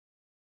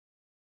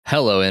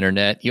Hello,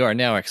 Internet. You are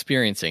now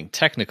experiencing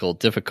technical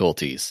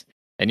difficulties,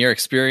 and you're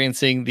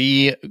experiencing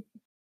the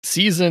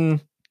season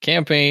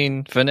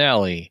campaign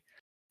finale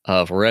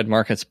of Red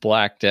Market's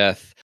Black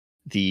Death,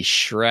 the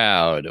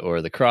Shroud,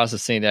 or the Cross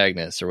of St.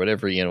 Agnes, or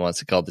whatever Ian wants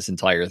to call this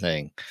entire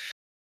thing.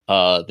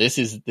 This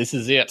is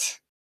it.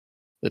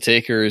 The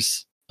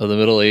Takers of the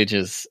Middle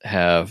Ages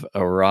have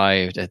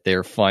arrived at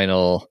their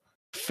final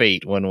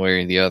fate, one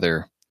way or the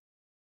other.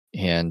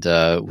 And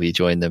we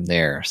joined them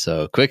there.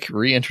 So quick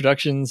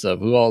reintroductions of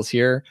who all's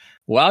here.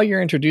 While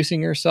you're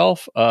introducing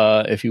yourself,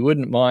 if you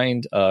wouldn't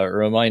mind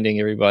reminding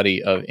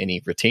everybody of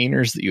any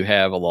retainers that you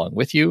have along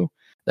with you,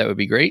 that would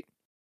be great.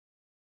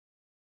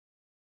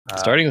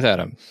 Starting with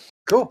Adam.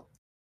 Cool.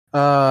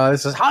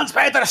 This is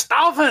Hans-Peter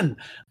Stauffen,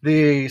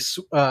 the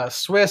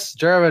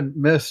Swiss-German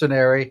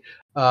missionary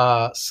 /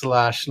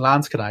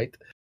 Landsknecht.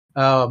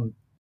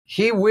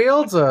 He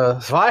wields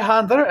a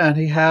Zweihander, and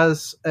he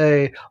has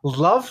a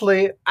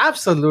lovely,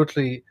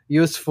 absolutely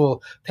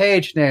useful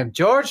page named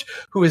George,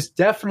 who is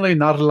definitely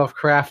not a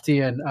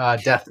Lovecraftian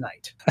Death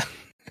Knight.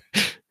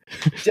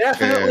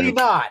 Definitely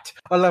not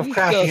a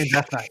Lovecraftian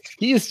Death Knight.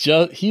 He's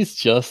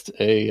just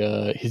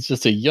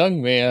a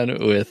young man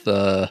with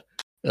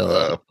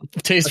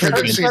taste for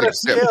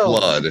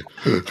blood.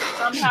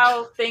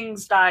 Somehow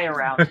things die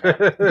around him.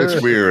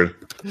 It's weird.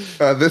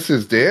 This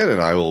is Dan,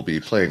 and I will be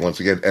playing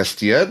once again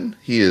Estienne.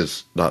 He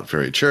is not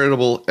very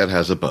charitable and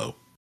has a bow.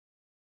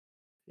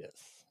 Yes.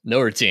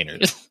 No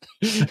retainers.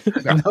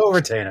 No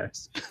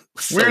retainers.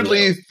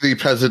 Weirdly, the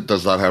peasant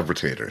does not have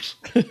retainers.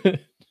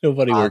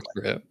 Nobody works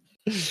for him.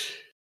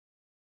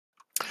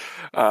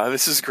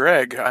 This is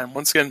Greg. I'm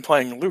once again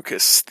playing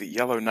Lucas, the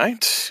Yellow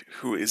Knight,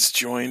 who is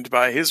joined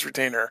by his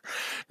retainer,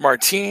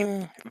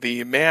 Martine,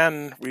 the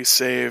man we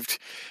saved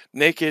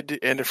naked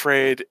and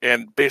afraid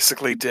and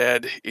basically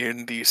dead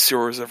in the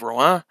sewers of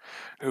Rouen,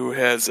 who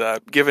has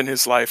given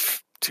his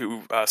life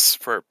to us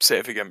for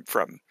saving him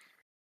from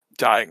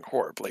dying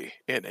horribly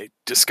in a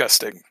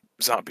disgusting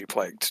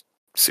zombie-plagued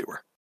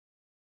sewer.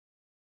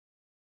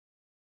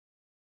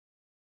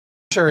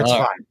 Sure, it's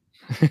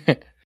fine.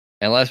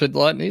 And last but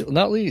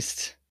not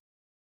least.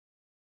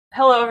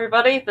 Hello,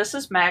 everybody. This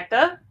is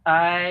Magda.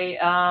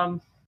 I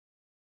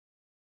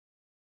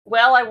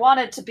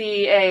wanted to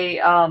be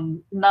a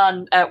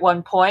nun at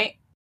one point.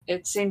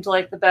 It seemed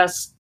like the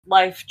best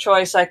life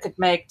choice I could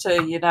make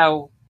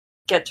to,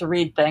 get to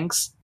read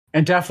things.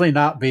 And definitely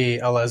not be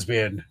a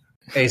lesbian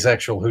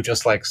asexual who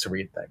just likes to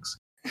read things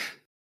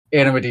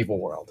in a medieval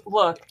world.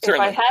 Look,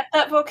 Certainly. If I had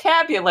that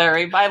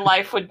vocabulary, my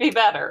life would be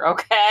better,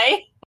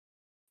 okay?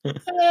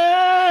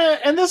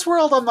 In this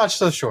world, I'm not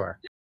so sure.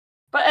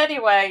 But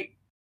anyway,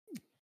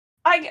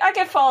 I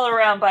get followed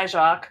around by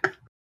Jacques.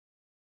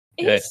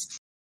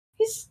 He's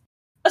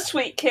a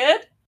sweet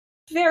kid,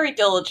 very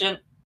diligent.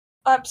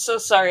 I'm so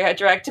sorry I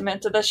dragged him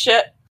into this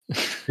shit.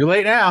 Too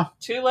late now.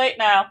 Too late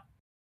now.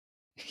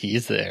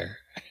 He's there.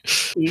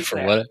 He's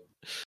there.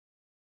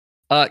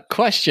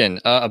 Question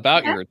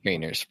about your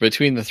retainers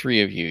between the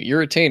three of you. Your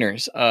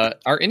retainers,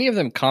 are any of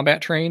them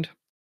combat trained?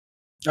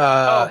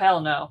 Oh,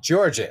 hell no.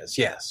 George is,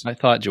 yes. I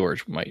thought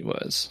George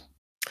was.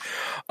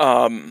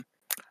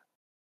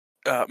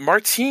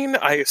 Martine,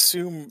 I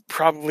assume,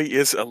 probably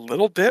is a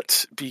little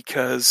bit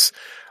because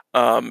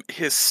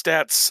his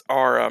stats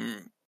are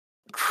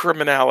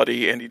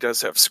criminality, and he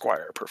does have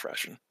squire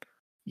profession.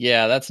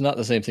 Yeah, that's not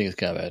the same thing as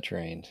combat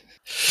trained.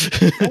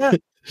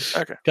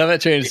 Okay. Combat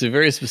trained is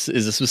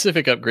a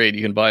specific upgrade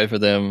you can buy for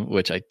them,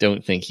 which I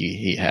don't think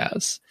he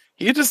has.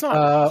 He does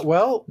not.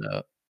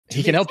 No.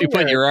 He can help you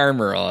put your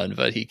armor on,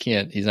 but he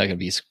can't. He's not going to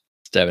be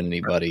stabbing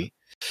anybody.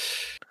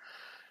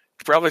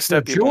 Probably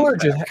stab people.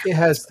 George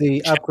has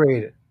the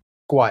upgrade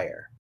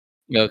Squire.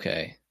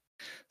 Okay,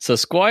 so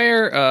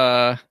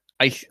Squire,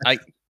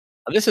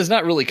 this has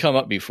not really come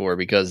up before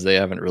because they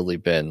haven't really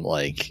been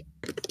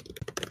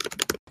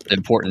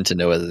important to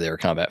know whether they're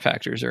combat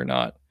factors or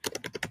not.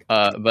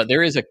 But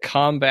there is a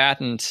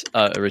combatant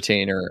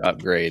retainer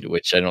upgrade,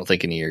 which I don't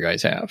think any of your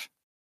guys have.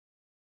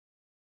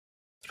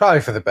 It's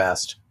probably for the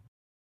best.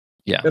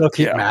 Yeah, it'll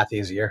keep math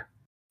easier.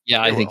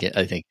 Yeah, I think it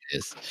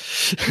is.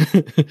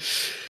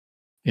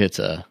 It's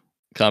a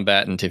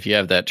combatant. If you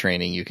have that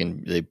training, you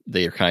can.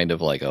 They are kind of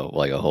like a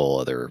whole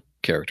other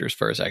character as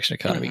far as action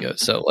economy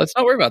goes. So let's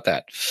not worry about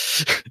that.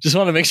 Just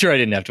want to make sure I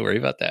didn't have to worry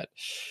about that.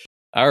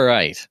 All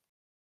right.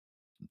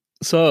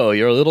 So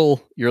your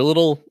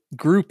little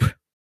group,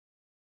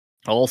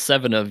 all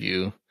 7 of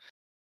you,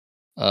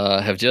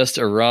 have just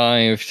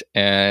arrived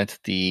at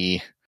the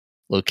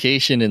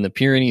location in the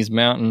Pyrenees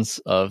Mountains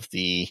of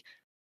the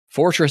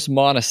Fortress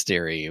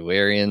Monastery,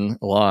 wherein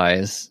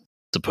lies,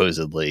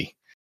 supposedly,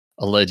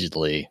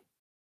 allegedly,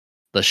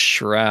 the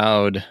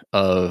shroud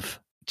of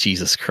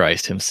Jesus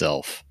Christ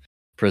himself,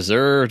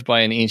 preserved by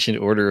an ancient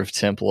order of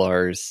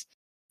Templars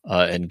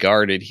and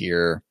guarded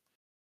here,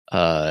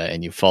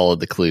 and you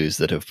followed the clues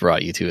that have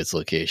brought you to its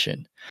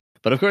location.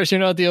 But of course, you're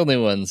not the only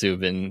ones who've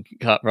been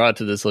brought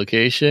to this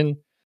location.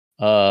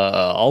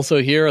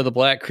 Also here are the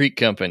Black Creek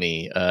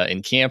Company,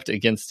 encamped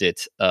against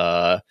it,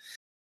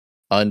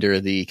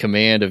 under the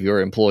command of your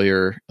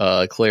employer,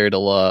 Claire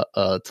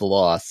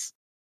Talos,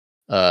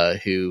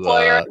 who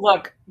Employer,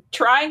 look,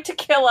 trying to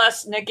kill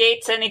us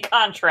negates any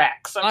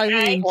contracts. Okay? I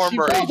mean, she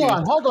Former- paid you.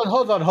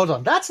 Hold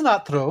on. That's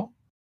not true.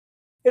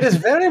 It is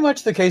very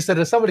much the case that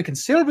if somebody can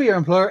still be your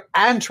employer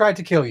and try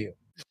to kill you.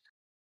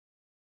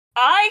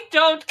 I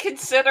don't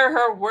consider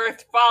her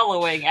worth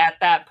following at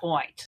that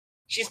point.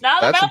 She's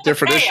not That's a about to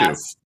different pay issue.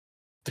 us.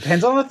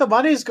 Depends on if the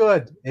money's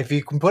good. If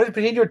you can put it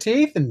between your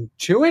teeth and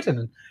chew it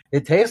and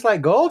it tastes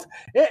like gold,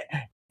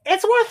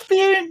 it's worth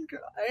being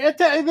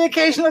the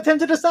occasional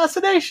attempted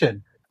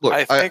assassination. Look,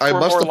 I think we're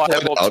must more have pointed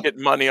liable to out get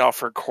money off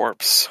her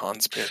corpse,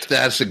 Hans Pitt.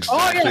 that's Oh,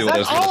 exactly yes, what I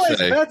was that's going always to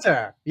say.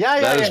 better.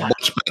 Yeah. That is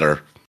much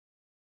better.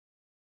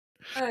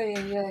 Ay,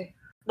 ay, ay.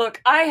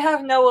 Look, I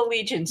have no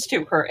allegiance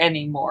to her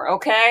anymore,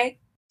 okay?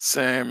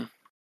 Same.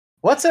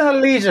 What's an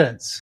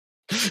allegiance?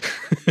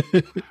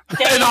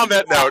 And on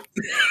that note,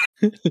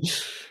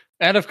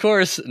 And of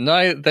course,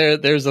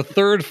 there's a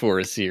third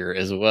force here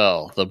as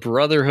well, the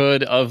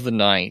Brotherhood of the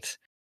Night,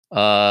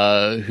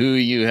 who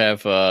you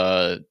have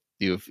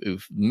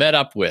you've met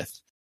up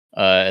with,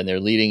 and they're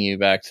leading you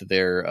back to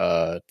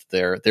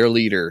their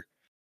leader,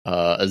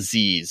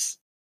 Aziz,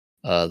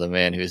 the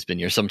man who's been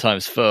your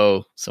sometimes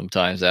foe,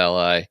 sometimes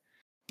ally,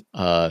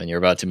 and you're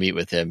about to meet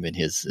with him in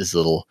his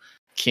little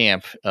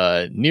camp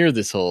near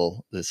this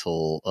whole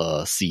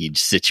siege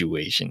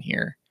situation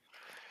here.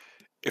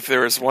 if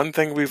there is one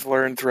thing we've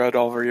learned throughout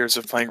all of our years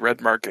of playing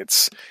red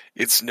markets,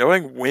 it's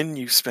knowing when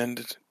you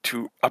spend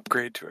to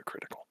upgrade to a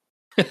critical.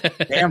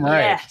 Damn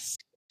right. Yes.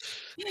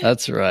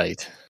 That's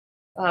right.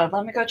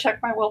 Let me go check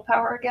my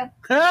willpower again.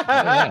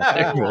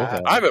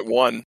 I'm at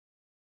 1.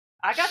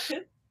 I got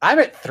 2. I'm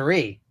at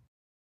 3.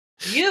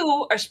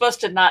 You are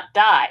supposed to not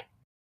die.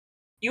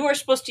 You are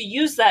supposed to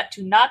use that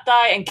to not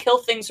die and kill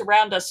things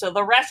around us so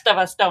the rest of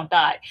us don't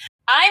die.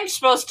 I'm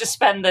supposed to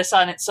spend this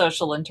on its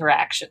social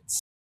interactions.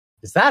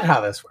 Is that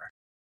how this works?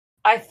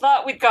 I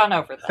thought we'd gone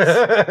over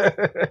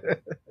this.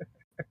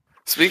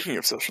 Speaking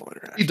of social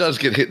interaction, He does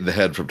get hit in the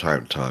head from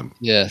time to time.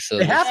 Yeah. So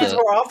It happens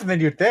more often than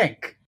you'd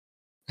think.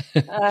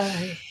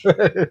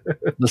 the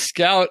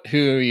scout who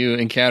you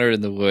encountered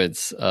in the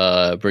woods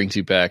brings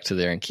you back to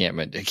their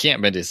encampment.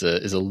 Encampment is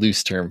a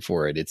loose term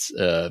for it.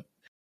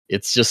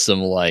 It's just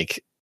some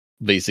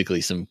basically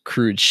some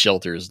crude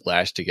shelters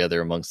lashed together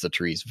amongst the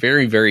trees.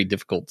 Very, very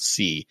difficult to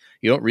see.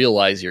 You don't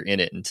realize you're in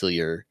it until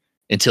you're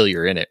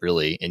in it,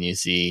 really, and you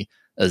see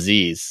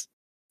Aziz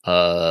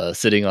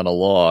sitting on a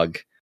log,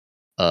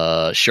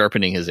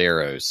 sharpening his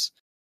arrows,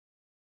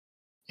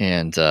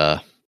 and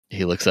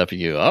he looks up at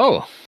you.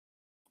 Oh,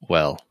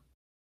 well,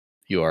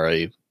 you are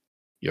a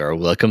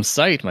welcome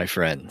sight, my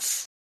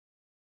friends.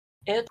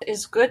 It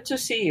is good to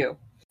see you.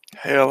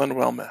 hail and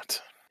well met.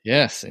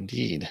 Yes,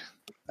 indeed.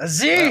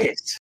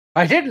 Aziz!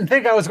 I didn't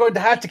think I was going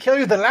to have to kill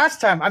you the last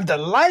time. I'm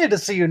delighted to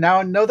see you now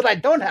and know that I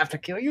don't have to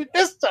kill you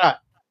this time.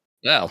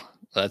 Well,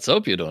 let's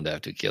hope you don't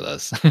have to kill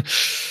us.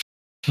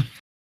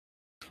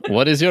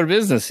 What is your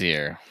business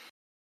here?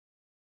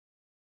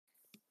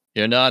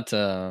 You're not.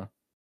 I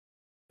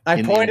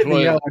In the pointed at the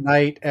employ- Yellow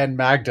Knight and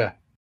Magda.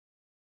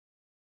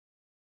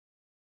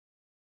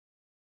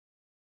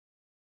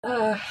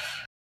 I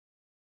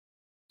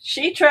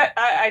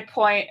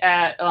point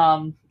at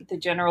the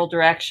general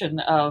direction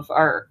of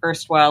our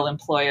erstwhile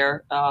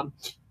employer.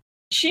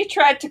 She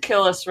tried to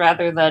kill us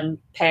rather than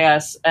pay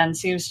us, and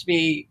seems to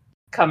be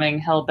coming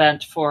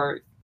hell-bent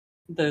for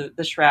the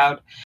shroud.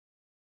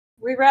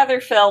 We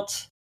rather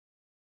felt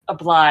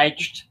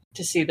obliged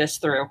to see this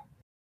through.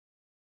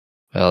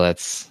 Well,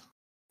 that's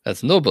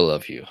noble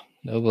of you,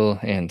 noble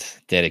and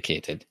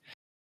dedicated.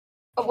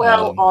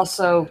 Well,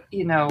 also,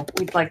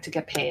 we'd like to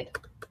get paid.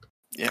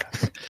 Yeah.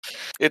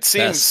 It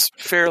seems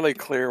fairly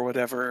clear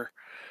whatever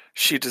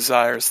she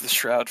desires the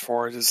shroud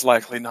for, it is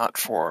likely not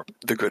for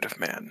the good of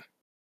man.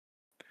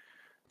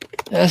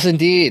 Yes,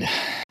 indeed.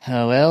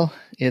 Well,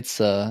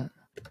 it's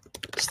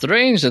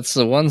strange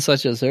that one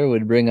such as her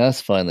would bring us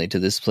finally to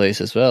this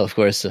place as well. Of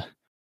course,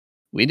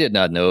 we did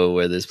not know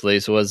where this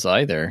place was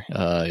either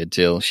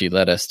until she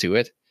led us to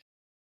it.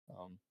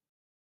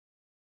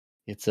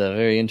 It's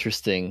very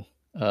interesting.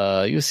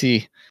 You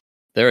see,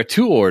 there are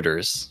 2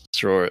 orders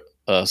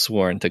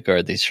sworn to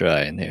guard the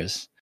shrine.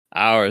 There's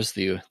ours,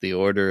 the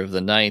Order of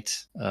the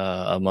Night,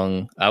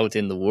 out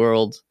in the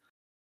world,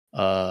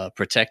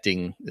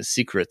 protecting the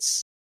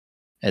secrets,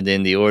 and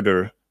then the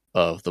Order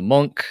of the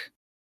Monk,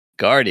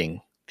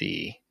 guarding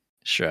the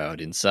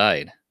shroud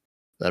inside,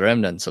 the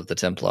remnants of the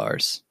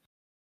Templars.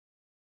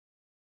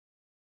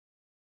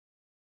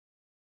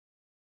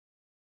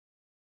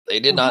 They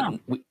did not.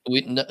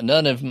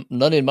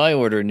 None in my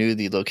order knew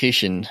the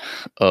location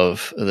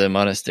of the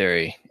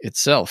monastery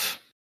itself,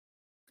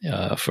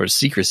 for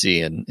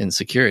secrecy and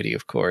security,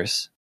 of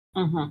course.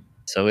 Mm-hmm.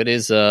 So it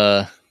is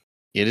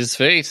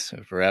fate,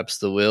 or perhaps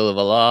the will of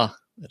Allah,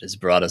 that has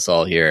brought us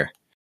all here.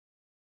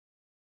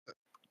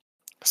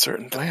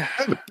 Certainly.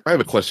 I have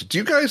a question. Do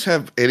you guys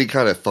have any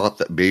kind of thought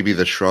that maybe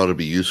the shroud would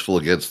be useful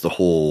against the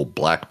whole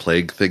Black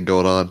Plague thing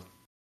going on?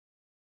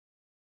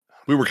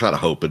 We were kind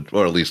of hoping,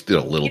 or at least a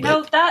little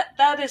bit.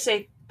 That is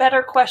a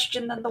better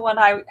question than the one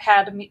I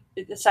had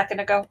a second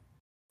ago.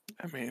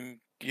 I mean,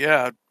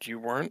 yeah, you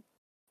weren't.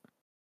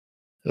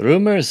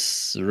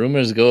 Rumors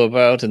go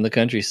about in the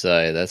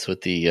countryside. That's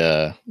what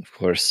the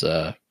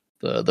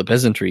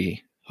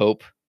peasantry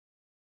hope.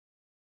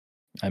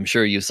 I'm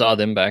sure you saw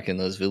them back in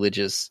those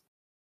villages,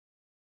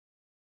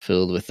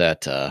 filled with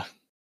that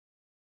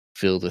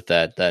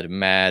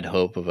mad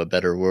hope of a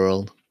better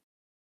world.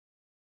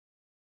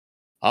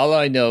 All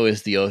I know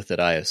is the oath that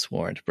I have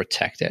sworn to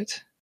protect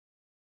it.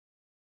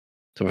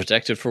 To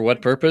protect it for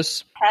what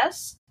purpose?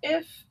 Test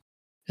if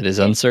it is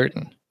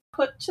uncertain.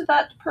 Put to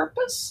that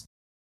purpose?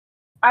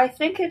 I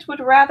think it would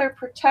rather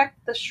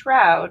protect the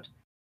shroud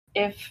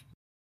if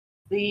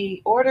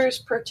the orders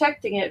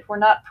protecting it were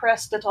not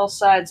pressed at all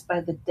sides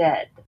by the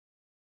dead.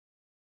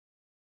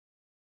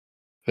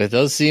 It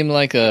does seem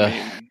like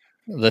a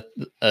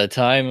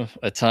time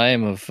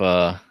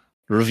of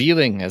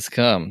revealing has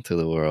come to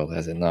the world,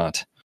 has it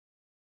not?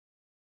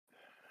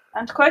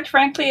 And quite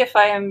frankly, if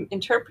I am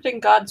interpreting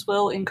God's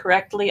will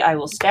incorrectly, I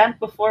will stand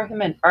before him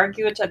and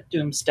argue it at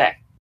doomsday.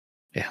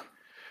 Yeah.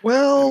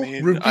 Well,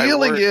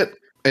 revealing it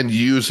and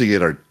using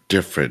it are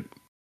different.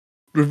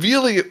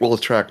 Revealing it will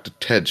attract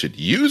attention.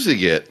 Using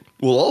it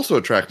will also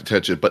attract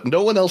attention, but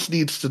no one else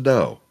needs to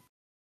know.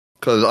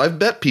 Because I've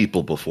met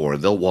people before,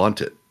 and they'll want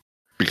it.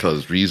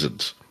 Because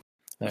reasons.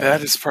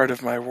 That is part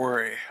of my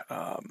worry.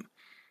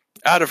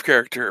 Out of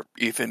character,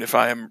 Ethan, if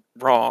I am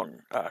wrong,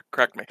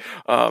 correct me.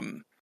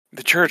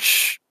 The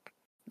church,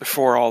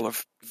 before all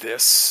of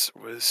this,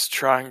 was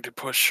trying to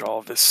push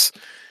all this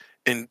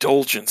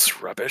indulgence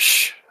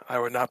rubbish. I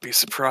would not be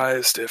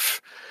surprised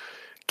if,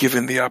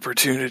 given the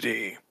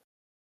opportunity,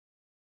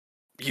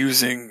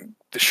 using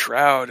the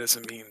shroud as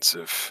a means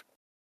of,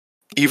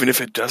 even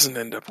if it doesn't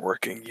end up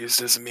working,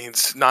 used as a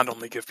means to not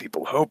only give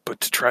people hope, but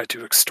to try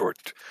to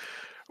extort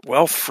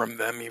wealth from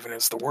them, even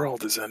as the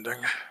world is ending.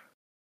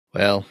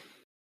 Well,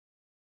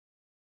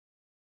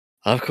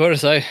 of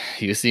course,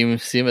 you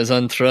seem as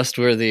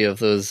untrustworthy of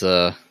those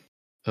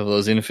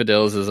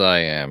infidels as I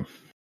am.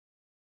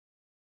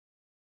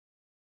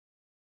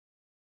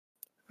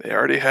 They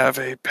already have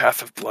a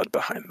path of blood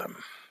behind them.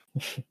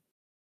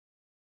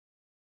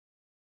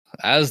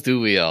 As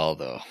do we all,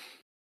 though.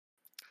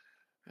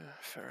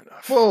 Fair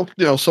enough.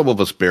 Well, some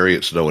of us bury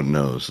it so no one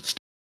knows.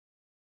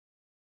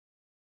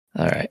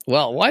 All right.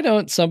 Well, why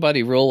don't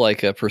somebody roll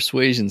like a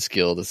persuasion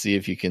skill to see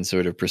if you can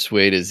sort of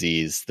persuade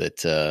Aziz that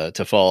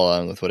to follow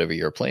along with whatever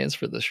your plans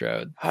for the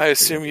shroud. I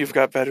assume you've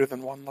got better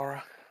than one,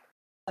 Laura.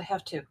 I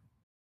have two.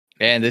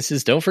 And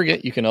don't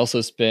forget, you can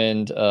also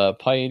spend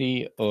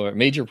piety or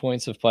major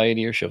points of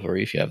piety or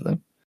chivalry if you have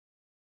them.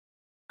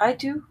 I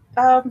do.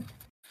 I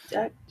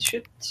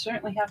should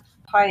certainly have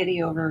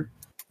piety over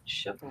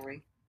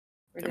chivalry.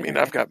 I mean,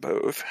 I've got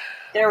both.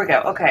 There we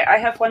go. Okay, I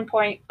have 1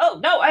 point. Oh,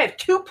 no, I have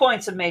 2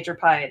 points of major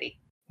piety.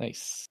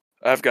 Nice.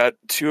 I've got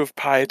 2 of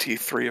piety,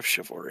 3 of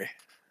chivalry.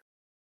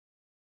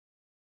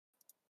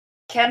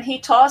 Can he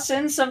toss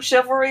in some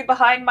chivalry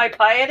behind my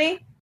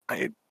piety?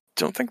 I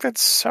don't think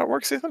that's how it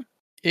works, Ethan.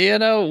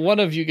 One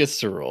of you gets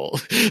to roll.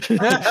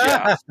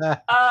 Yeah.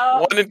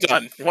 One and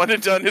done. One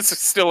and done is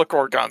still a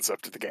core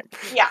concept of the game.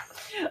 Yeah.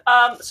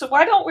 So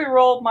why don't we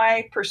roll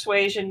my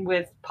persuasion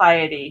with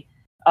piety,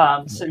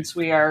 since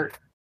we are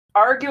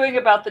arguing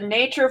about the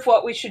nature of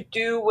what we should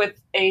do with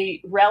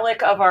a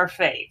relic of our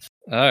faith.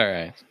 All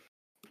right.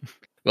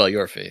 Well,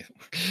 your faith.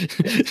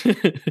 He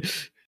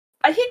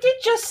did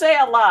just say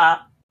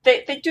Allah.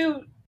 They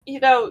do,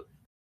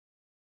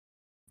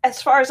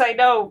 as far as I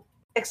know,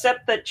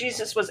 except that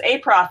Jesus was a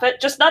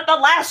prophet, just not the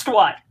last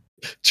one.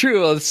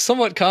 True. Well, it's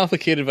somewhat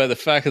complicated by the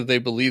fact that they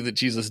believe that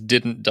Jesus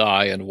didn't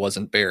die and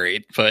wasn't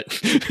buried, but...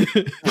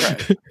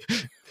 Right.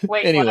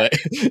 Wait, anyway.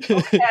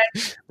 Okay.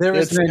 There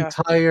is an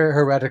entire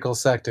heretical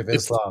sect of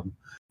Islam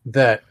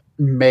that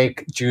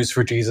make Jews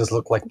for Jesus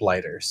look like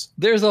blighters.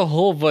 There's a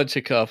whole bunch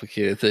of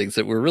complicated things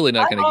that we're really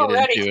not going to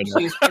get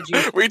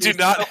into. We do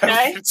not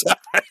have the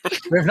time.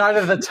 We have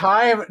neither the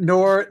time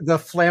nor the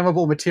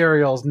flammable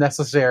materials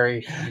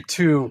necessary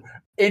to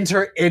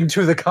enter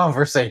into the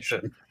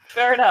conversation.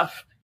 Fair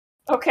enough.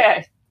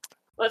 Okay.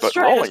 Let's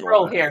try this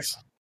roll here.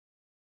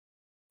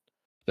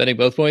 Spending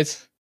both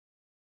points?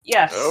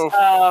 Yes.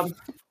 Oh.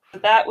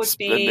 That would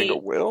be... Spending a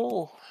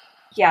will?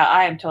 Yeah,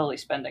 I am totally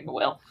spending a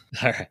will.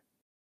 All right.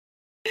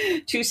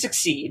 To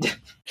succeed.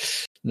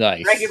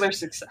 Nice. Regular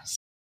success.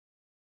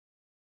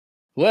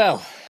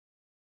 Well,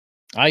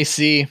 I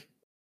see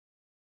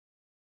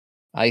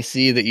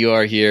that you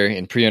are here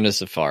in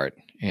pureness of heart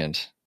and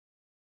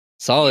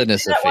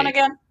solidness of faith. That one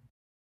again?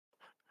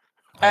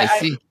 I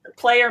see. The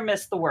player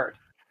missed the word.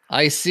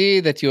 I see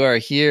that you are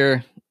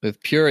here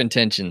with pure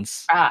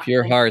intentions,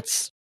 pure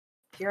hearts,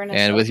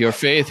 and with your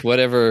faith,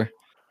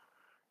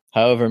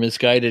 however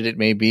misguided it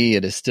may be,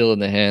 it is still in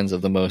the hands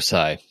of the Most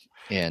High.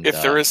 And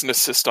if there is an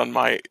assist on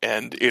my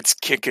end, it's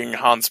kicking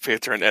Hans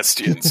Peter and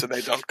Estienne so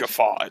they don't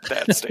guffaw at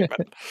that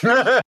statement.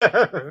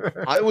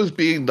 I was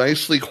being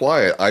nicely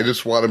quiet. I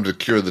just want him to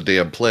cure the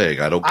damn plague.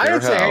 I don't care I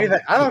didn't say how. anything.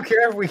 I don't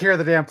care if we hear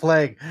the damn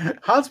plague.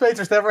 Hans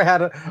Peter's never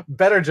had a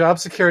better job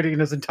security in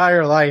his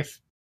entire life.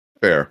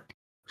 Fair.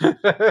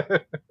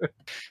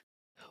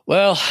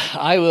 well,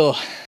 I will.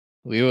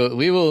 We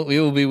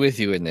will be with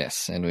you in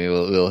this, and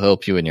we'll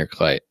help you in your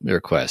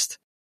quest.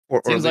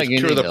 Or Seems like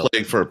cure the help.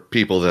 plague for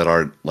people that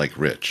aren't like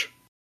rich.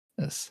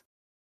 Yes.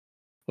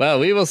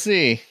 Well, we will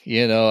see,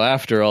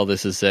 after all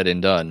this is said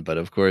and done. But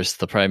of course,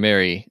 the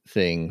primary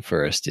thing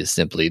first is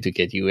simply to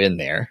get you in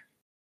there.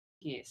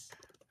 Yes.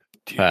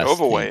 Do you know of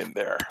a way in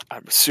there?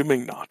 I'm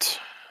assuming not.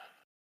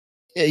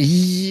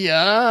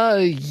 Yeah,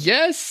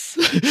 yes.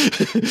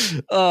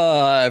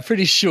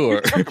 Pretty sure.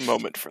 Take a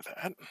moment for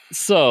that.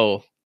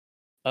 So,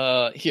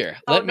 here.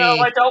 I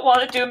don't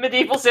want to do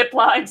medieval zip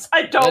lines.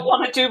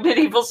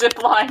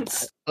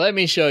 Let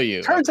me show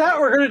you. Turns out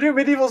we're going to do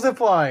medieval zip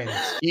lines.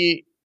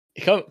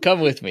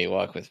 Come with me.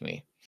 Walk with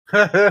me.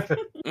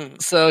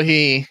 So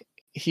he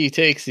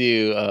takes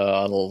you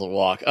on a little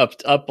walk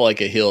up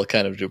like a hill,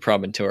 kind of to a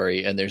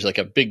promontory, and there's like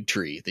a big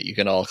tree that you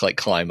can all like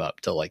climb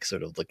up to like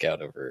sort of look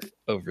out over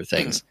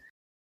things.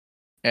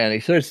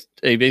 And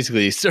he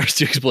basically starts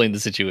to explain the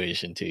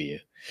situation to you.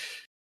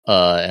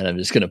 And I'm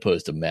just going to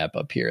post a map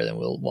up here, then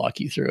we'll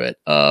walk you through it.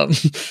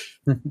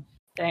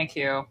 Thank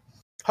you.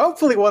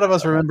 Hopefully, one of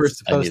us remembers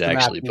to post I need to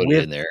actually put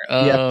it in there.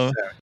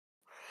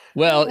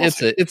 Well,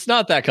 it's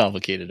not that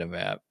complicated a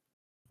map.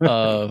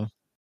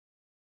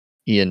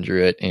 Ian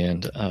drew it,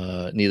 and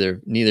neither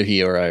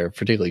he or I are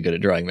particularly good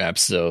at drawing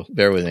maps, so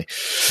bear with me.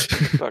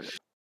 So,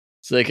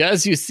 like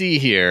as you see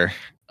here,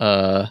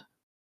 in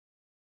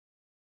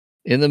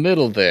the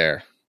middle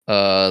there,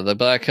 the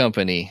Black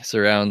Company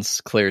surrounds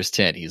Claire's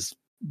tent. He's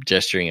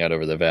gesturing out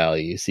over the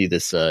valley. You see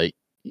this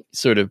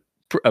sort of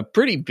a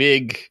pretty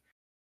big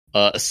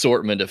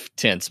assortment of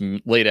tents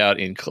laid out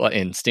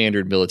in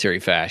standard military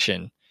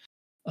fashion.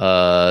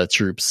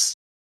 Troops,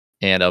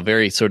 and a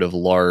very sort of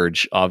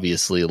large,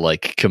 obviously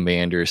like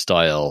commander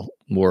style,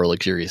 more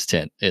luxurious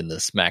tent in the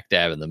smack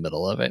dab in the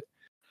middle of it.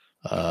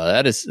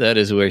 That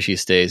is where she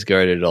stays,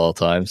 guarded at all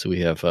times. So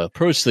we have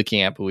approached the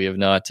camp, but we have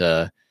not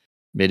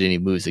made any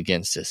moves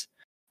against us.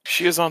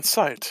 She is on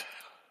site.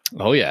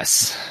 Oh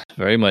yes,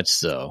 very much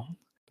so.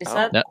 Is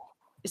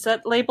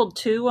that labeled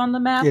 2 on the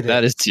map?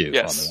 That is 2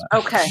 yes. on the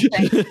map. Okay,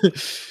 thank you.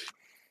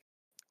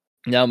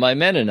 Now, my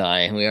men and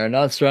I, we are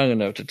not strong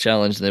enough to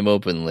challenge them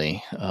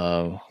openly.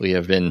 We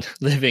have been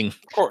living.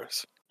 Of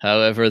course.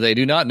 However, they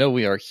do not know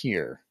we are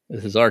here.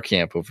 This is our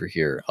camp over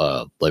here,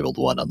 labeled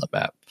 1 on the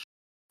map.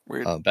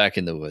 Weird. Back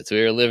in the woods.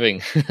 We are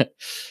living,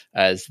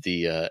 as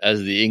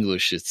the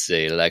English should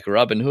say, like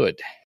Robin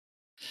Hood.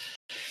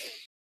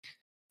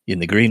 In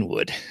the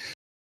Greenwood.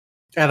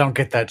 I don't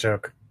get that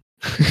joke.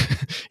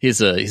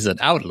 He's an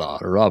outlaw,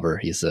 a robber.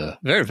 He's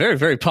very, very,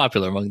 very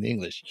popular among the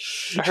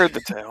English. I heard the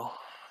tale.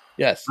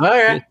 Yes.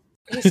 Okay.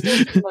 He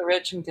steals from the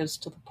rich and gives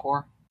to the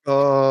poor.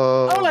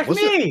 Like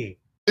me.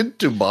 Did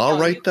Dumas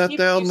write that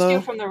down, though?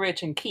 Steal from the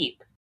rich and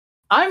keep.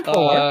 I'm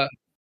poor.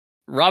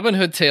 Robin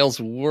Hood tales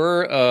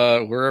were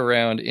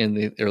around in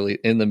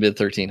the mid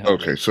 1300s.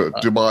 Okay, so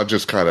Dumas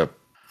just kind of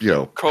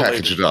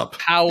packaged it up.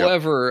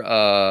 However,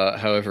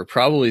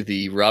 probably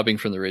the robbing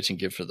from the rich and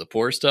give for the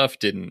poor stuff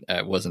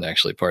wasn't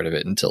actually part of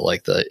it until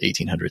like the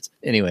 1800s.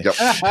 Anyway,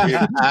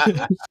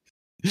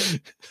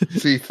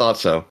 See, thought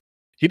so.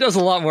 He does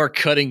a lot more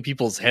cutting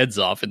people's heads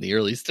off in the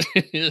early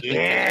stages.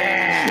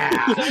 Yeah.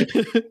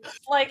 It's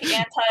like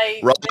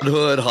Robin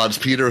Hood, Hans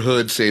Peter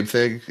Hood, same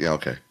thing. Yeah,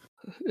 okay.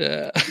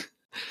 Yeah.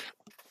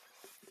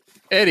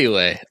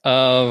 Anyway,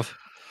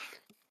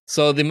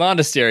 so the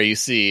monastery you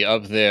see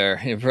up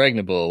there,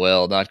 impregnable.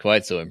 Well, not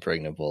quite so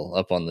impregnable.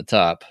 Up on the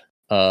top.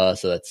 So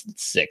that's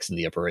 6 in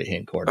the upper right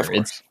hand corner.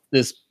 It's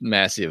this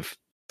massive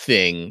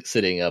thing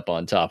sitting up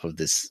on top of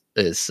this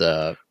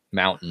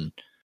mountain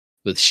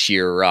with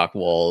sheer rock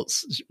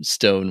walls,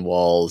 stone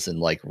walls, and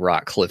like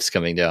rock cliffs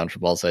coming down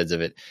from all sides of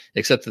it.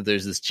 Except that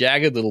there's this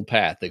jagged little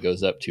path that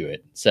goes up to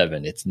it.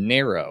 7. It's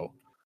narrow,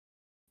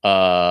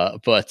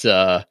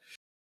 but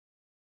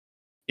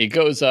it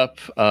goes up,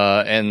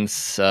 and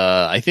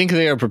I think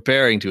they are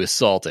preparing to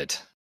assault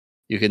it.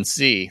 You can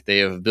see they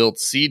have built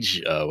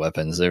siege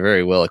weapons. They're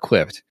very well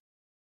equipped.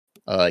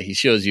 He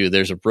shows you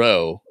there's a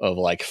row of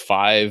like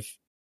 5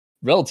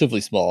 relatively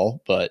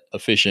small but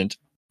efficient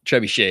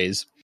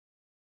trebuchets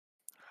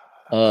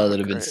that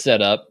have been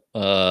set up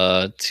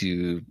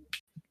to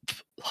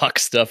huck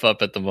stuff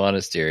up at the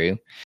monastery.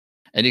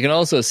 And you can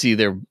also see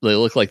they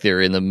look like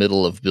they're in the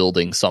middle of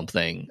building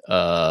something,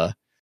 like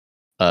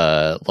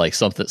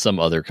some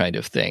other kind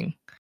of thing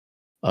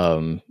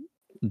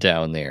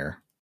down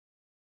there.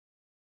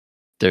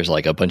 There's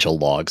like a bunch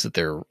of logs that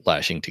they're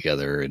lashing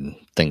together and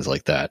things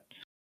like that.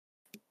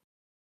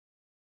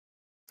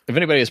 If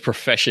anybody has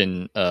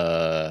profession,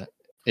 if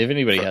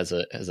anybody has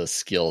a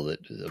skill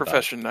that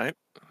Profession knight,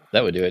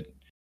 that would do it.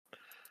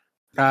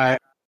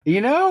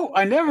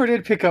 I never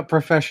did pick up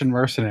Profession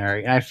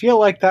Mercenary, and I feel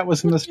like that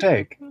was a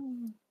mistake.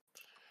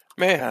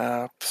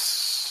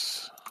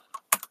 Mayhaps.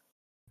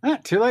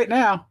 Too late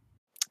now.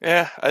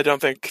 Yeah, I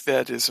don't think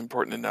that is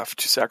important enough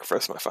to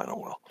sacrifice my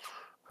final will.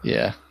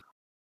 Yeah.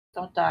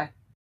 Don't die.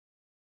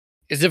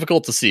 It's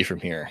difficult to see from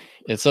here.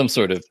 It's some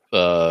sort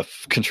of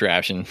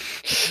contraption.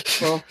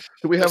 Well,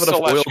 do we have enough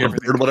oil to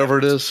burn whatever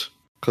it is?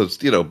 Because,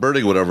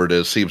 burning whatever it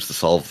is seems to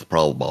solve the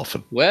problem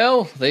often.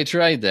 Well, they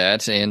tried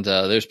that, and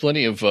there's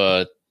plenty of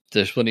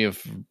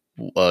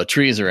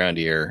trees around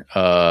here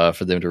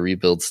for them to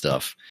rebuild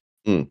stuff.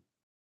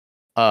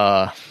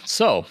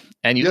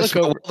 And you look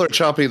over. While they're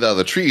chopping down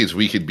the trees,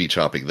 we could be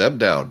chopping them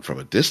down from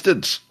a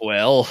distance.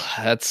 Well,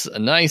 that's a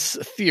nice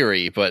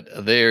theory, but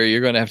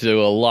you're going to have to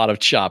do a lot of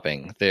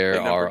chopping.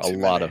 There are a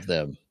lot of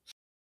them.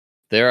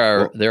 There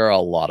are a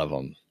lot of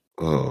them.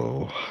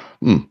 Oh.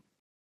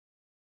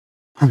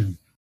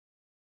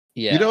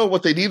 Yeah.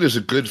 What they need is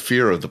a good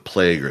fear of the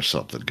plague or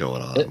something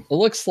going on. It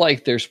looks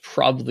like there's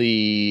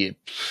probably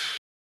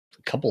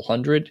a couple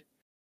hundred.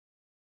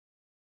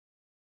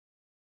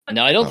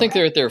 Now, I don't think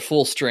they're at their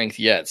full strength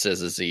yet,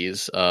 says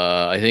Aziz.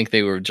 I think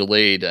they were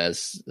delayed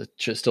as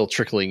still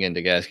trickling into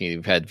Gaskin.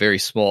 We've had very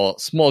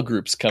small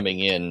groups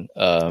coming in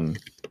over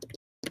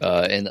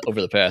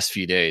the past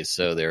few days,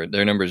 so their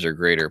numbers are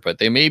greater, but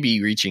they may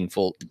be reaching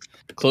close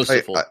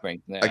to full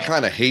strength now. I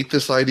kind of hate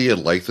this idea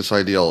and like this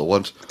idea all at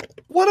once.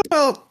 What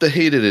about the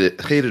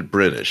hated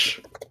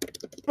British?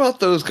 What about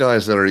those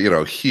guys that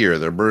are, here,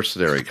 their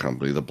mercenary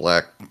company, the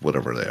Black,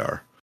 whatever they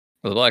are?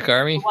 The Black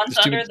Army? The ones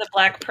under the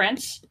Black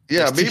Prince?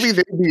 Yeah, maybe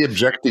they'd be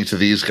objecting to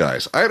these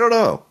guys. I don't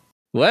know.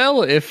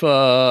 Well, if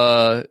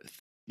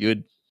you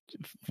had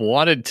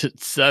wanted to,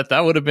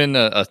 that would have been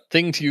a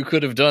thing you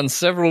could have done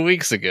several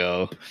weeks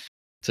ago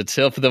to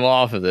tip them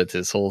off of that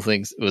this whole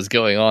thing was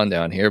going on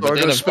down here. But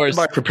then, of course,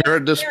 my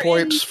preparedness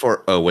points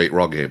for. Oh wait,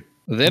 wrong game.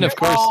 Then, of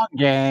course, wrong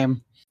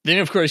game. Then,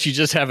 of course, you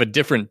just have a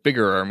different,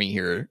 bigger army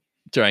here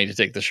trying to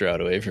take the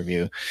shroud away from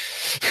you.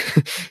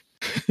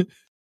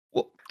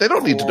 Well, they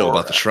don't need to know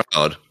about the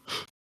shroud.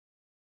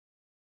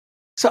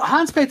 So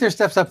Hans Peter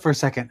steps up for a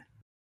second.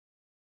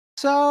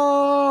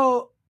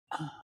 So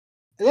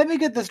let me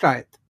get this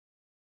right.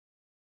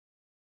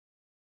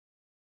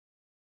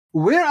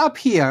 We're up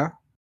here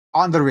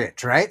on the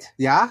ridge, right?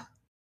 Yeah?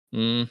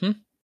 Mm-hmm.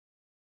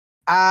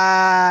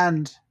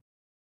 And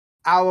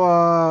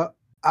our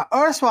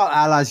erstwhile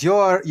allies,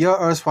 your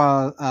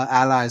erstwhile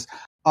allies,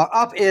 are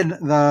up in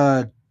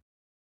the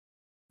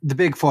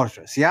big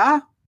fortress, yeah?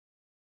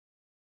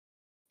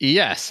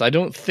 Yes, I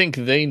don't think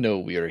they know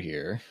we're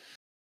here.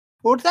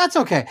 Well, that's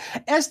okay.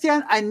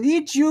 Estienne, I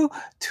need you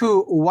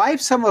to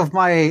wipe some of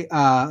my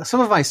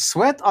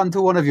sweat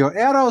onto one of your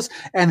arrows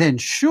and then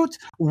shoot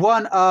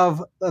one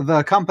of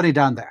the company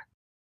down there.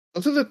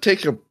 Doesn't it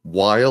take a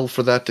while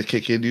for that to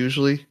kick in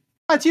usually?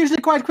 It's usually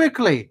quite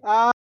quickly.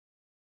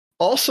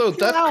 Also,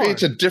 that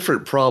creates a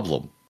different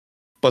problem.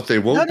 But they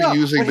won't be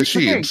using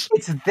machines.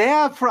 It's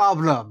their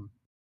problem.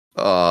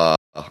 Are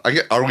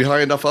we high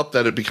enough up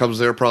that it becomes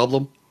their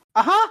problem?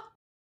 Uh-huh.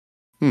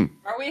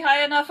 Are we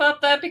high enough up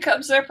that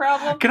becomes their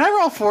problem? Can I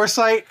roll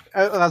foresight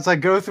as I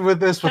go through with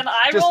this? Can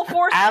I roll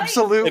foresight?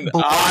 Absolute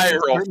I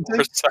roll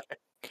foresight.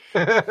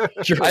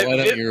 Sure, why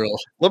don't you roll?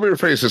 Let me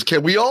rephrase this.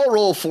 Can we all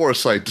roll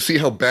foresight to see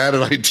how bad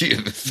an idea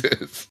this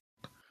is?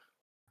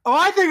 Oh,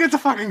 I think it's a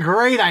fucking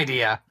great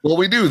idea. Well,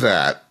 we do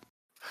that.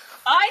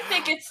 I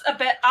think it's a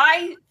bit.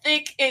 I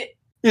think it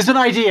is an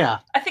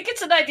idea. I think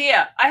it's an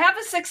idea. I have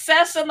a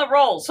success in the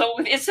roll, so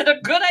is it a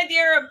good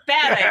idea or a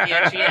bad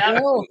idea,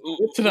 GM? Well,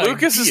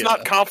 Lucas is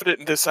not confident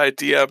in this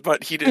idea,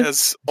 but he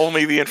has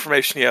only the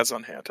information he has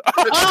on hand.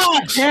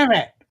 Oh, damn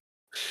it!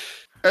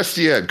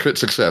 SDN, crit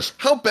success.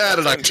 How bad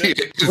an idea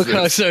is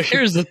this? So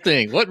here's the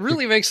thing. What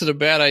really makes it a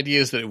bad idea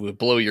is that it would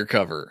blow your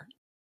cover.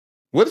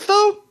 Would it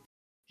though?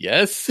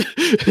 Yes.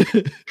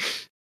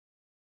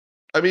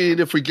 I mean,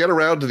 if we get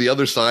around to the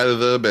other side of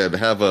them and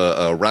have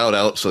a route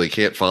out so they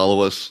can't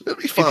follow us, it'll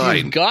be fine.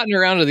 If you've gotten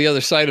around to the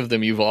other side of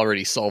them, you've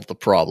already solved the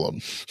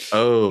problem.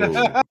 Oh.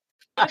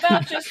 How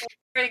about just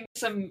bring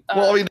some...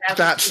 well, I mean,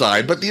 that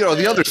side, but, the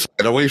other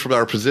side, away from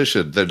our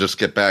position, then just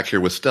get back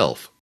here with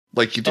stealth,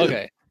 like you do.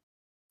 Okay.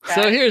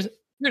 So here's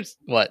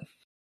what?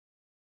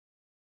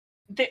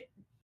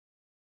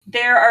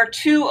 There are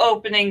two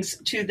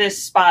openings to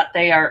this spot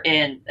they are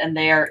in, and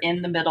they are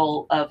in the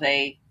middle of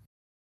a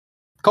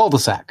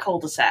cul-de-sac.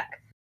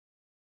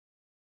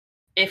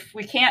 If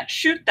we can't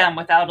shoot them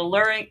without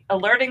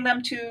alerting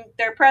them to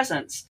their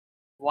presence,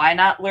 why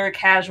not lure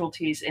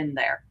casualties in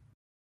there?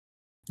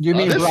 You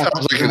mean this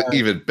sounds like an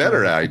even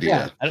better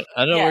idea. Yeah.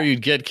 I don't know where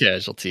you'd get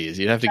casualties.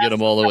 You'd have to get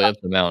them all the way up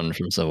the mountain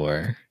from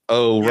somewhere.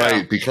 Oh,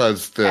 right,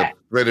 because the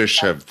British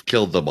have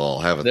killed them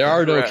all, haven't they? There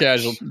are no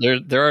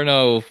casualties. There are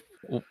no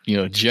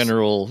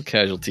general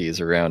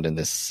casualties around in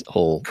this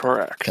whole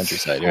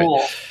countryside.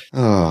 Cool.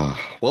 Right?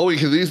 Well, we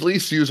can at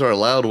least use our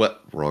loud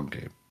wrong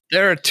game.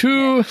 There are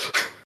two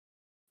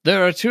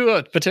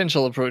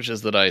potential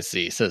approaches that I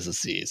see, says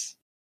Aziz.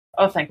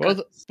 Oh, thank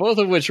God. Both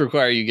of which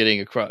require you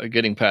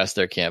getting past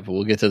their camp.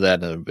 We'll get to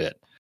that in a bit.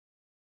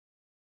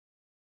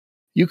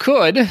 You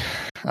could,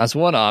 as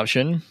one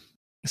option,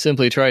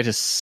 simply try to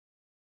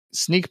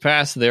sneak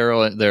past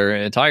their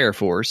entire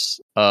force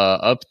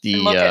up the.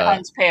 And look at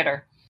Hans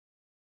Peter.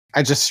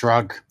 I just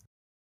shrug.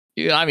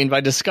 Yeah, I mean,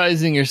 by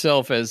disguising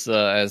yourself as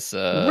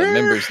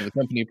members of the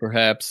company,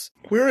 perhaps.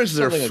 Where is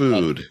their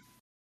food?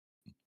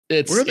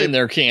 It's in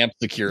their camp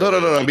securely.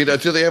 No. I mean,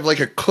 do they have like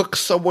a cook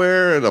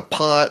somewhere and a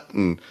pot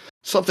and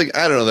something?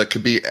 I don't know. That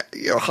could be.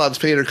 Hans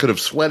Peter could have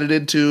sweated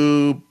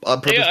into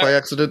on purpose by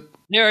accident.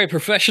 They're a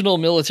professional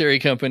military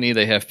company.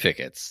 They have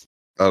pickets.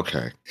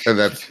 Okay, and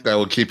that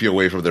will keep you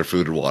away from their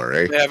food and water,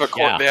 eh? They have a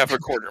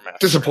quartermaster.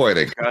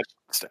 Disappointing.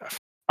 Staff.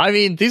 I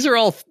mean, these are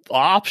all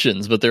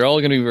options, but they're all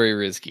going to be very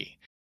risky.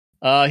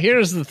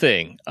 Here's the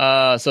thing.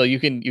 So you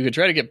can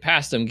try to get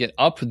past them, get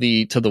up to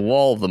the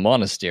wall of the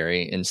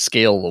monastery, and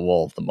scale the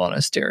wall of the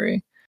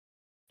monastery.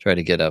 Try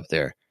to get up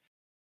there.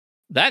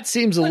 That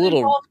seems a little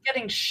involve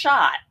getting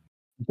shot.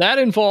 That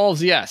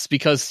involves, yes,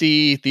 because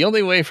the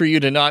only way for you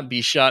to not be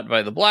shot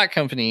by the Black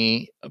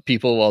Company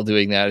people while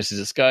doing that is to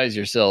disguise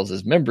yourselves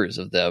as members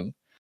of them,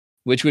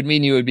 which would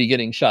mean you would be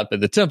getting shot by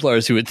the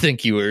Templars, who would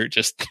think you were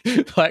just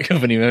Black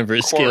Company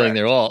members scaling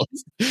their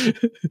walls.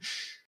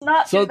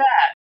 Not too bad.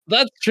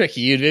 That's tricky.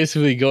 You're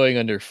basically going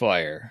under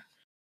fire.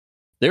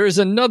 There is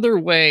another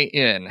way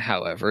in,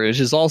 however,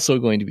 which is also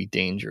going to be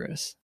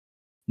dangerous.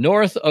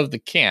 North of the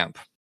camp,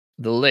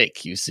 the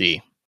lake, you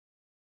see.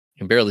 You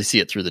can barely see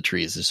it through the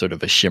trees. There's sort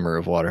of a shimmer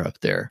of water up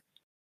there.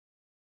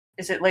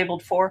 Is it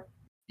labeled 4?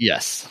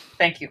 Yes.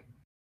 Thank you.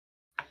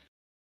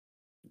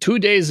 2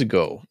 days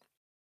ago,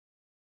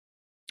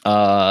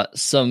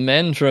 some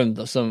men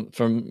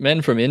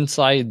from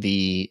inside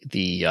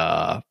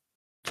the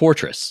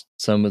fortress,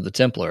 some of the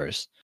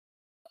Templars,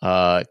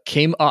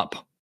 came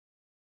up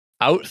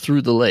out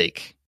through the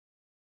lake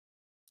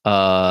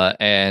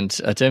and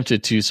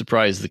attempted to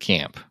surprise the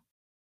camp.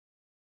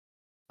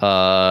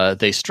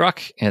 They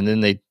struck and then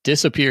they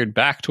disappeared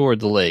back toward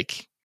the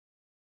lake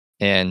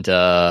and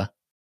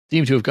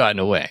seemed to have gotten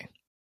away.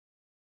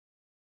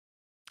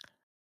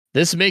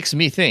 This makes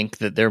me think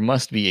that there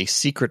must be a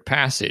secret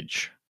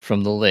passage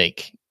from the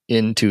lake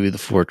into the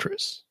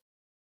fortress.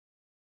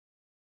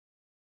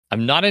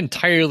 I'm not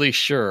entirely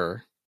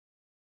sure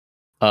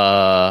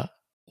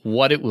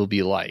what it will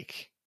be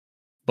like,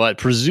 but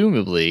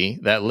presumably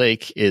that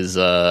lake is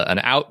an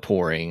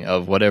outpouring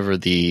of whatever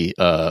the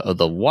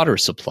water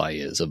supply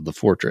is of the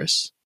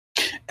fortress.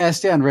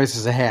 Estienne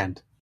raises a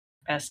hand.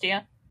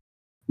 Estienne?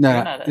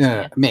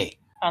 No, me.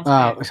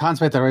 Hans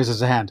Peter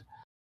raises a hand.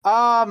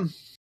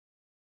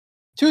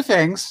 2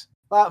 things.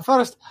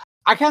 First,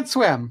 I can't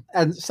swim,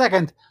 and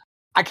second,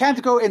 I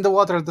can't go in the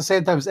water at the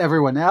same time as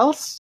everyone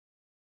else,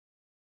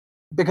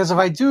 because if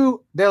I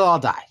do, they'll all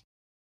die.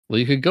 Well,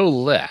 you could go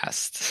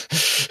last.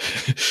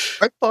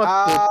 I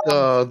thought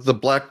that the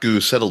black goo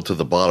settled to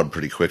the bottom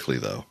pretty quickly,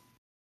 though.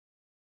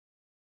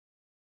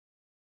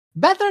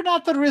 Better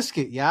not to risk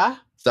it, yeah?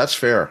 That's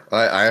fair.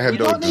 I have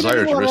no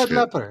desire to risk it.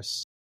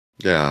 Lepers.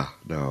 Yeah,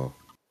 no.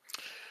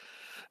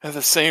 At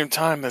the same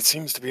time, that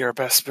seems to be our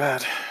best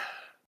bet.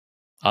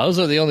 Those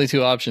are the only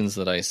 2 options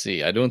that I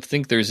see. I don't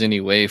think there's any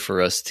way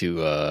for us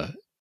to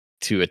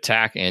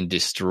attack and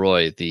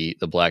destroy the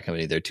Black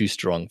Company. They're too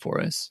strong for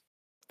us.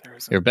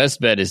 Your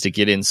best bet is to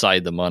get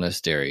inside the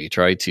monastery.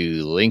 Try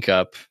to link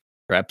up.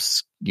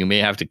 Perhaps you may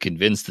have to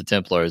convince the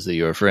Templars that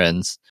you're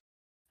friends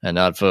and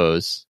not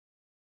foes.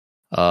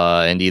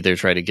 And either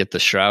try to get the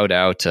shroud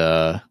out.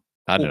 I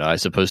don't know. I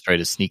suppose try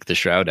to sneak the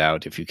shroud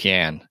out if you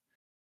can.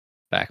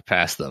 Back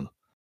past them.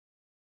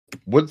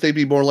 Wouldn't they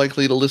be more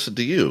likely to listen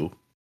to you?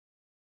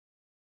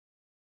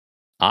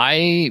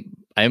 I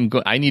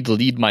need to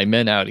lead my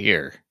men out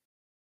here.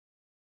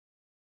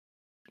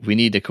 We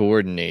need to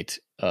coordinate,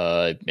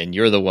 and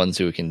you're the ones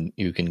who can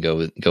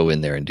go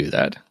in there and do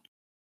that.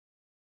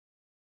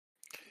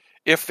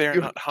 If they're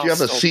not hostile, do you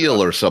have a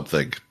seal or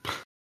something?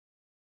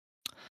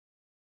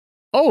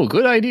 Oh,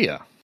 good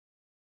idea.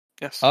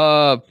 Yes.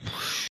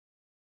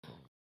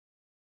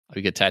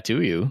 We could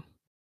tattoo you.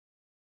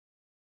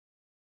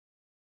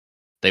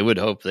 They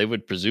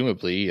would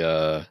presumably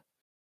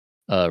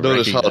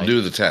notice how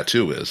new the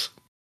tattoo is.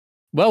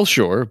 Well,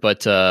 sure,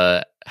 but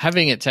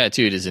having it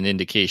tattooed is an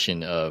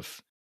indication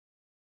of.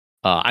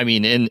 I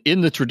mean,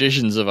 in the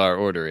traditions of our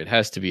order, it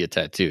has to be a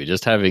tattoo.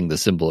 Just having the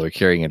symbol or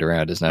carrying it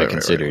around is not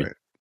considered. Right.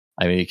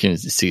 I mean, you can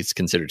see it's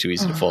considered too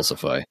easy to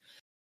falsify.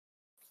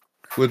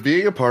 Would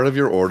being a part of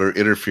your order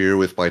interfere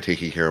with my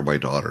taking care of my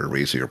daughter and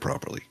raising her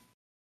properly?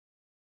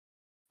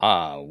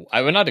 I'm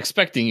not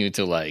expecting you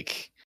to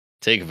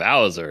take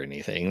vows or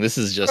anything. This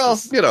is just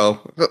as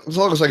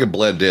long as I can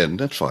blend in,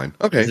 that's fine.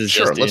 Okay,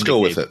 sure, let's go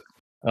with it.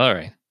 All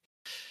right.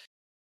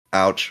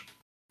 Ouch.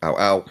 Ow,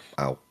 ow,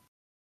 ow.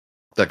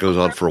 That goes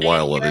on for a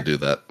while while they do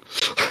that.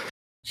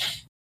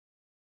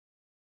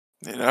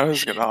 I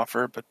was going to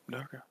offer, but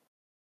okay.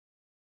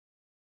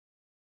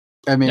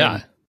 I mean,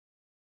 yeah.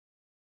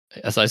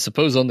 As I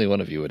suppose only one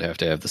of you would have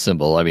to have the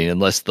symbol. I mean,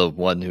 unless the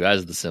one who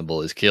has the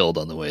symbol is killed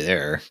on the way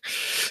there.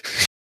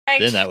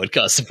 Then that would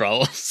cause some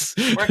problems.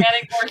 We're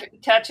getting more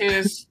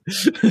tattoos.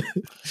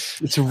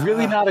 It's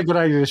really not a good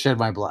idea to shed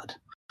my blood.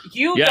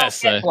 You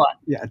Yes, don't get one.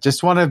 Yeah,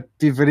 just want to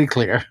be very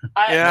clear.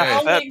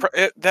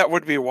 That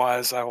would be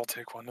wise. I will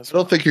take one as I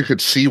well. don't think you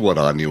could see one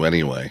on you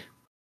anyway.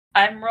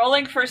 I'm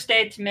rolling first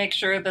aid to make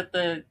sure that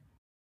the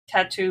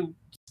tattoo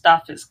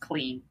stuff is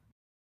clean.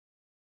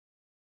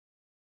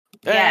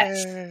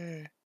 Yes.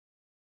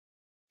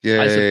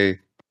 Yay.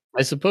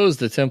 I suppose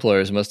the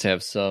Templars must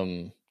have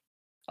some.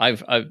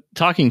 I've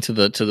talking to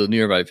the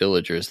nearby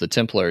villagers. The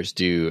Templars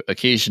do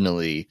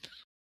occasionally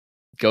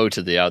go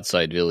to the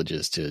outside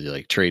villages to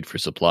like trade for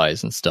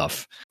supplies and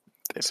stuff.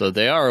 So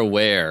they are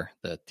aware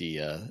that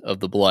of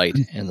the Blight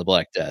and the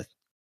Black Death.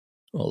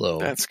 Although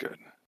that's good.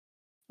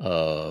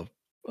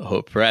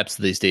 Perhaps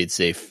they stayed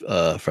safe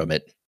from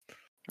it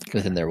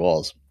within their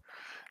walls.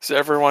 So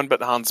everyone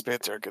but Hans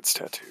Peter gets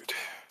tattooed.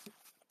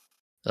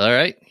 All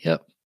right.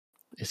 Yep.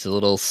 It's a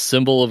little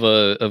symbol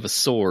of a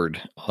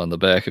sword on the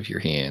back of your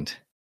hand.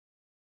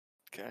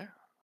 Okay.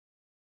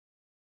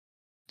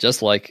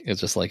 Just like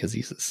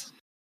Aziz's.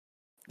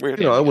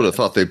 Weird. I would have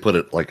thought they'd put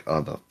it like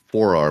on the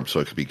forearm so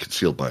it could be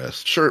concealed by a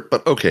shirt,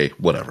 but okay,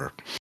 whatever.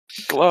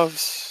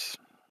 Gloves.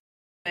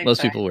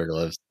 Most people wear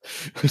gloves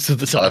most of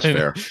the time.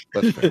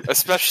 That's fair.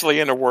 Especially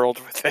in a world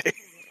with a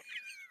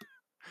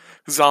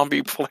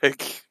zombie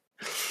plague.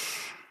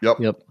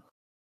 Yep.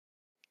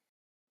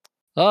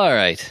 All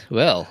right.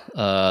 Well,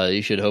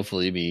 you should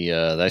hopefully be.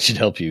 That should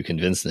help you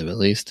convince them at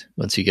least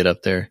once you get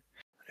up there.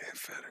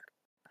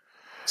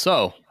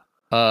 So,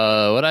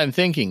 what I'm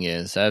thinking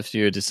is, after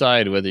you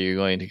decide whether you're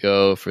going to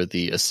go for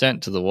the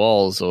ascent to the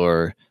walls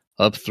or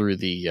up through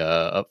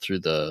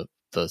the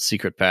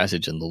secret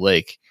passage in the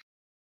lake,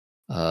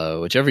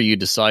 whichever you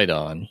decide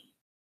on.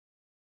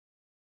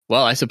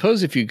 Well, I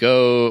suppose if you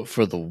go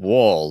for the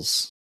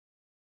walls,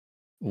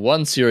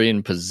 once you're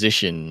in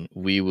position,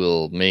 we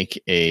will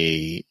make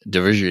a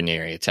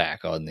diversionary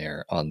attack on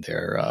their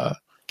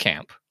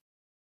camp.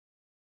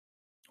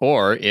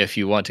 Or if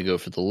you want to go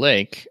for the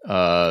lake,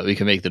 we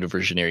can make the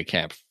diversionary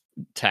camp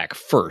attack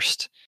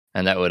first,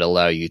 and that would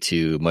allow you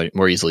to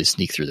more easily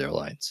sneak through their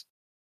lines.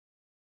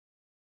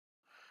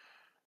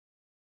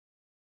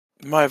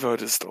 My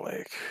vote is the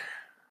lake.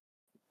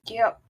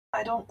 Yep,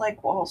 I don't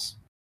like walls.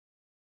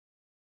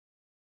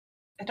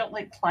 I don't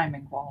like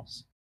climbing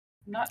walls.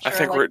 I'm not sure. I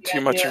think we're at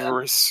too much of a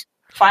risk.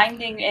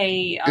 Finding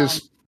a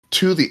Is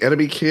 2 the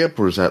enemy camp,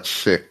 or is that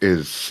 6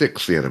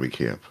 the enemy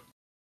camp?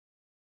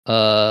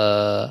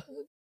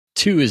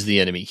 2 is the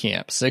enemy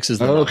camp. 6 is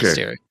the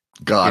monastery.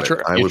 Got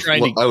it.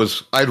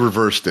 I'd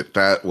reversed it.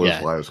 That was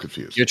why I was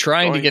confused. You're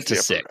trying to get to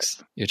 6.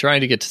 Right. You're trying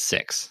to get to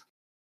 6.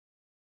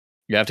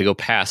 You have to go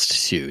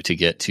past 2 to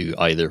get to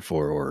either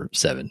 4 or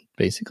 7,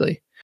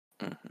 basically.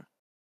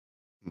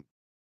 Mm-hmm.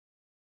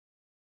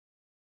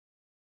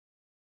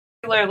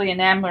 Particularly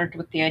enamored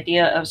with the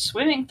idea of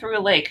swimming through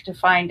a lake to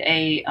find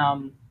a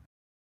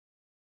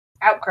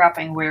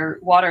outcropping where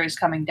water is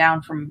coming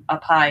down from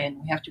up high,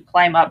 and we have to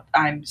climb up.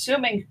 I'm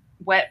assuming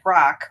wet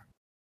rock.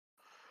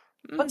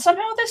 But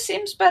somehow this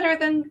seems better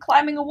than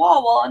climbing a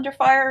wall while under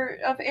fire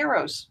of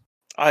arrows.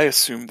 I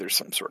assume there's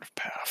some sort of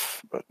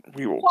path, but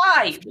we will...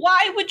 Why?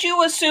 Why would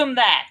you assume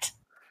that?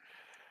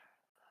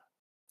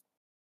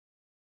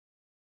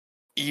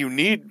 You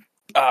need...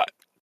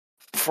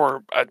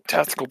 for a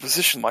tactical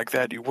position like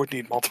that, you would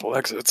need multiple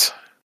exits.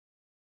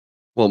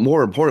 Well,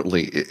 more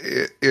importantly,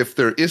 if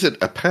there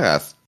isn't a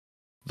path,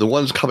 the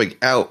ones coming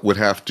out would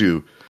have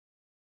to...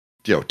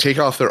 take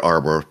off their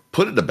armor,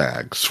 put it in a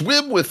bag,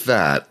 swim with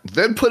that,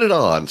 then put it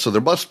on. So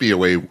there must be a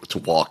way to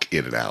walk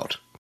in and out.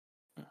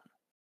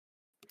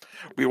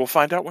 We will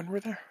find out when we're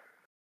there.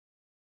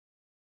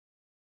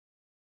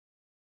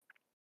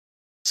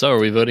 So, are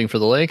we voting for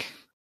the lake?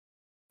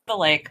 The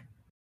lake.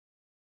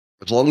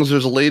 As long as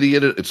there's a lady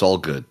in it, it's all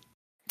good.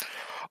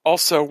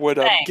 Also, would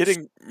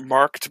getting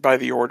marked by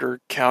the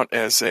order count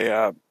as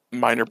a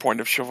minor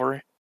point of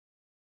chivalry?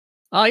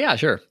 Oh, yeah,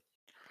 sure.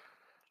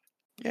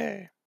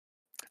 Yay.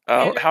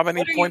 How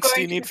many points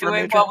do you need for a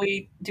major? While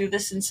we do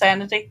this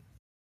insanity?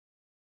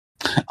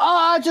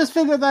 I just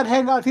figured I'd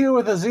hang out here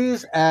with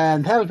Aziz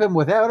and help him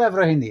with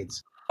whatever he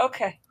needs.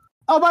 Okay.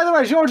 Oh, by the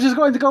way, George is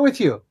going to go with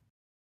you.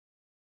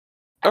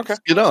 Okay.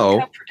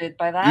 Comforted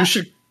by that.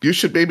 You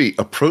should maybe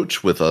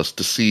approach with us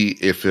to see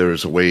if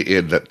there's a way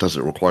in that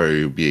doesn't require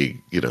you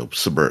being,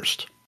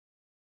 submersed.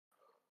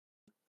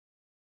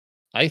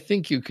 I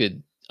think you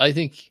could. I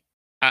think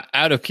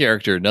out of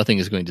character, nothing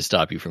is going to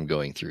stop you from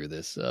going through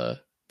this.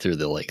 Through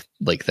the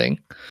lake thing.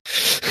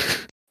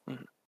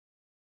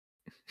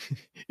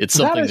 It's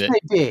something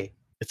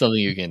it's something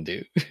you can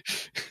do.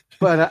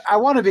 But I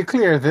want to be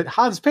clear that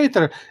Hans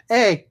Peter,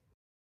 A,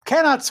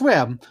 cannot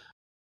swim,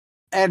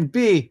 and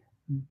B,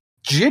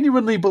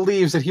 genuinely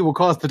believes that he will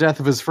cause the death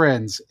of his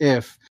friends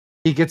if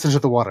he gets into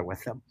the water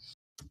with them.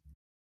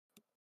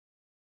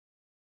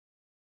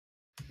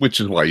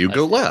 Which is why you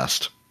go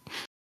last.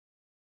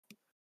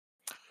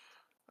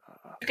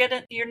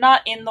 You're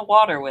not in the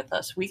water with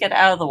us. We get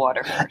out of the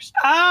water first.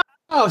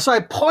 Oh, so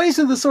I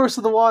poisoned the source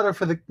of the water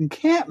for the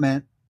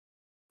encampment.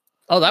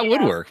 Oh, that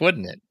would work,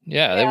 wouldn't it?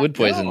 Yeah, that would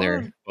poison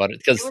their water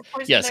because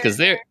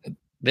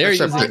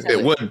Except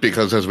it would,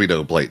 because as we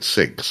know, Blade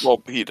sinks.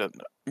 Well, he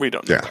doesn't. We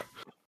don't know. Yeah.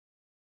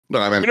 No,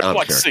 I mean,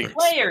 like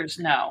players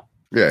know.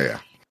 Yeah.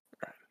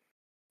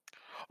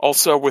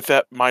 Also, with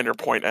that minor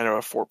point, I now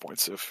have 4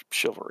 points of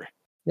chivalry.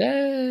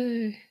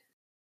 Yay!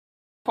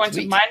 Points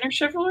of minor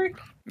chivalry?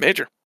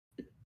 Major.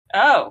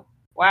 Oh,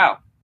 wow.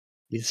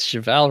 He's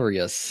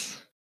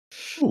chivalrous.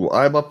 Ooh,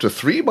 I'm up to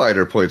 3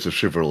 minor points of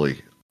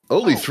chivalry.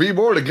 Only 3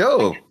 more to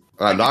go.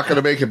 I'm not going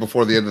to make it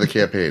before the end of the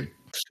campaign.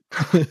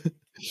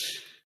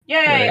 Yay!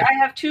 Right. I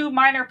have 2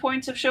 minor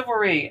points of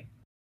chivalry.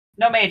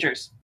 No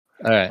majors.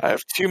 All right. I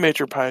have 2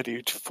 major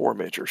piety, 4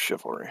 major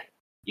chivalry.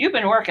 You've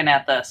been working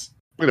at this.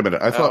 Wait a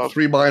minute. I thought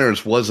 3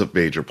 minors was a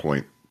major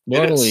point.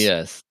 Normally,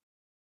 yes.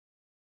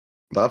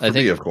 Not for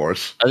me, of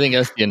course. I think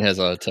Estienne has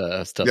a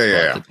stuff.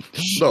 Yeah.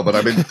 No, but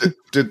I mean,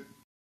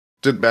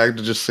 did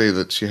Magda just say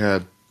that she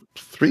had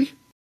 3?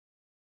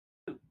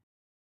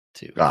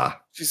 2.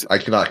 I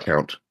cannot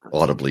count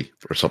audibly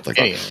or something.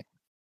 Anyway.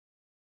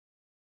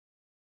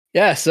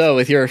 Yeah, so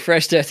with your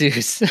fresh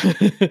tattoos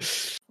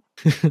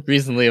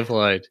recently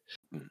applied.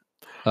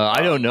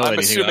 I don't know I'm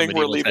anything assuming about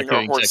we're leaving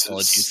our horses.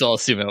 technology, so I'll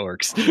assume it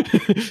works.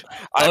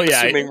 I'm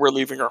assuming we're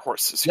leaving our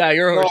horses. Yeah,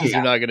 your horses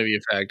are not going to be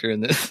a factor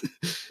in this.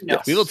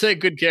 No. We will take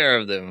good care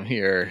of them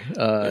here.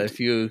 If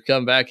you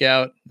come back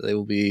out,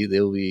 they'll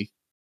be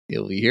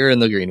here in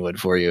the Greenwood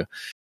for you.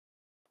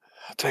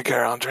 Take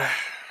care, Andre.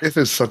 It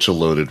is such a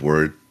loaded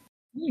word.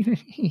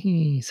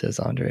 Says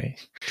Andre.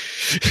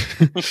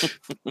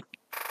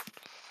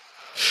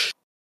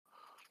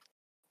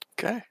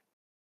 Okay.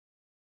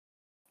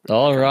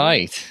 All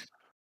right.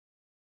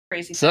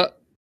 Crazy. So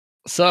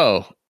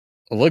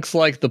looks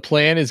like the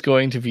plan is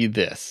going to be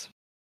this.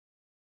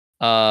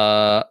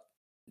 To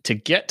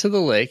get to the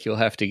lake,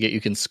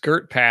 you can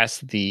skirt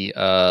past the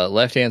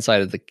left-hand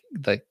side of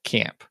the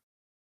camp.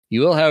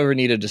 You will, however,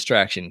 need a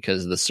distraction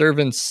because the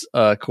servants'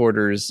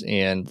 quarters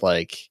and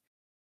like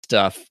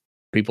stuff,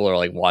 people are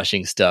like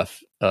washing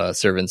stuff.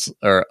 Servants,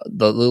 or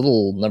the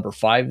little number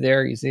 5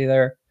 there, you see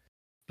there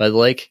by the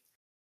lake.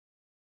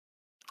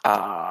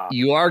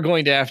 You are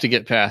going to have to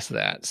get past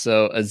that.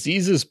 So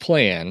Aziz's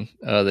plan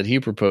that he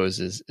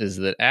proposes is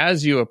that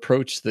as you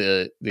approach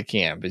the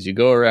camp, as you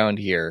go around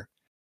here,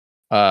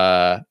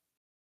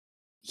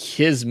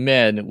 his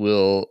men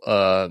will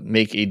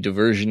make a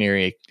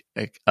diversionary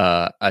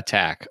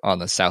attack on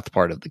the south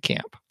part of the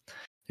camp.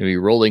 They'll be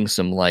rolling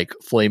some like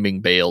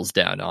flaming bales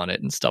down on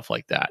it and stuff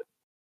like that.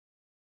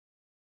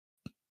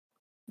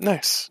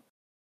 Nice.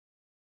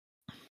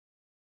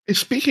 Hey,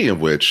 speaking of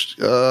which,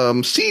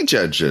 siege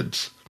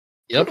engines.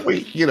 Yep.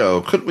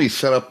 Couldn't we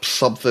set up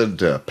something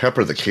to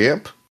pepper the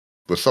camp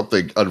with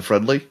something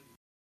unfriendly?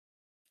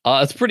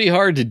 It's pretty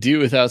hard to do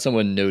without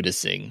someone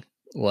noticing.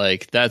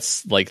 Like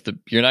that's like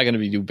you're not going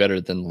to do better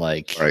than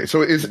like. All right.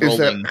 So is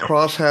that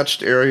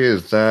cross-hatched area?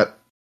 Is that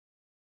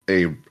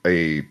a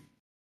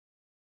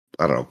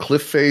I don't know,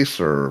 cliff face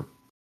or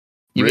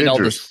you mean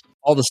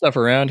all the stuff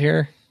around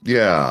here?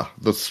 Yeah,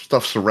 the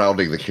stuff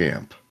surrounding the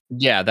camp.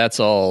 Yeah, that's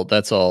all.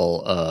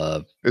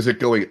 Is it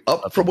going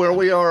up from where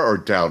we are or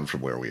down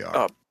from where we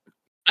are?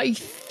 I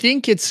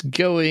think it's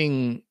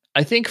going.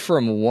 I think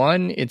from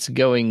 1, it's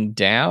going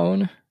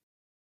down.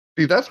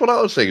 See, that's what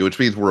I was saying, which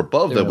means we're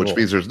above them, which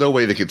means there's no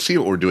way they can see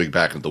what we're doing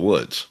back in the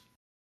woods.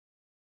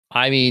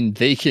 I mean,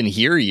 they can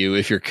hear you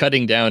if you're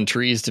cutting down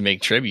trees to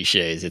make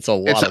trebuchets. It's a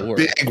lot of work.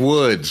 Big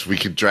woods. We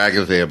can drag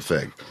a damn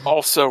thing.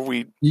 Also,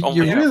 you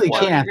really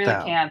can't. You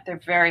really can't.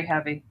 They're very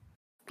heavy.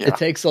 Yeah. It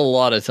takes a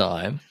lot of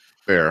time.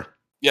 Fair.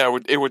 Yeah,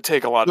 it would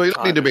take a lot of time. You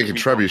don't need to make a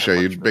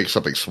trebuchet. You'd make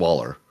something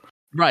smaller.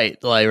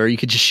 Right, like, or you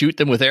could just shoot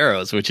them with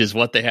arrows, which is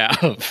what they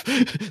have.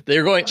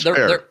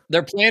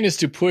 Their plan is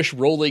to push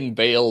rolling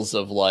bales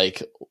of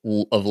pitch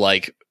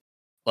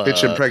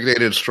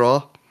impregnated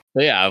straw.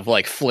 Yeah, of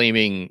like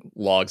flaming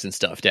logs and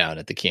stuff down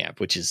at the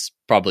camp, which is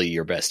probably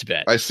your best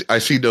bet. I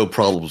see no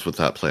problems with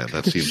that plan.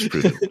 That seems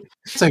prudent.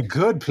 It's a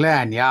good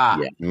plan, yeah.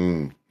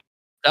 Mm.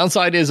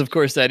 Downside is, of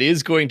course, that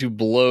is going to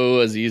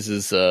blow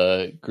Aziz's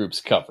group's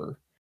cover.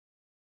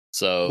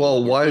 So,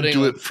 well, why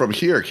do it from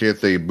here? Can't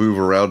they move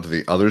around to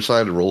the other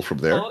side and roll from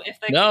there? Well,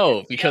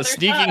 no, because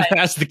sneaking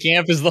past the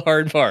camp is the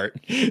hard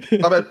part.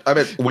 I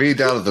meant way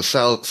down at the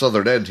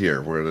southern end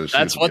here, where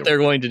that's what they're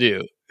going to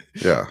do.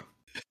 Yeah.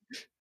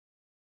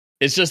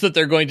 It's just that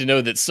they're going to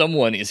know that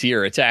someone is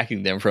here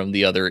attacking them from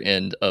the other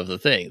end of the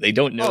thing. They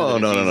don't know. Oh,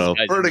 no.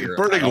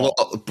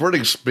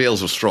 Burning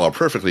bales of straw are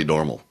perfectly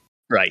normal.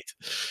 Right.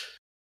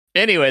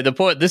 Anyway, the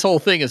point. This whole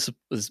thing is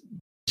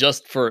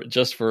just for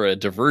a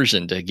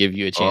diversion to give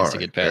you a chance to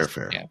get past.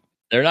 Fair. Yeah.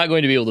 They're not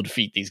going to be able to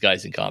defeat these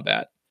guys in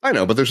combat. I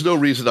know, but there's no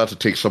reason not to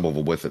take some of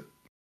them with it.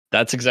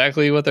 That's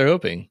exactly what they're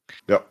hoping.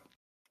 Yep.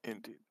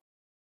 Indeed.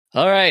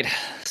 All right.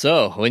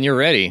 So when you're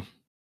ready,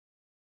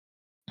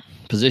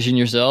 position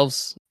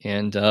yourselves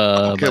and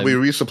can we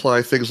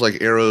resupply things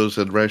like arrows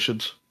and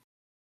rations?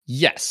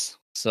 Yes.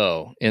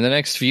 So in the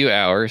next few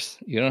hours,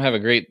 you don't have a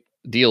great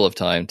deal of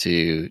time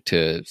to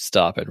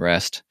stop and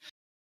rest.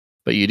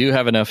 But you do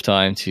have enough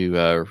time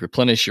to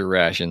replenish your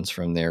rations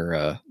from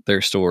their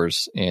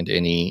stores and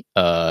any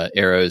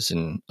arrows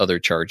and other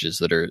charges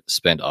that are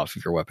spent off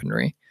of your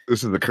weaponry.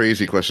 This is the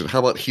crazy question. How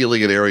about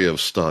healing an area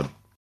of stun?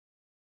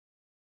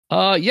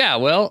 Yeah,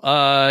 well,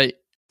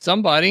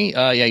 somebody, you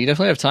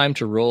definitely have time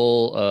to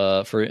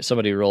roll for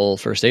somebody to roll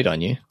first aid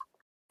on you.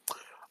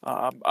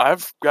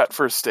 I've got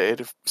first aid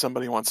if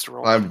somebody wants to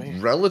roll I'm with me.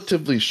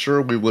 relatively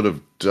sure we would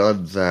have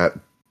done that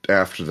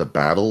after the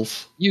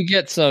battles. You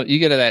get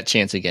that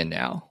chance again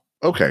now.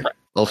 Okay,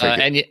 I'll take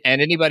it.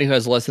 And anybody who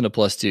has less than a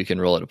 +2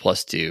 can roll at a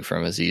 +2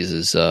 from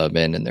Aziz's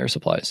men and their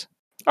supplies.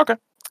 Okay.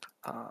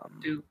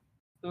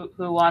 Who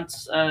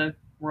wants a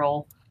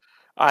roll?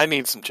 I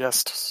need some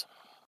chests.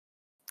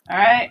 All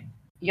right,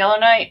 Yellow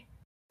Knight.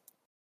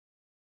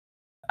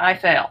 I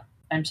fail.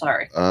 I'm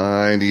sorry.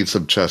 I need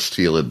some chest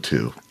healing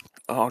too.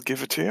 I'll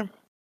give it to you.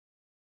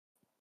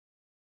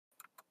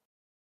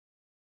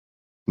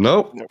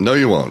 Nope. No,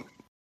 you won't.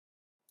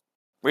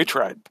 We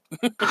tried.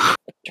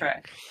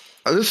 Try.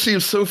 This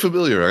seems so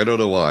familiar. I don't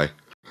know why.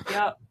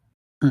 Yep.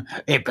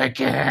 It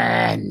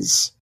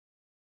begins.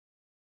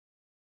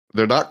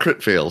 They're not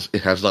crit fails.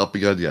 It has not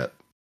begun yet.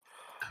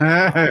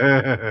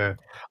 I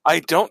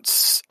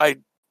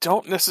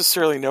don't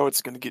necessarily know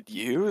it's going to get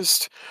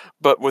used,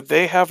 but would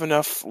they have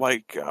enough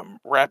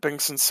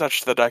wrappings and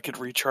such that I could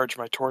recharge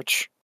my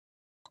torch?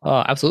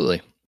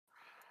 Absolutely.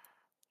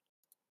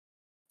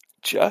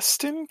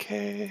 Just in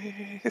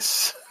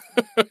case.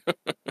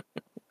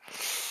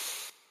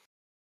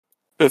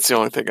 That's the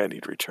only thing I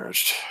need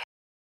recharged.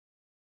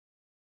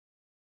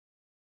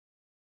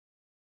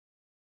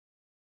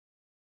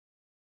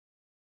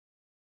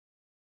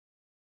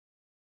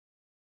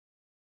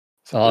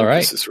 All right.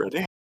 This is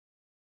ready.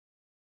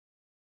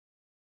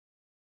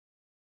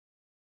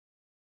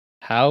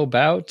 How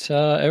about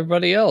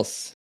everybody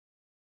else?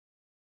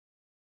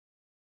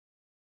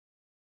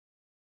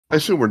 I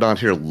assume we're not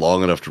here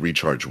long enough to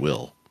recharge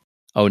Will.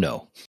 Oh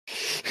no.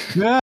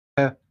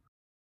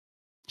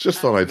 Just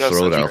thought I'd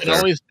throw it out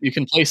there. You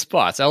can play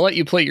spots. I'll let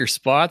you play your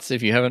spots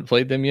if you haven't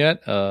played them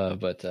yet.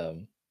 But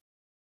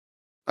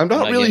I'm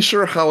not really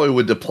sure how I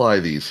would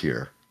apply these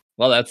here.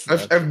 Well,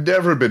 I've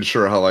never been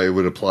sure how I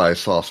would apply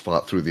soft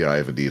spot through the eye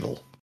of a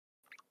needle.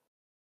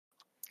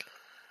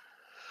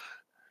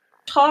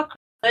 Talk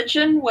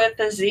religion with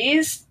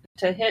Aziz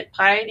to hit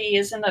piety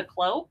isn't a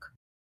cloak.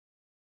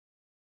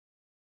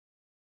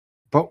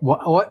 But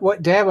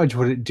what damage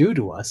would it do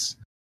to us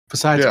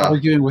besides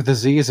arguing with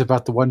Aziz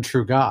about the one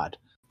true God?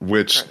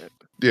 Which,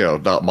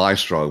 not my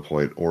strong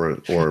point or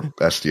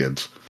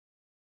Estien's.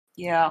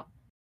 Yeah.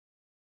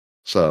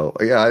 So,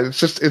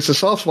 it's a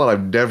soft spot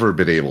I've never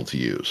been able to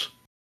use.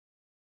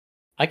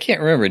 I can't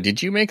remember.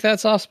 Did you make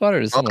that soft spot or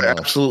did someone else?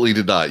 Absolutely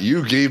did not.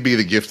 You gave me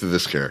the gift of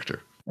this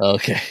character.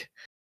 Okay.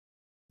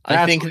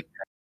 I think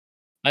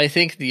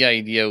the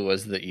idea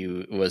was that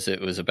it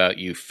was about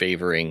you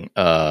favoring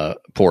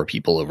poor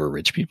people over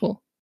rich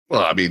people.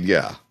 Well, I mean,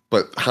 yeah,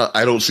 but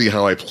I don't see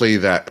how I play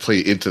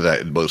into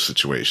that in most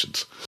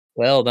situations.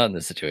 Well, not in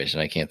this situation.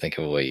 I can't think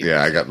of a way.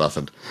 I got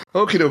nothing.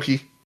 Okie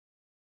dokie.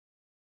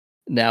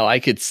 Now I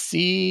could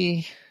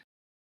see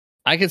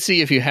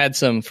if you had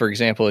some, for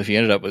example, if you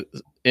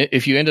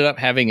ended up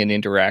having an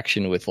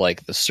interaction with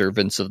like the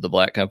servants of the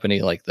Black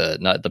Company, like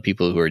not the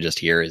people who are just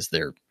here as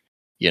their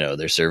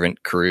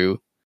servant crew.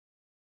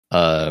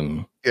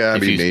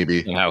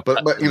 Maybe.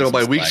 But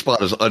my weak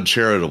spot is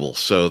uncharitable,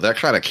 so that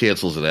kind of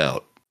cancels it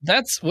out.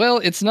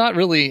 It's not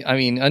really,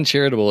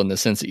 uncharitable in the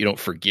sense that you don't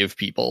forgive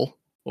people.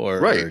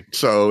 Right.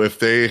 So if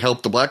they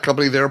help the Black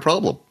Company, they're a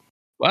problem.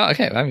 Well,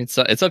 okay.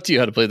 It's up to you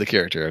how to play the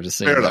character. I'm just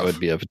saying that would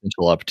be a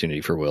potential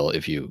opportunity for Will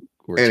if you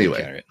were to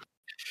encounter it.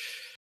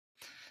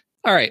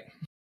 All right.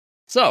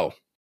 So,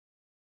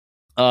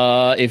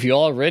 if you're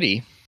all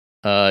ready,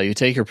 you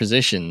take your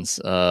positions.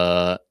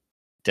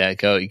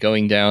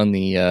 Going down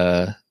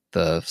the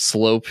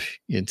slope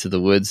into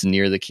the woods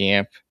near the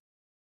camp.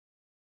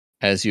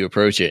 As you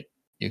approach it,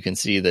 you can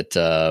see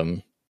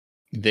that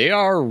they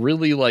are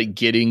really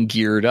getting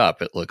geared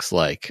up. It looks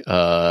like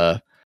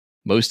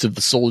most of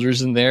the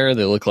soldiers in there,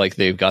 they look like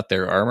they've got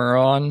their armor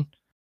on.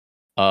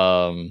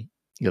 They're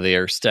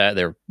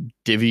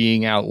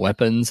divvying out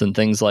weapons and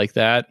things like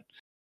that.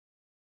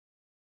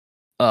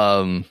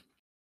 All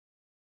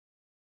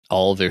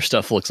of their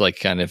stuff looks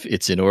like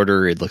it's in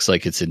order. It looks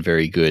like it's in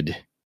very good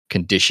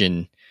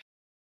condition.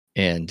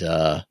 And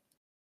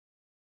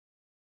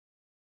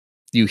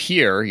you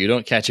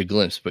don't catch a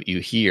glimpse, but you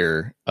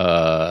hear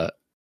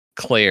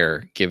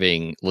Claire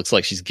looks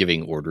like she's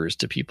giving orders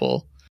to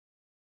people.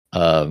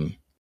 I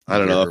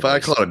don't know. If I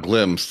caught a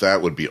glimpse,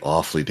 that would be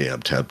awfully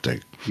damn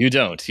tempting. You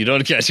don't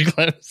catch a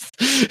glimpse.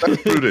 That's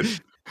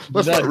prudent.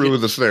 Let's not ruin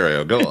the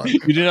scenario. Go on. You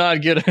do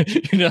not get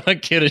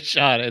a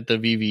shot at the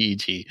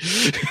BBEG.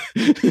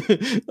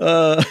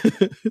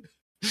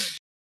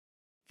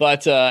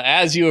 But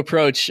as you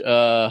approach,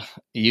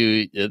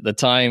 the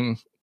time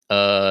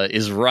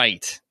is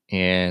right,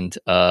 and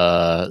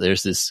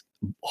there's this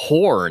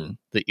horn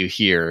that you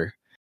hear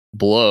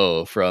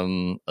blow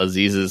from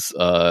Aziz's.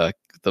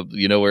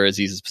 Where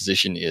Aziz's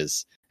position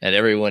is, and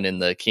everyone in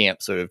the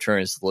camp sort of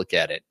turns to look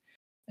at it.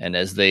 And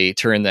as they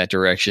turn that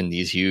direction,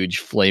 these huge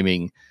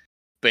flaming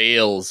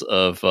bales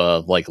of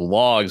like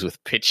logs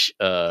with pitch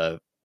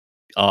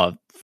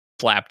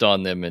flapped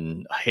on them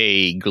and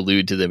hay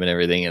glued to them and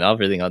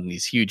everything on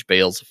these huge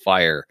bales of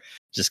fire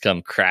just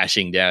come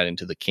crashing down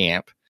into the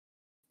camp.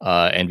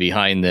 And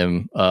behind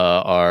them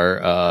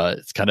are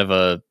it's kind of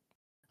a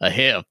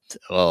hail,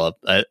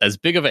 as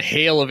big of a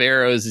hail of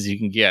arrows as you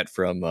can get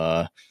from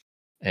a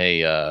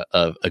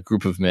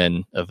group of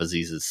men of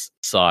Aziz's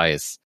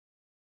size.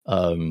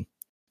 And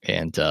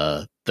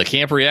the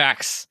camp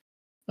reacts.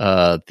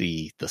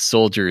 The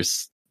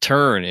soldiers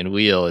turn and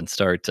wheel and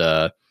start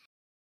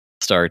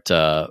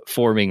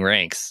forming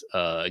ranks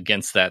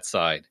against that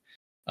side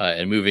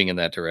and moving in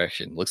that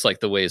direction. Looks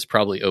like the way is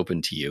probably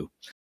open to you.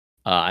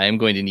 I am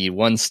going to need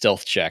one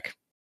stealth check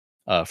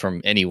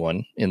from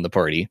anyone in the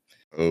party.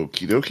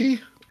 Okie dokie.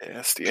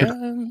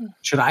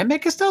 Should I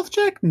make a stealth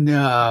check?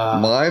 No.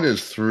 Mine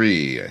is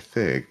 3, I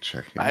think.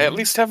 Checking. I at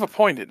least have a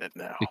point in it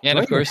now. You can,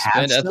 of course,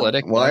 spend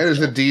athletic. Mine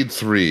is indeed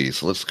 3,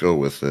 so let's go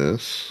with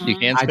this. You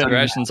can spend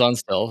rations on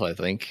stealth, I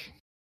think.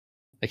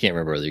 I can't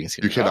remember whether you can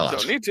skip. You cannot.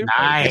 Don't need to.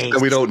 Nice.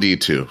 We don't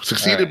need to.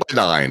 Succeeded by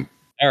 9.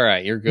 All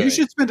right, you're good. You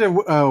should spend a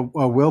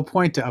will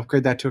point to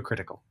upgrade that to a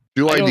critical.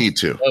 Do I need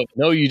to?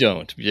 No, you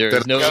don't.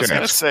 There's no I was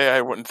going to say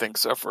I wouldn't think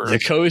so. For the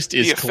coast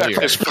is clear.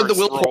 I spend the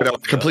will point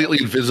out completely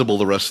invisible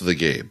the rest of the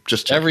game.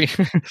 Just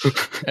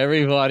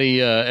everybody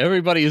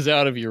is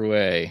out of your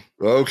way.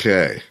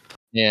 Okay.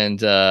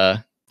 And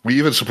we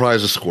even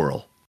surprise a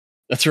squirrel.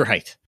 That's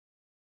right.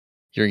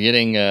 You're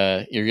getting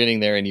there,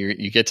 and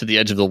you get to the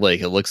edge of the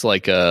lake. It looks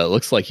like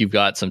you've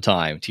got some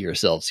time to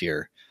yourselves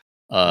here.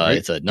 Right.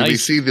 It's a nice. Can we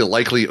see the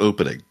likely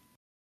opening?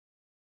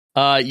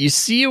 You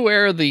see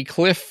where the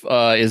cliff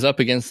is up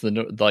against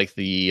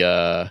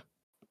the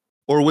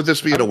or would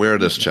this be an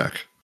awareness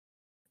check?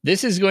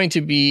 This is going to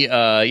be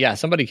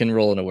somebody can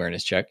roll an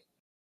awareness check.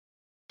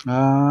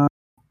 Again,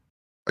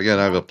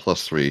 I have a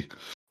 +3.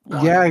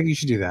 Yeah, you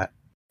should do that.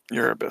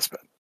 You're a best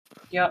bet.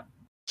 Yep.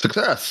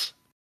 Success.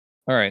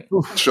 All right.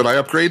 Should I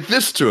upgrade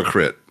this to a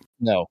crit?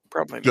 No.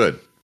 Probably not. Good.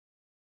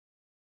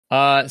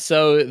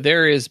 So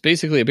there is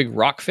basically a big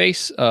rock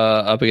face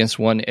up against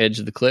one edge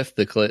of the cliff,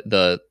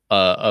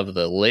 of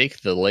the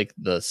lake,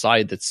 the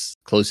side that's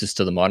closest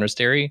to the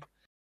monastery,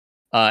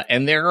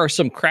 and there are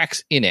some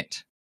cracks in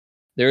it.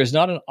 There is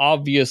not an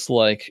obvious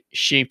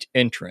shaped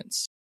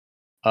entrance.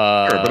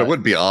 Sure, but it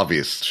would be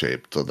obvious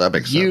shaped, so that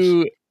makes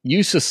sense.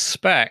 You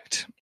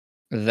suspect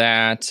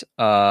that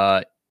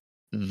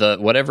the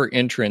whatever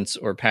entrance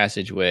or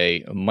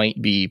passageway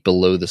might be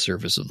below the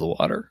surface of the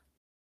water.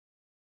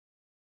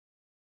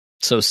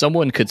 So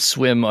someone could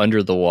swim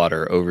under the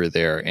water over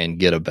there and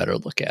get a better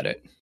look at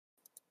it.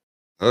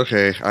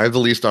 Okay, I have the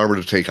least armor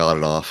to take on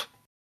and off.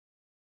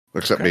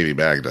 Except maybe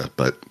Magda,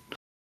 but...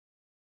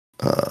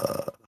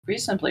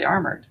 Reasonably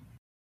armored.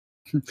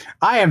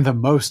 I am the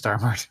most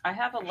armored. I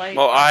have a light...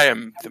 Well, I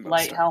am the most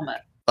light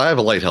helmet. I have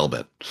a light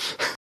helmet.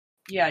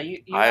 Yeah,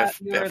 you are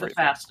the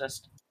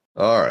fastest.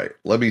 All right,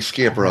 let me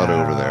scamper on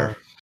over there.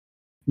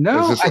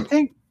 No, I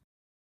think...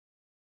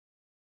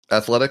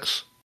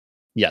 Athletics?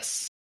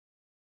 Yes.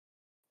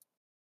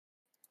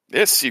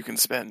 This you can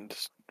spend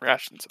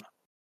rations on.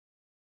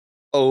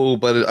 Oh,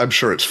 but I'm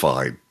sure it's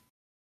fine.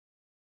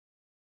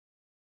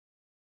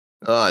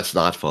 It's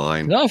not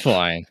fine. Not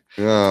fine.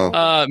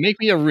 No. Make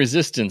me a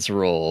resistance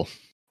roll.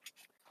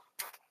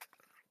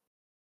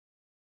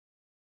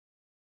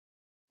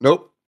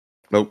 Nope.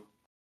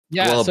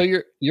 Yeah, so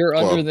you're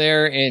under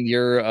there and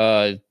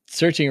you're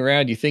searching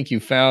around. You think you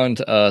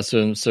found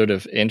some sort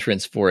of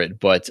entrance for it,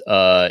 but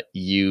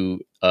you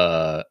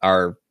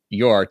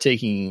are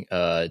taking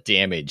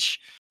damage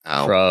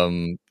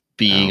from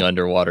being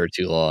underwater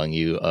too long.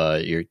 You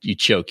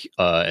choke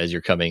as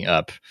you're coming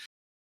up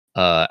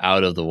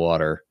out of the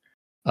water,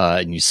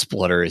 and you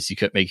splutter as you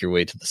make your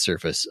way to the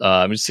surface.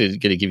 I'm just going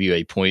to give you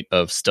a point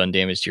of stun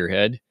damage to your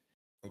head.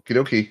 Okie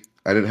dokie.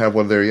 I didn't have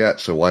one there yet,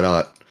 so why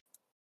not?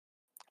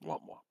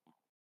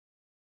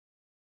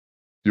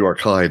 You are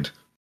kind.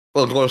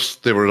 Well, of course,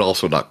 they were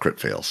also not crit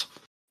fails.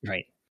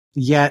 Right.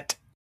 Yet.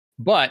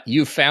 But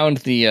you found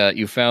the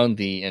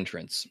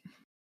entrance.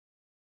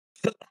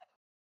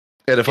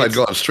 And if I'd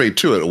gone straight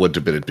to it, it wouldn't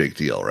have been a big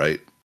deal, right?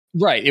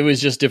 Right. It was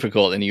just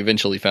difficult, and you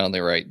eventually found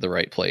the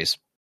right place.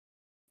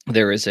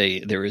 There is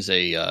a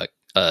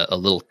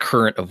little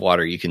current of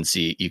water you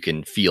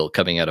can feel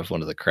coming out of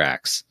one of the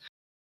cracks.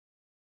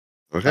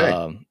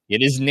 Okay.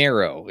 It is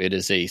narrow. It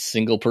is a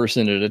single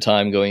person at a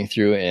time going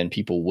through, and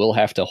people will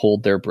have to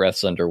hold their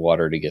breaths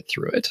underwater to get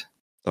through it.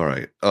 All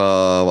right.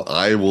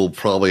 I will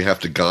probably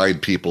have to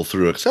guide people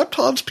through, except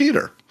Hans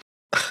Peter.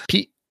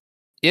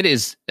 It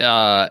is.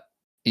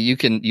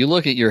 You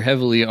look at your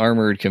heavily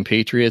armored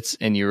compatriots,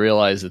 and you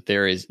realize that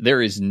there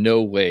is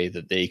no way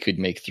that they could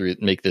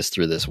make this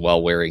through this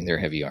while wearing their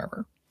heavy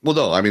armor. Well,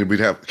 no. I mean,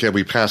 can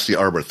we pass the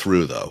armor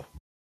through though?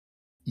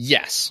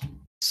 Yes.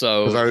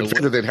 So because I would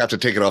figure they'd have to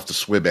take it off to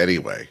swim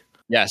anyway.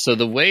 Yeah, so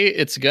the way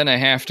it's going to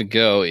have to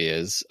go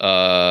is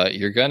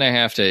you're going to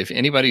have to, if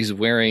anybody's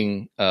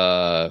wearing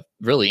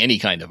really any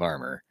kind of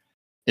armor,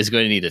 is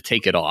going to need to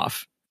take it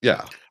off.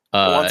 Yeah.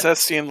 Once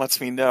Estienne lets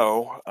me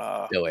know,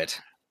 do it.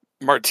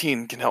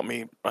 Martine can help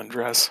me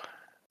undress.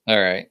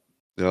 All right.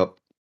 Yep.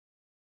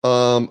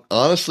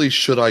 Honestly,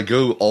 should I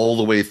go all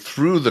the way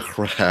through the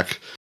crack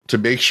to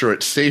make sure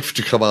it's safe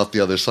to come out the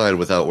other side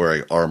without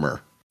wearing armor?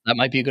 That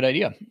might be a good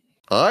idea.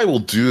 I will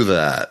do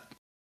that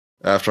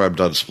after I'm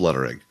done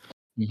spluttering.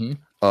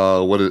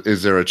 Mm-hmm. What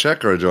is there a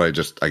check, or do I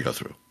go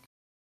through?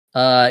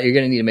 You're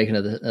going to need to make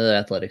another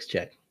athletics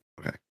check.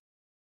 Okay.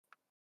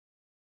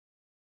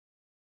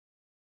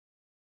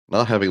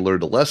 Not having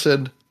learned a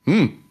lesson.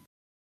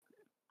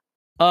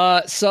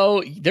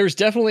 So there's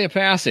definitely a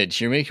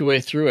passage. You make your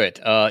way through it.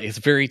 It's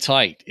very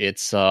tight.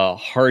 It's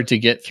hard to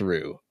get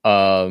through.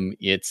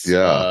 It's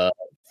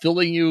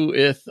filling you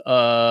with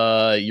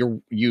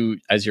you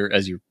as you're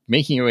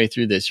making your way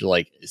through this. You're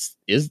like,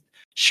 is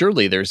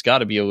surely there's got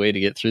to be a way to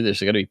get through this.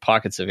 There's got to be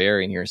pockets of air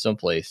in here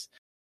someplace.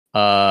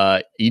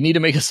 You need to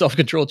make a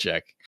self-control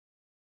check.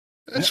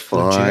 That's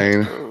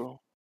fine.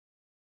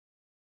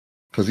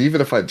 Because even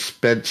if I'd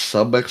spent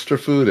some extra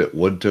food, it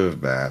wouldn't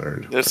have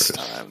mattered. This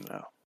time,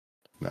 no.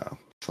 No.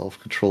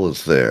 Self-control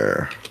is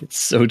there. It's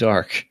so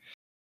dark.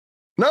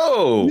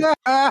 No!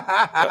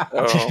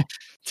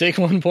 Take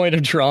 1 point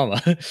of trauma.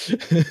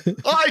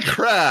 I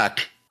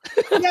crack!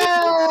 Yay!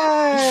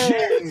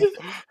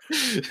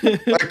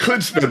 I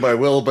could spin my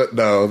will, but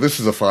no, this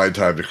is a fine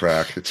time to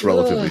crack. It's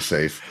relatively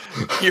safe.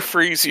 You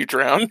freeze, you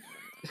drown.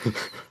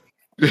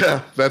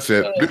 Yeah, that's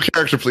it. New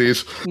character,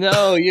 please.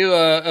 No, you.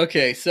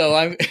 Okay,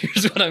 so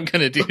here's what I'm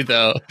gonna do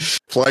though.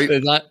 Flight.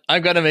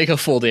 I'm gonna make a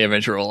full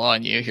damage roll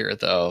on you here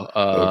though.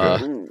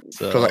 Okay.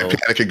 Because I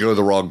panic and go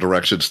the wrong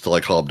directions till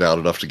I calm down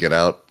enough to get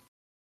out.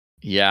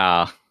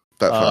 Yeah,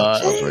 that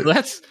sounds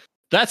right.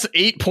 That's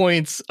 8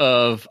 points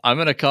of. I'm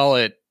gonna be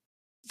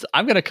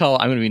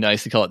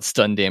nice to call it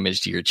stun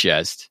damage to your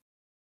chest.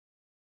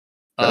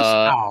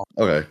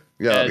 Okay.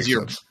 Yeah,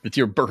 with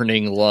your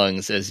burning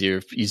lungs as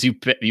you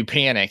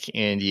panic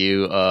and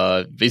you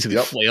basically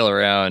flail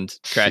around,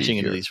 crashing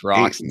into these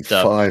rocks and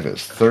stuff. 5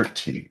 is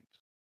 13.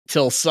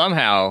 Till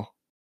somehow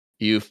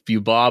you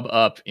bob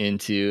up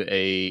into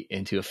a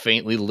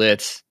faintly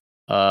lit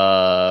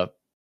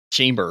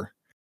chamber,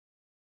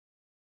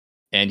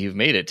 and you've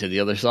made it to the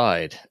other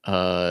side.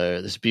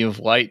 This beam of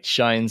light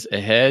shines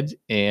ahead,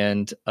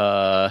 and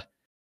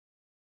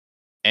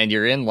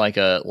you're in like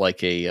a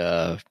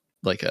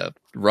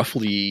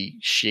roughly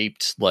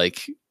shaped,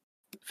 like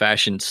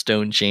fashioned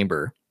stone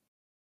chamber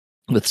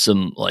with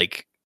some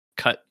like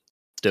cut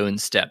stone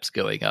steps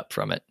going up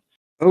from it.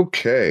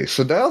 Okay,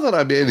 so now that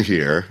I'm in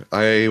here,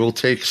 I will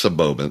take some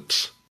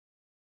moments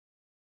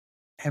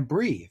and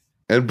breathe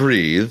and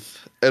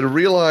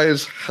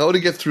realize how to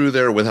get through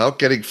there without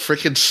getting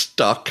freaking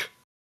stuck.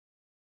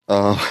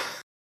 And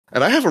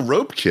I have a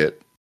rope kit.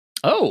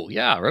 Oh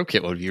yeah, rope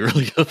kit would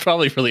be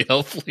probably really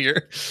helpful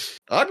here.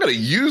 I'm going to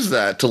use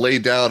that to lay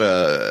down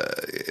a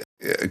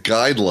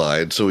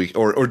guideline, so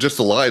or just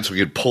a line so we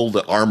can pull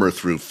the armor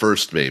through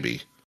first,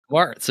 maybe.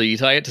 Smart. So you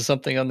tie it to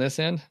something on this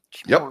end.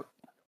 Yep.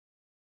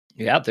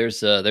 Yeah,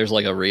 there's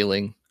like a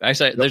railing.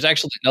 Actually, there's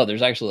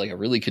actually like a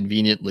really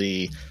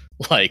conveniently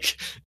like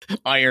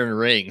iron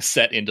ring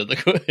set into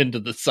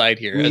the side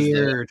here.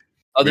 Weird.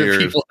 Other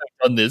people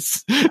have done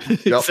this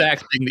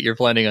exact thing that you're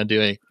planning on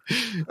doing.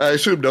 I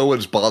assume no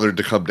one's bothered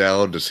to come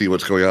down to see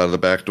what's going on in the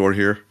back door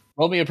here.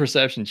 Roll me a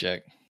perception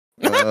check.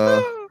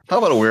 How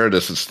about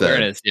awareness instead?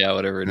 Awareness, yeah,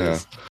 whatever it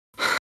is.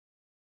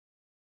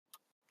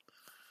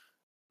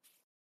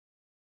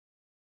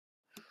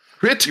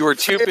 Crit you were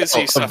too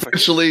busy suffocating.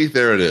 Eventually,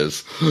 there it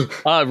is.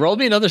 Roll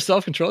me another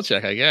self-control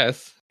check, I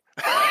guess.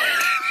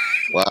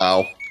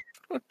 Wow.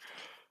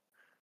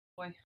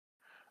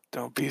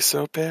 Don't be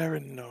so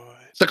paranoid.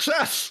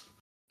 Success!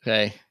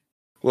 Okay.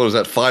 What was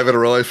that, 5 in a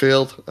row I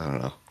failed? I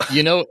don't know.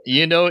 You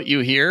know what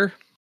you hear?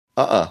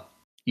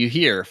 You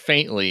hear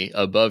faintly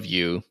above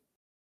you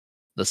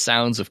the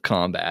sounds of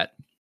combat.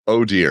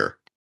 Oh dear.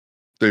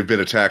 They've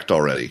been attacked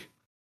already.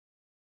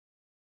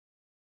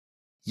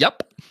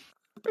 Yep.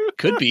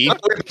 Could be.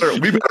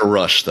 We better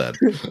rush then.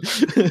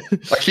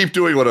 I keep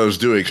doing what I was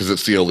doing because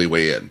it's the only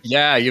way in.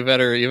 Yeah, you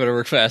better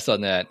work fast on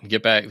that.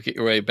 Get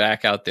your way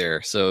back out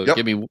there. So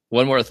give me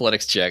one more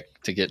athletics check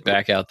to get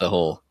back out the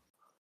hole.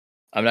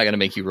 I'm not going to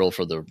make you roll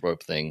for the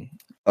rope thing.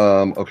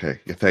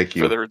 Okay. Yeah, thank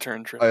you. For the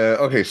return trip.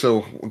 Okay,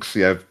 so let's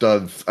see. I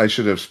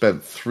should have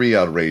spent 3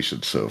 on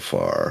rations so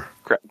far.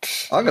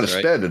 Correct. I'm going to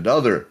spend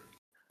another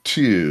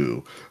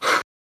 2.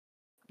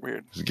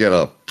 Weird. Get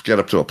up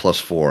to a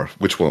 +4,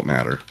 which won't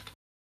matter.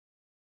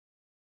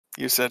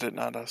 You said it,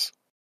 not us.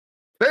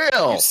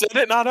 Fail! You said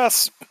it, not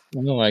us.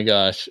 Oh my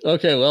gosh.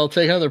 Okay, well,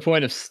 take another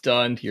point of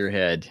stun to your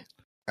head.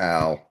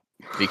 Ow.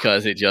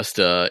 Because it just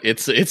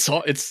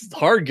it's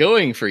hard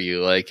going for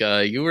you. Like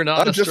you were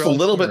not. I'm just a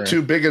little bit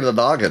too big in the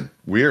noggin.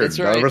 Weird.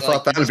 Right. I never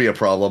thought that would be a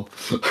problem.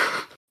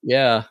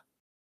 Yeah,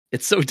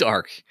 it's so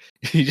dark.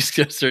 You just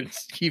gotta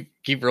keep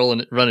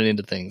running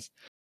into things.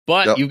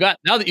 But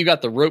now that you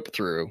got the rope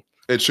through,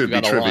 it should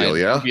be trivial.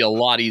 Yeah, it'll be a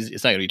lot easy.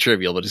 It's not going to be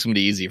trivial, but it's going to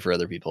be easy for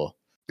other people.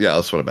 Yeah,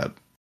 that's what I meant.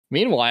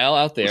 Meanwhile,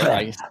 out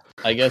there,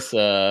 I guess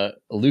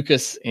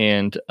Lucas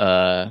and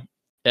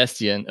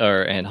Estienne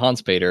and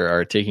Hans Peter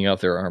are taking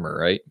off their armor,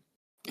 right?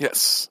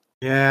 Yes.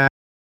 Yeah.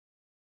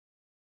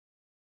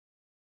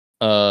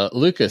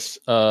 Lucas,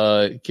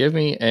 give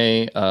me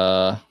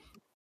a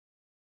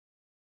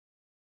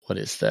what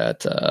is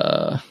that?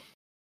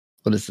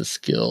 What is the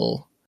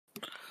skill?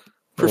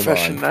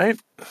 Profession Knight?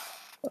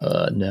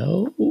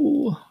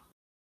 No.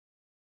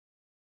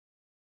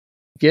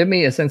 Give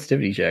me a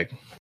sensitivity check.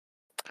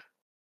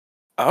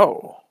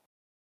 Oh.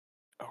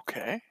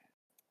 Okay.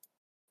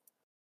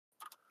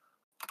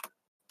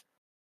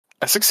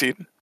 I succeed.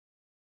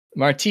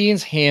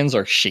 Martine's hands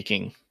are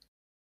shaking.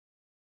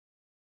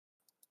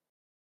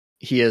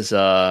 He is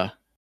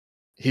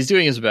he's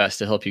doing his best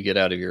to help you get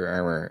out of your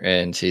armor,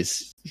 and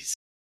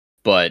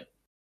but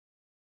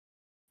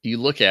you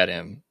look at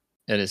him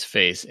at his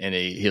face, and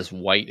his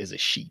white as a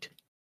sheet.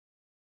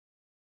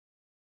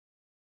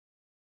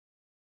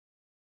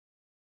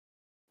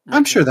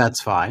 I'm sure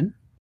that's fine.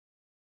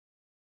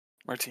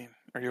 Martine,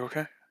 are you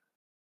okay?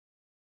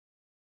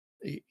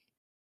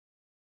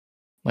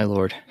 My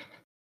lord,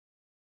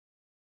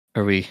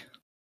 are we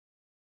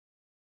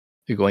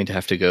going to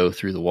have to go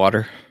through the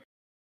water?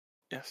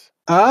 Yes.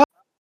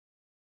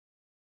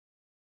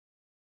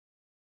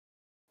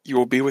 You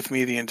will be with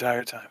me the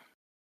entire time.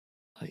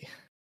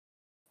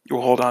 You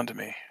will hold on to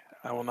me.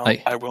 I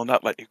will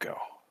not let you go.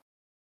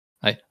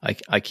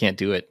 I can't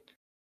do it.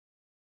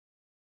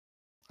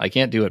 I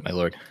can't do it, my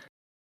lord.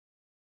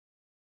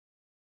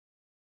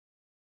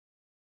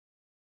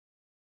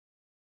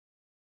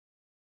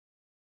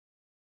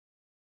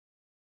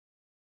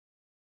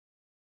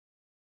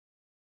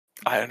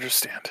 I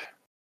understand.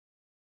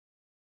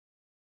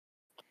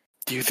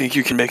 Do you think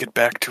you can make it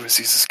back to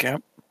Aziz's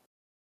camp?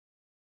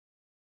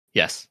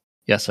 Yes.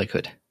 Yes, I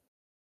could.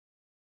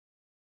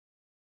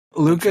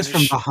 Lucas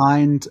from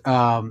behind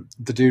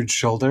the dude's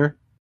shoulder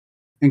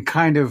and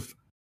kind of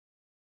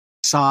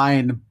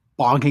sign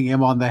bonking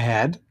him on the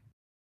head.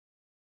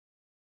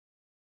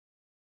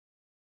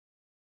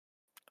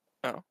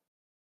 Oh.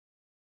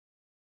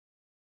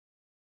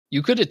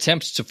 You could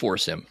attempt to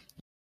force him.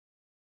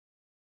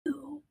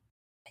 No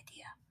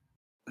idea.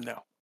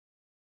 No.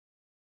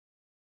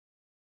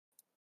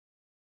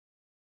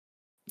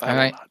 All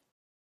right.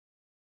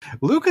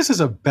 Lucas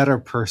is a better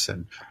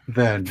person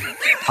than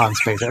Hans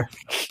Peter.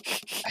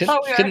 I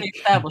thought we already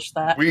established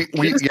that. We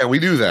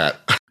knew that.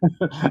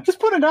 Just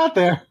put it out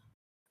there.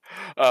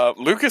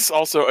 Lucas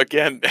also,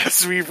 again,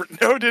 as we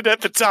noted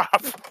at the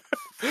top,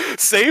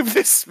 saved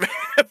this man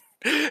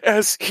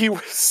as he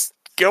was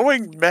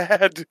going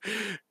mad,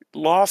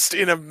 lost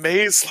in a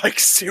maze-like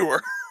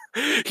sewer.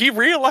 He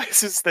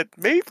realizes that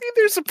maybe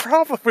there's a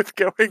problem with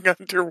going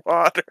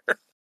underwater.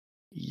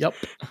 Yep.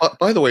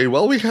 By the way,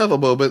 while we have a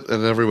moment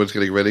and everyone's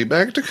getting ready,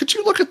 Magda, could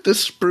you look at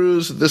this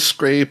bruise, this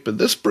scrape, and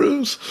this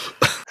bruise?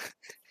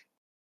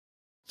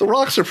 The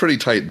rocks are pretty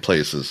tight in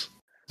places.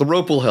 The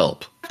rope will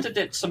help. I have to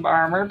ditch some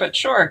armor, but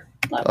sure.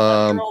 Let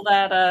me roll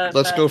that.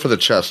 Let's go for the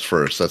chest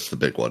first. That's the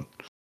big one.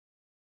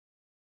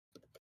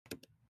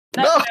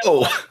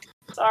 No!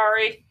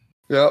 Sorry.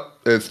 Yep,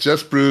 it's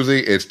just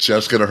bruising. It's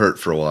just going to hurt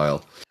for a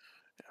while.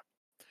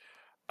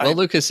 Well,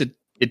 Lucas,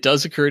 it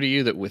does occur to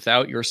you that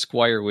without your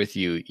squire with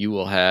you, you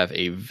will have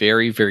a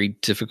very, very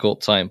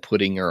difficult time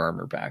putting your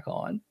armor back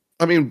on.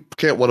 I mean,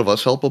 can't one of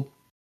us help him?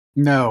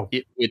 No.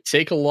 It would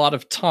take a lot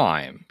of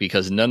time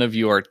because none of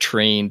you are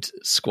trained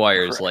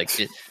squires. Correct.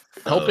 Like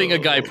helping a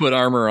guy put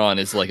armor on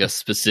is like a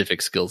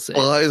specific skill set.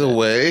 By the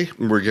way,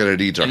 we're going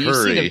to need to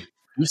hurry.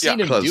 You've seen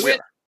him do it,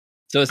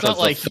 so it's not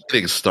like the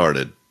fighting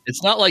started.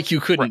 It's not like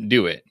you couldn't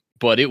do it,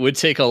 but it would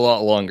take a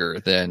lot longer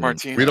than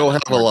Martine. We don't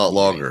have a lot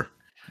longer.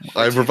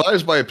 I've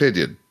revised my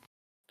opinion.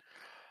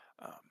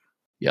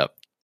 Yep.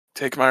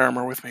 Take my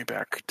armor with me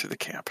back to the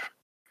camp.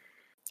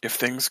 If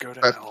things go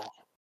to hell,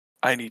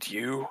 I need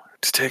you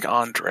to take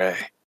Andre.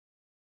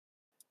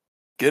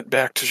 Get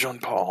back to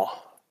Jean-Paul.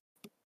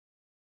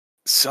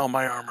 Sell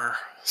my armor.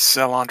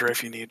 Sell Andre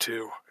if you need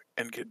to.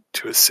 And get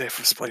to as safe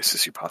a place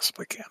as you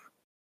possibly can.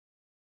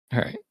 All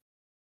right.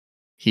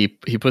 He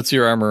puts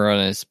your armor on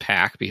his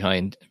pack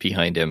behind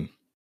him.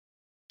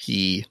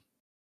 He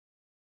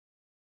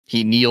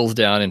kneels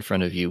down in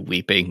front of you,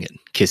 weeping, and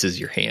kisses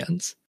your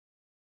hands.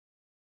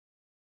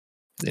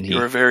 Then You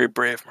are very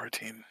brave,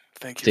 Martine.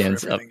 Thank you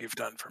for everything you've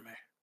done for me.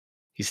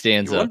 He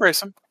stands up.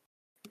 Embrace him.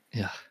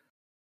 Yeah.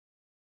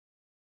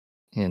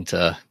 And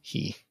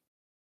he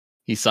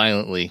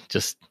silently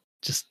just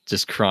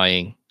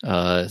crying,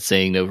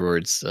 saying no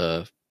words,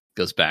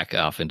 goes back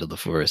off into the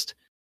forest.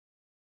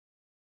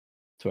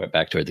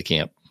 Back toward the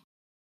camp.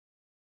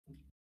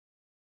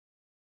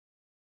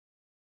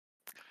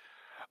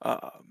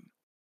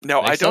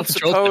 No, I don't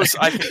suppose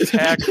I can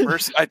tag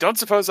Mercy. I don't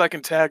suppose I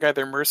can tag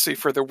either Mercy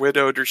for the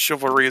Widowed or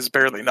Chivalry is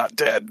Barely Not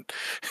Dead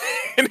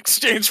in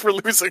exchange for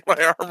losing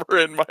my armor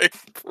and my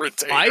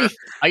retainer.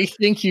 I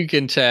think you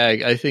can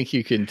tag. I think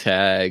you can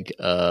tag.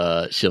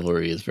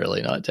 Chivalry is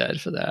Barely Not Dead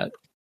for that.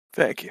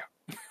 Thank you.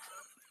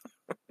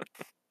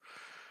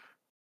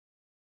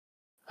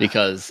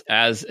 Because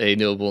as a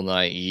noble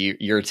knight,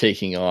 you're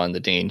taking on the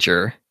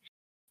danger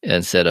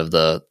instead of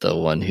the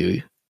one who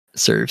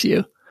serves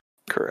you.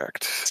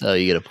 Correct. So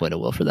you get a point of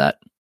will for that.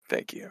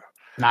 Thank you.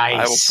 Nice.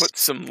 I will put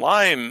some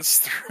lines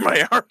through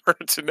my armor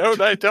to know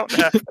that I don't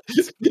have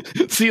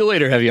it. See you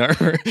later, heavy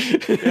armor.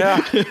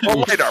 Yeah,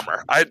 well, light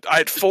armor.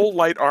 I'd full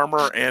light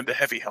armor and a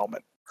heavy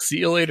helmet. See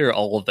you later,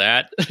 all of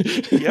that.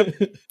 Yep.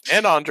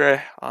 And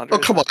Andre. Oh,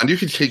 come on. You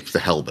can take the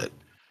helmet.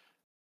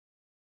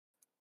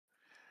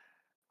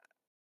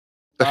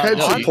 The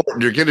head's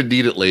important. You're going to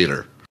need it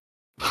later.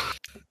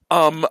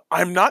 I'm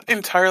not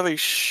entirely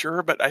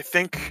sure, but I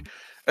think,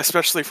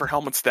 especially for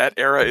helmets that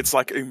era, it's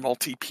like a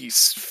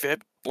multi-piece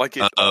fit. Like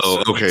it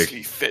needs to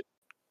be fit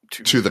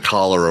to the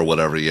collar or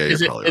whatever. Yeah, you're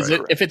probably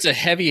right. If it's a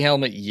heavy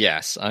helmet,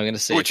 yes. I'm going to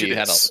say if you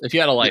had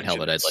a light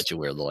helmet, I'd let you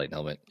wear the light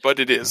helmet. But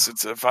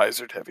it's a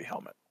visored heavy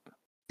helmet.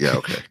 Yeah,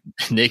 okay.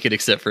 Naked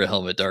except for a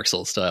helmet, Dark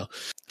Souls style.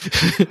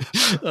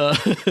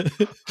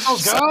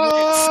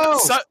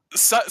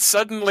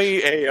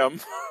 Suddenly a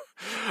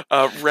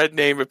red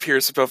name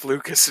appears above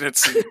Lucas, and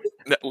it's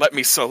let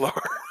me solo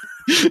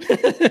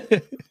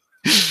her.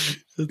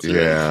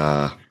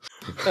 Yeah.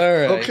 All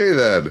right. Okay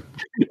then.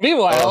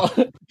 Meanwhile,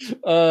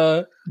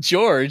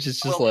 George is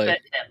just like,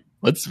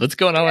 what's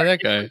going on with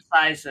that guy?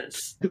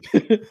 Sizes.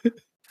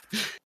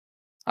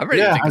 I'm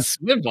ready to take a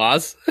swim,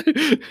 boss.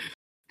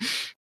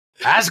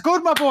 That's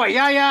good, my boy.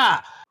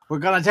 Yeah. We're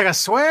gonna take a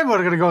swim.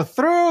 We're gonna go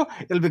through.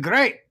 It'll be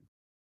great.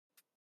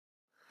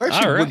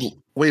 Actually,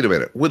 wait a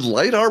minute. Would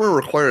light armor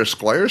require a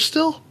squire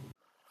still?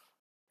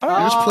 You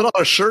just put on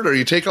a shirt, or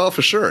you take off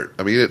a shirt.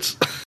 I mean, it's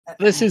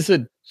this is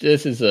an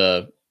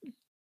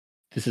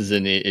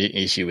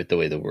issue with the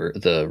way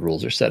the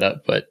rules are set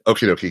up. But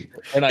okie.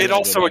 It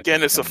also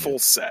again is a full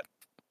set.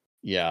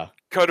 Yeah.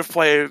 Code of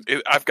Play.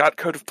 I've got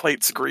Code of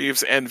Plates,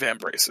 Greaves, and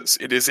Vambraces.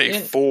 It is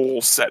a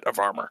full set of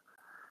armor.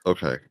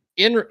 Okay.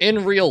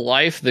 In real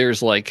life,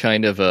 there's like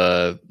kind of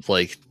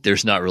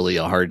there's not really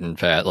a hard and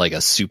fast, like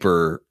a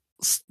super,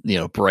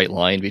 bright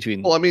line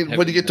between. Well, I mean,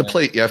 when you get to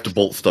plate, you have to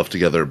bolt stuff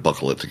together and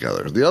buckle it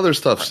together. The other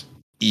stuff's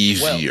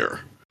easier.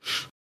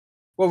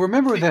 Well,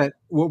 remember that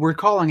what we're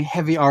calling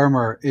heavy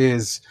armor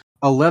is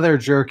a leather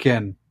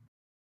jerkin,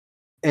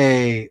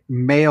 a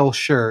mail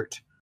shirt,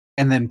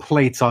 and then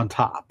plates on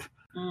top.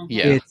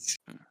 Yeah.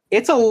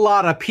 It's a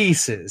lot of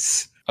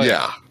pieces.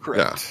 Yeah,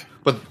 correct. Yeah.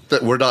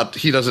 But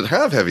he doesn't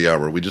have heavy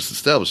armor. We just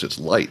established it's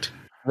light.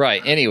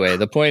 Right. Anyway,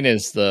 the point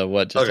is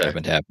what just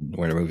happened.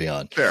 We're moving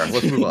on. Fair.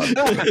 Let's move on.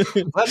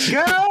 Let's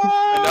go!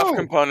 Enough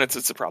components,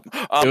 it's a problem.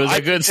 It was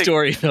a good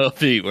story, though,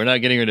 Pete. We're not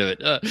getting rid of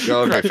it.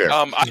 Okay, fair.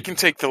 I can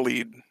take the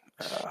lead.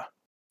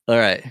 All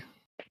right.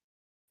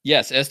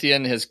 Yes,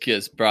 SDN has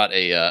brought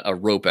a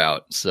rope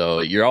out,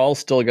 so you're all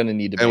still going to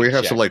need to. And we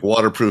have some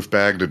waterproof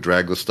bag to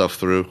drag the stuff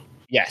through.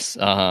 Yes.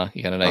 You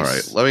got a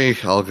nice. All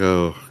right. I'll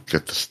go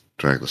drag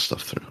the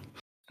stuff through.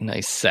 A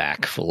nice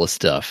sack full of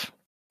stuff.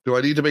 Do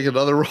I need to make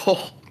another roll?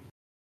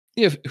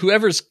 If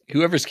whoever's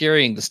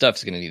carrying the stuff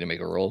is going to need to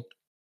make a roll.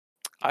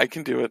 I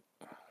can do it.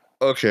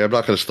 Okay, I'm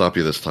not going to stop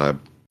you this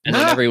time. And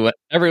then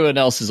everyone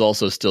else is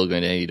also still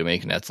going to need to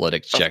make an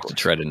athletics check to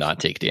try to not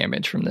take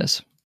damage from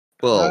this.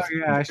 Well,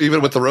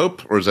 even with the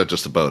rope, or is that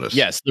just a bonus?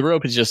 Yes, the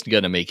rope is just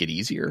going to make it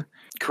easier.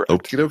 Correct.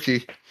 Okie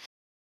dokie.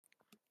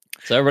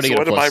 So everybody. So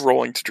what am I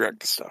rolling to drag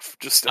the stuff?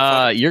 Just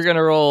you're going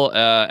to roll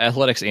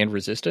athletics and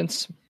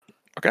resistance.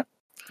 Okay.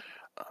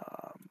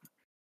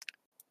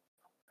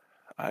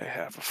 I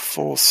have a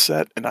full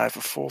set, and I have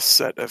a full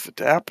set of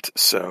adapt.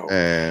 So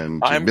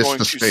and I'm going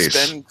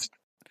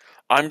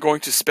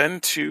to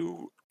spend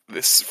 2.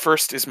 This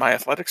first is my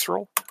athletics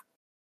roll.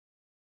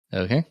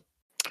 Okay.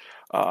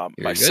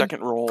 My second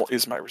roll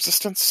is my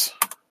resistance.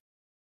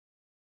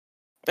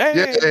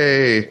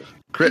 Yay!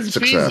 Crit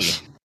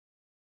success.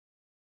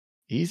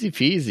 Easy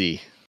peasy.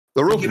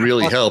 The rope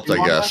really helped,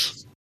 I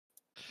guess.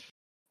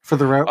 For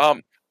the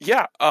rope?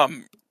 Yeah.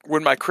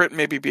 Would my crit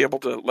maybe be able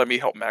to let me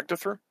help Magda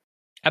through?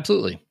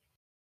 Absolutely.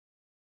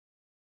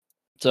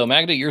 So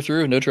Magda, you're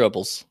through, no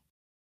troubles.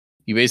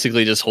 You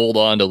basically just hold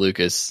on to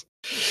Lucas.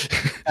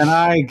 And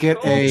I get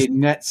a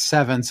net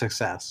 7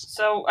 success.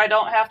 So I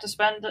don't have to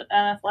spend an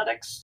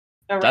athletics?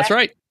 That's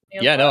right.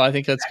 Yeah, no, I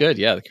think that's good.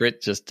 Yeah, the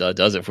crit just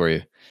does it for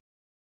you.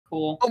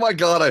 Cool. Oh my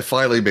god, I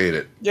finally made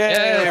it.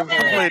 Yay! We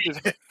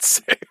played it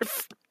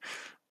safe.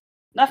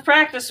 Enough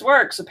practice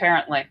works,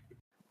 apparently.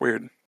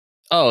 Weird.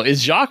 Oh,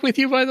 is Jacques with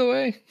you, by the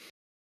way?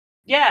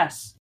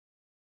 Yes.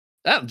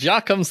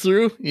 Jacques comes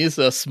through. He's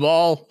a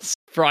small,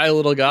 spry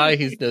little guy.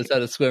 He knows how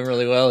to swim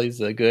really well. He's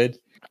good.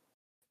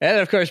 And,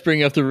 of course,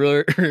 bring up the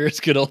rear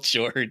good old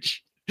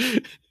George.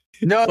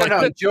 No.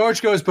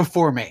 George goes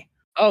before me.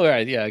 Oh,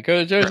 right. Yeah. Go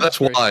to George.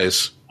 That's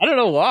wise. I don't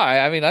know why.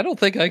 I mean, I don't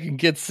think I can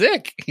get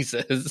sick, he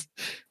says.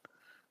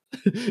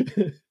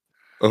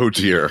 Oh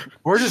dear.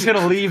 We're just going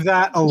to leave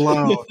that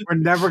alone. We're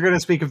never going to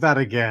speak of that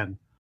again.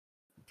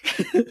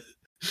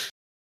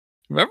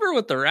 Remember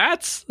with the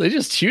rats? They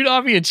just chewed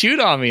on me,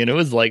 and it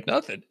was like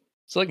nothing.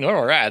 It's like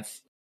normal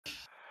rats.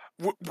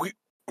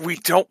 We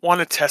don't want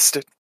to test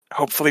it.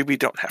 Hopefully, we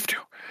don't have to.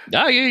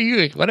 No,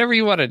 you whatever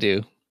you want to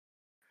do.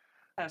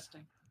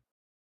 Testing.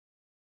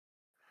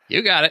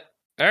 You got it.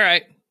 All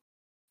right,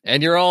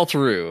 and you're all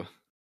through.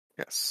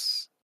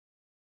 Yes.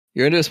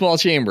 You're into a small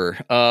chamber.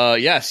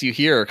 Yes, you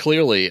hear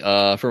clearly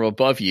from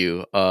above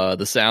you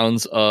the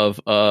sounds of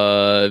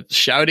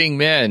shouting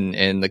men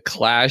and the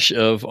clash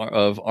of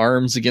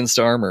arms against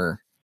armor,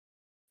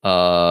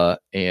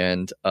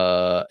 and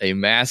a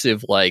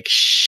massive like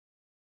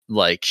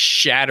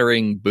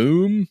shattering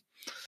boom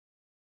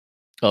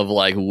of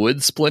like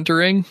wood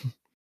splintering.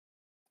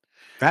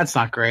 That's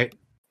not great.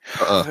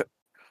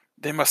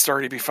 They must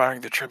already be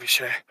firing the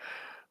trebuchet.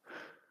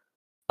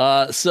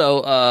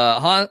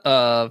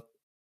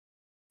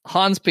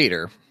 Hans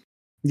Peter.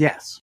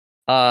 Yes.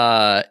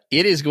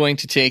 It is going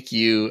to take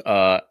you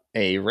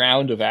a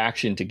round of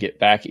action to get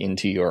back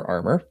into your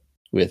armor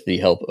with the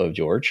help of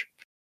George.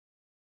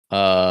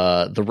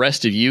 The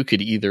rest of you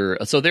could either.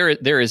 So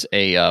there is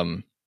a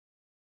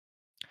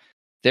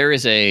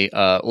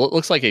what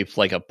looks like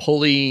a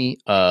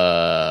pulley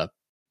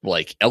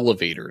like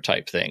elevator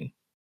type thing.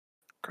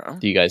 Okay. So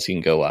you guys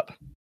can go up.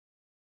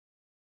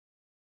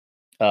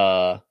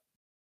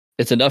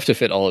 It's enough to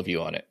fit all of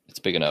you on it. It's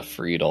big enough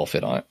for you to all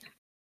fit on it.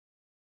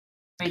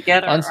 We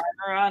get our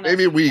armor on.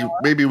 Maybe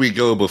we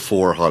go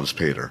before Hans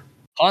Peter.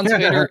 Hans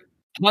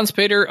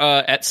Peter,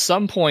 at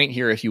some point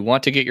here, if you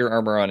want to get your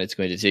armor on, it's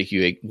going to take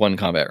you one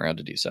combat round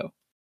to do so.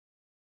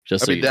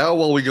 Now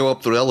while we go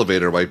up the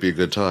elevator might be a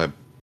good time.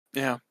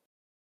 Yeah.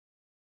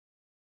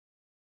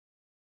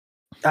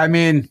 I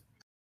mean,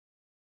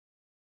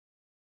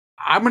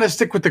 I'm going to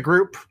stick with the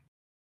group.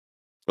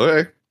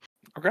 Okay.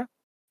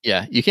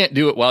 Yeah, you can't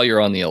do it while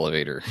you're on the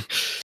elevator.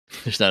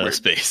 There's not enough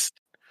space.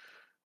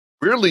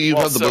 Weirdly, you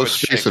have the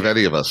most space of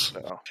any of us.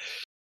 So.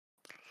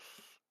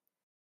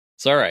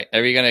 It's all right.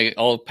 Are you going to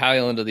all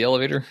pile into the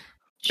elevator?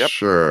 Yep.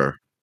 Sure.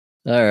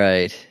 All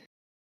right.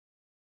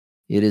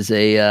 It is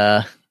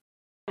a...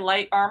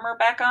 light armor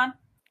back on?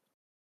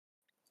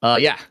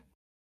 Yeah.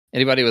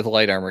 Anybody with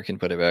light armor can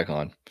put it back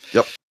on.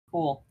 Yep.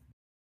 Cool.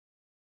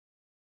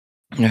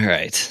 All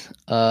right.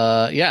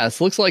 Yeah,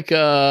 it looks like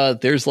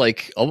there's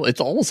like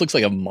it almost looks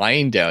like a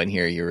mine down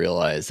here. You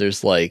realize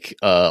there's like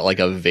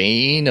a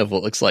vein of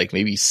what looks like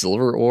maybe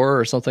silver ore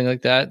or something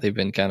like that. They've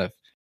been kind of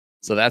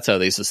so that's how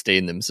they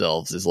sustain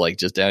themselves is like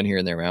just down here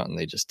in their mountain.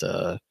 They just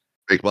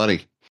make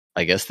money.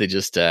 I guess they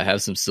just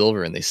have some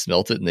silver and they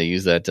smelt it and they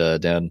use that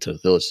down to the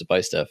village to buy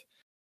stuff.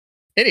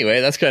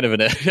 Anyway, that's kind of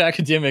an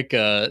academic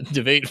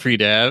debate for you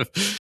to have.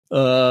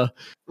 Well,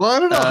 I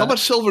don't know. How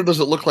much silver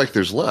does it look like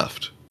there's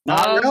left?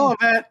 Not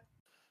relevant.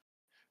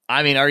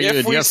 I mean,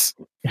 if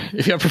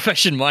you have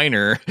profession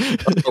minor.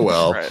 Oh,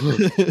 well. Right.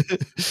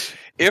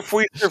 If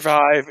we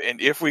survive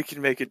and if we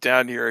can make it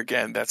down here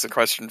again, that's a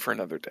question for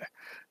another day.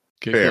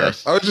 Good Fair.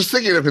 question. I was just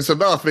thinking if it's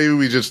enough, maybe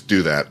we just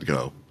do that.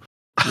 Go.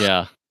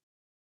 Yeah.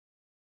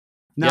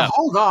 Now, Yeah.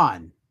 hold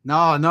on.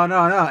 No.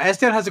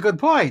 Estienne has a good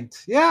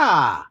point.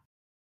 Yeah.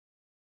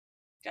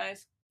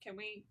 Guys, can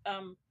we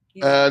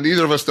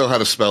Neither of us know how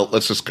to spell.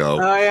 Let's just go.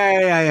 Oh,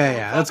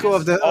 yeah. Let's go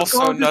up the.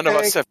 Also, none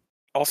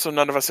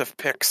of us have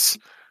picks.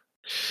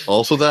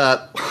 Also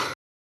that.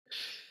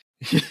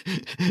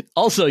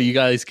 Also, you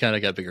guys kind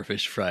of got bigger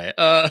fish to fry.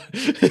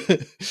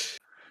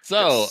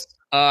 So,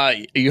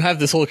 Yes. You have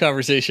this whole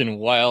conversation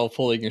while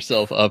pulling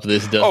yourself up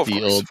this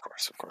dusty old of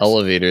course.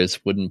 elevators,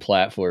 wooden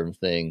platform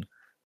thing.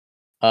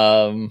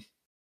 You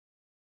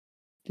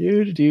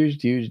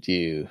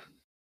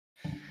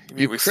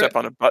mean we step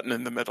on a button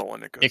in the middle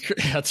and it goes.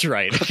 That's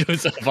right. It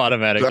goes up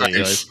automatically.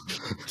 Nice.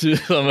 To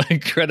some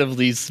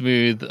incredibly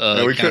smooth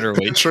We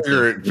counterweight. could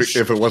trigger it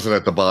if it wasn't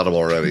at the bottom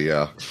already.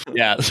 Yeah.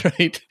 Yeah, that's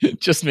right.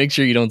 Just make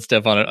sure you don't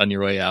step on it on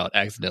your way out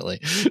accidentally.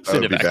 Sit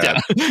would it be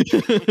back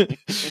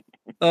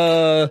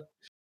down.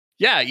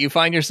 Yeah, you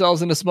find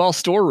yourselves in a small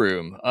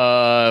storeroom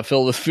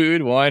filled with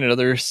food, wine, and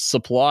other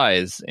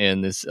supplies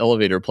in this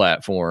elevator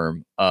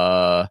platform.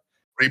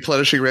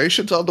 Replenishing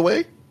rations on the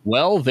way.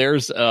 Well,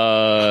 there's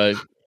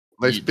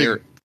Nice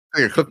big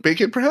cooked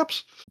bacon,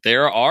 perhaps.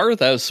 there are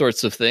those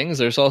sorts of things.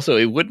 There's also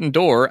a wooden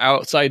door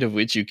outside of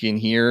which you can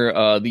hear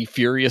the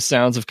furious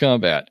sounds of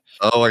combat.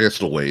 Oh, I guess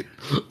it'll wait.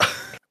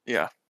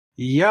 Yeah.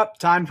 Yep.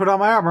 Time to put on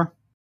my armor.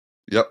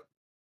 Yep.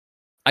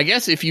 I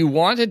guess if you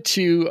wanted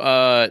to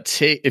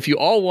if you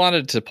all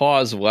wanted to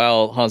pause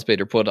while Hans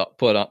Peter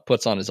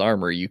puts on his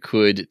armor, you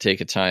could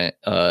take a time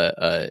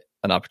an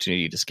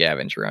opportunity to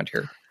scavenge around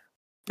here.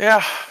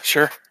 Yeah,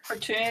 sure.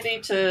 opportunity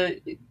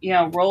to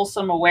roll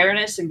some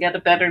awareness and get a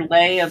better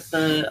lay of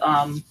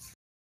the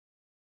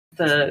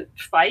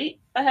fight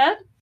ahead?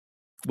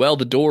 Well,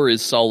 the door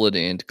is solid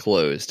and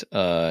closed,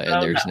 and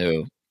Oh,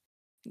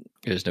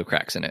 there's no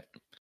cracks in it.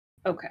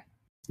 Okay.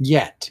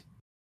 Yet.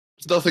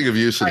 There's nothing of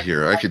use in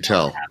here. I can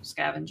tell. Have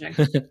scavenging.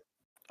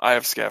 I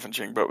have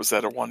scavenging, but was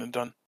that a one and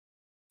done?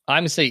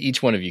 I'm going to say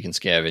each one of you can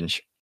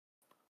scavenge.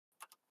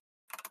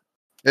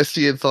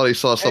 Estienne thought he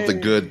saw something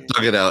good,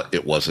 dug it out.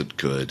 It wasn't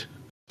good.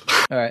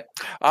 All right.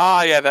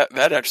 Yeah,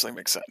 that actually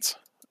makes sense.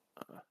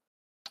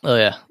 Oh,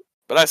 yeah.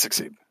 But I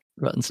succeed.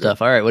 Rotten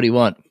stuff. All right, what do you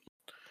want?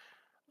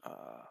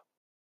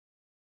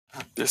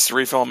 Just to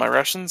refill my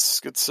rations,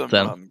 get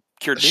some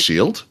cured meat.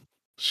 Shield?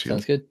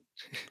 Sounds good.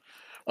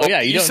 Oh,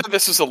 yeah. You said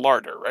this is a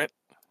larder, right?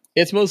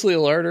 It's mostly a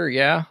larder,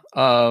 yeah.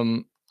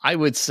 I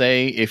would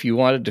say if you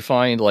wanted to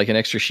find like an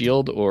extra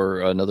shield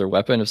or another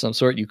weapon of some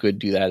sort, you could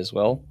do that as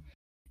well.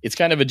 It's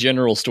kind of a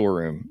general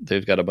storeroom.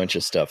 They've got a bunch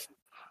of stuff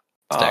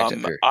stacked up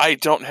here. I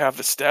don't have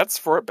the stats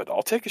for it, but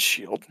I'll take a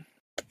shield.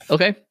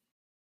 Okay.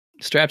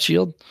 Strap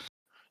shield?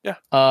 Yeah.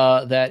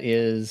 That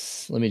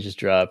is... Let me just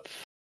drop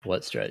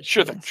what strat.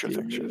 Sure thing.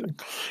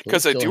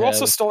 Because I do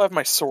also still have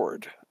my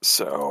sword,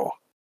 so...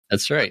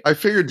 That's right. I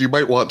figured you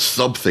might want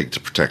something to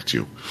protect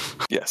you.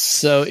 Yes.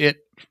 So it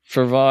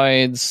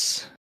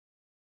provides...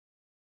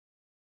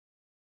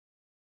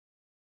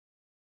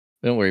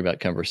 Don't worry about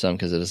cumbersome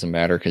because it doesn't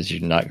matter because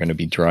you're not going to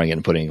be drawing it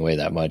and putting away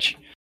that much.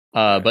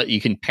 But you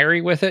can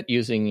parry with it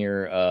using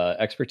your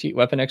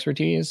weapon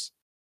expertise,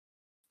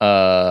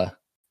 or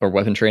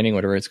weapon training,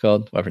 whatever it's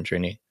called, weapon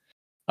training.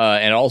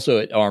 And also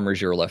it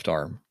armors your left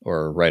arm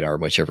or right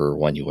arm, whichever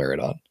one you wear it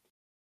on.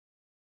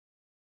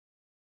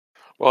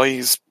 Well,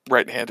 he's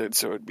right-handed,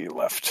 so it'd be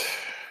left.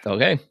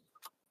 Okay.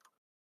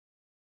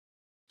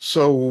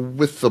 So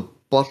with the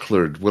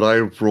buckler, would I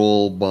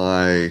roll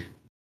my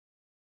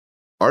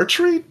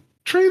archery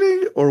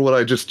training, or would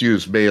I just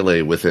use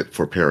melee with it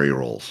for parry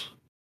rolls?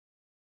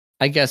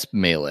 I guess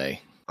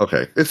melee.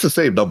 Okay. It's the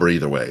same number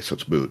either way, so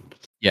it's moot.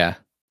 Yeah.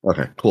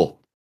 Okay,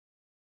 cool.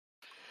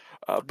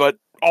 But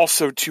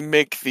also to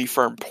make the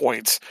firm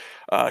points,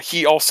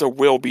 he also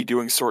will be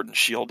doing sword and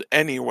shield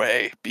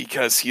anyway,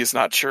 because he is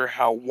not sure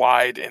how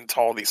wide and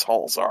tall these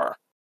halls are.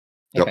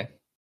 Okay.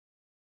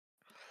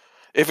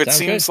 If it Sounds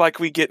seems good. like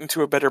we get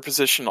into a better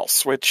position, I'll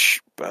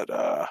switch, but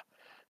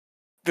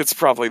that's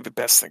probably the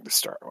best thing to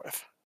start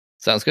with.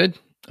 Sounds good.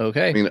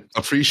 Okay. I mean,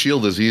 a free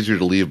shield is easier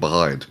to leave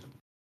behind.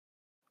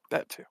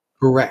 That too.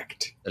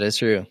 Correct. That is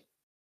true.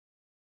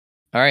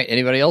 All right.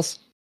 Anybody else?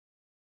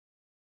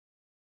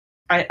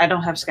 I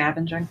don't have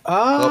scavenging.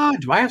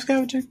 Do I have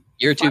scavenging?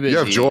 You're too busy. You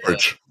have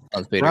George.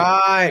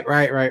 Right.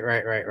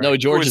 No,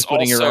 George Who is is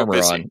putting your also armor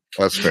busy. on.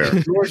 That's fair.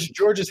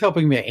 George is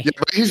helping me. Yeah,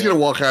 but he's going to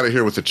walk out of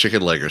here with a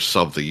chicken leg or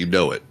something. You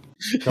know it.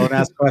 Don't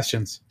ask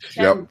questions.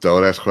 Yep,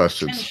 don't ask Can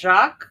questions.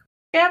 Jacques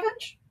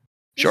scavenge?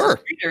 He's Sure. a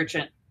street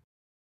urchin.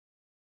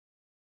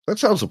 That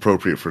sounds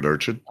appropriate for an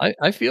urchin.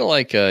 I feel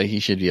like he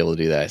should be able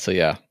to do that. So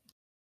yeah.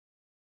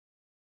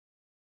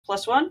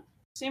 +1?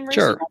 Seem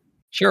Sure. reasonable?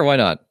 Sure. Why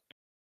not?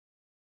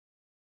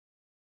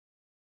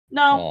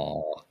 No.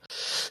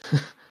 Aw.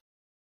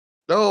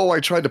 No,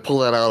 I tried to pull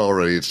that out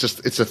already. It's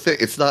a thing.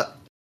 It's not,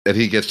 and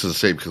he gets to the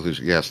same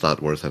conclusion. Yeah, it's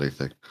not worth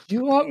anything. Do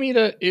you want me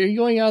to? Are you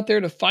going out there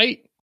to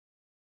fight?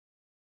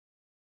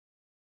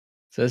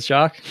 Says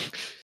Jacques.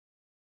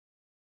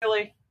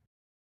 Really?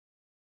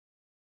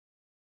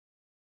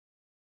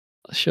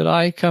 Should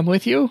I come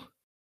with you?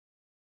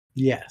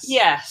 Yes.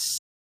 Yes.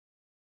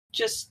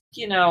 Just,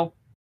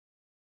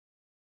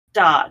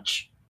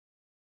 dodge.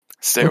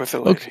 Stay with the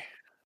lady. Okay.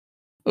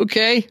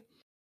 Okay.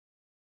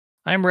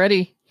 I'm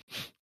ready.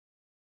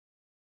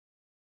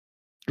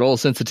 Roll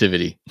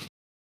sensitivity.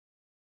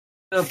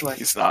 Oh boy.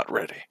 He's not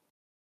ready.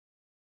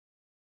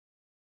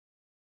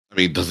 I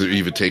mean, does it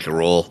even take a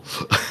roll?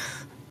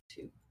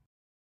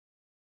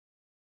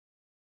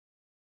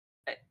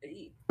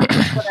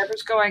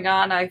 Whatever's going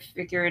on, I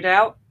figure it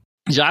out.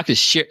 Jacques is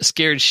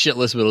scared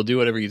shitless, but he'll do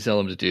whatever you tell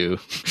him to do.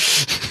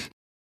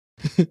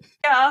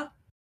 Yeah.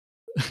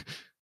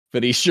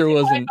 But he sure Hide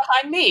wasn't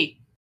behind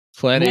me.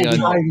 planning Who'll be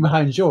on. hiding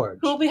behind George?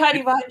 Who'll be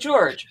hiding behind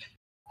George?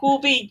 Who'll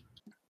be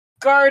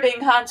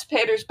guarding Hans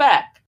Peter's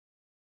back?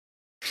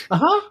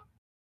 Uh-huh.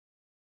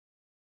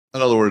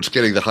 In other words,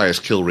 getting the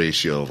highest kill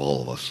ratio of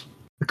all of us.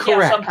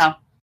 Correct. Yeah, somehow.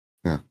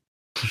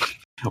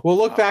 We'll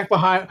look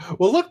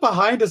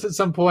behind us at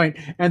some point,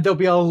 and there'll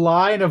be a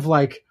line of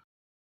like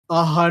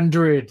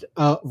 100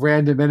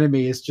 random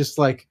enemies, just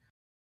like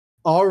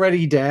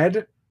already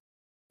dead.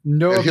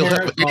 No, And he'll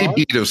have apparent a cause.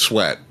 bead of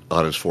sweat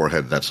on his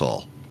forehead. That's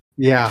all.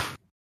 Yeah.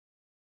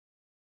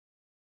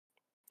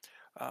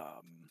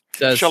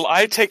 Shall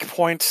I take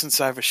point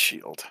since I have a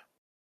shield?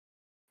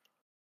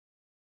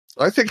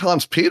 I think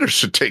Hans Peter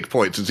should take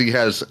points since he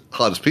has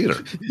Hans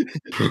Peter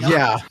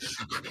Yeah.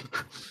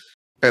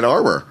 and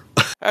armor.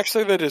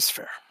 Actually, that is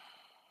fair.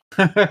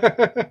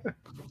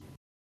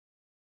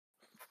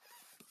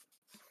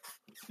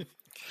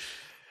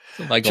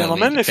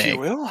 Gentlemen, if you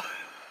will.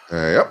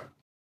 Yep.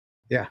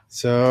 Yeah.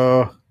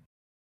 So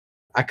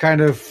I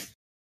kind of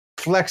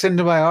flex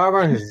into my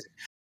armor.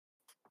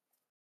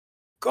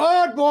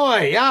 Good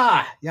boy.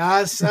 Yeah.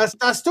 Yes.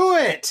 Let's do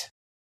it.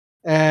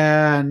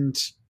 And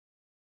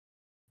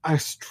I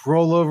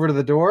stroll over to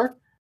the door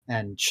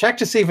and check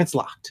to see if it's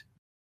locked.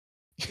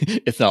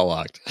 It's not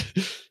locked.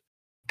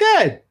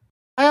 Good.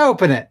 I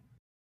open it.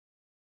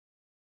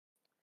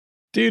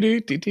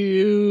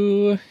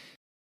 Do.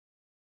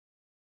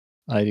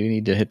 I do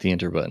need to hit the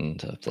enter button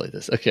to play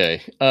this.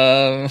 Okay.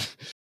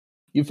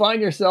 You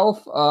find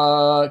yourself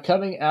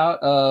coming out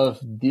of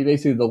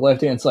basically the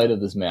left-hand side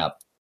of this map.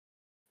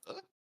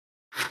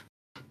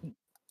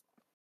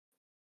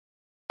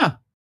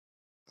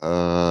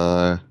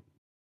 I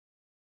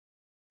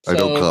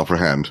don't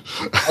comprehend.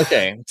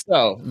 Okay,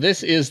 so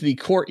this is the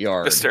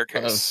courtyard. The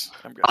staircase.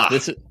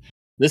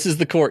 This is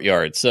the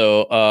courtyard.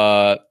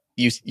 So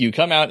you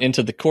come out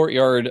into the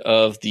courtyard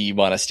of the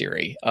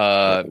monastery.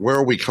 Where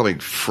are we coming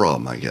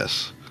from, I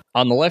guess?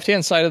 On the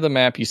left-hand side of the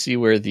map, you see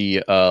where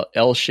the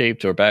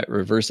L-shaped or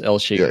reverse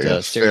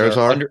L-shaped stairs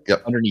are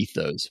underneath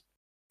those.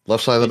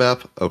 Left side of the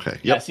map? Okay.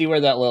 Yeah, see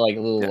where that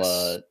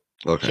little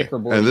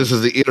checkerboard. And this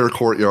is the inner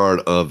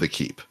courtyard of the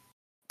keep.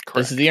 Correct.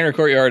 This is the inner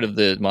courtyard of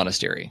the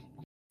monastery.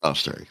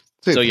 Monastery.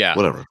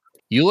 Whatever.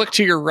 You look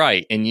to your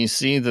right, and you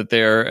see that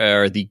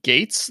there are the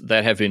gates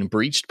that have been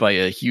breached by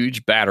a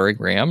huge battering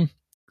ram.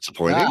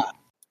 Disappointing.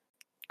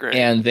 Great.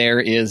 And there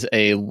is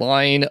a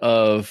line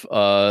of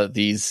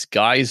these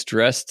guys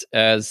dressed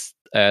with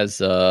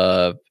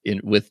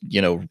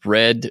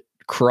red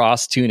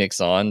cross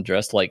tunics on,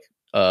 dressed like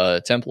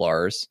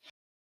Templars,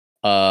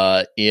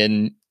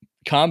 in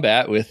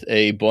combat with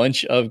a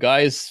bunch of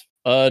guys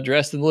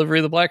dressed in the livery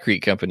of the Black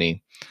Creek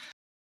Company.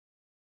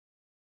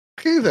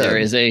 Okay, then. There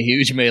is a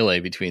huge melee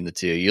between the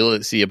two.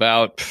 You'll see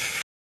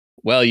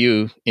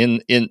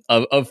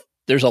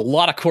there's a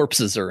lot of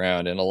corpses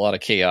around and a lot of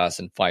chaos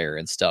and fire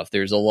and stuff.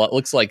 There's a lot.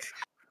 Looks like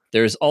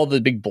there's all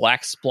the big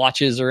black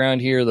splotches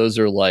around here. Those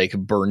are like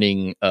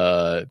burning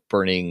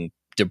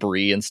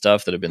debris and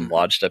stuff that have been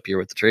lodged up here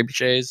with the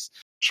trebuchets.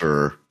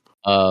 Sure.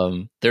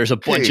 There's a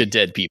bunch of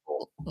dead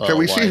people. Can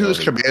we see who's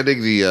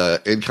commanding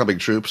the incoming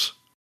troops?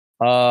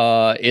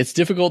 It's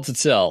difficult to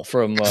tell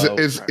from.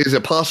 Is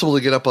it possible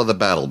to get up on the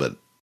battlement?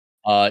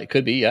 It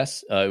could be,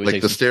 yes.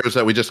 Like the stairs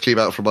that we just came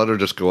out from under,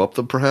 just go up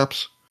them,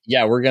 perhaps.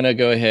 Yeah, we're gonna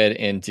go ahead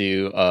and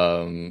do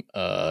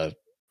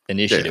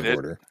initiative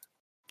order.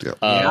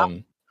 Yeah.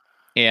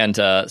 And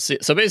so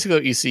basically,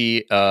 what you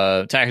see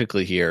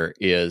tactically here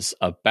is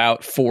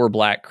about 4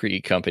 Black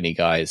Creek Company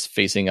guys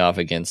facing off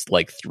against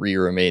like 3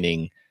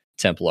 remaining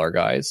Templar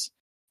guys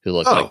who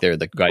look like they're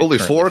the guys only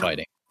currently 4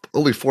 fighting.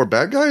 Only 4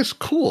 bad guys.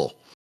 Cool.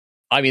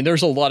 I mean,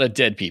 there's a lot of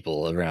dead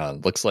people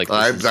around. Looks like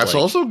that's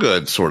also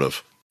good, sort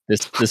of.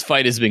 This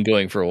fight has been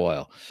going for a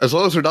while. As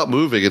long as they're not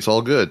moving, it's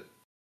all good.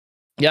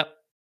 Yep.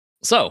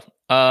 So,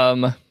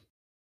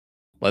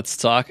 let's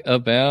talk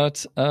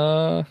about.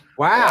 Wow,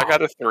 I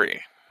got a 3,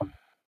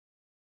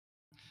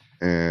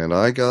 and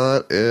I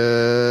got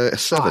a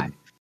 7. 5.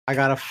 I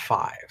got a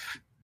 5.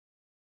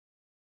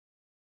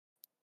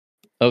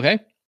 Okay,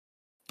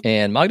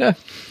 and Magda.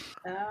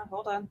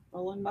 Hold on,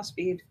 rolling my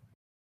speed.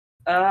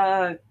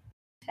 10.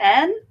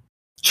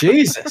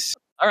 Jesus.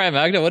 All right,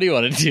 Magda, what do you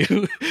want to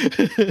do?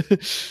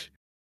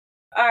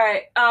 All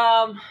right.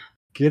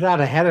 Get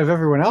out ahead of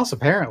everyone else,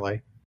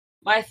 apparently.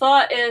 My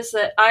thought is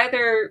that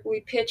either we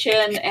pitch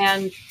in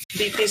and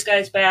beat these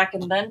guys back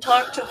and then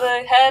talk to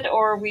the head,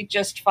 or we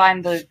just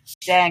find the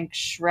dang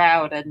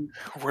shroud and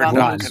we're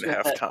not going to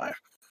have time.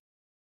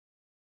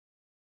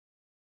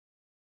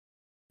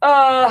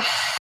 Oh,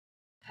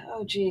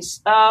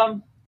 geez.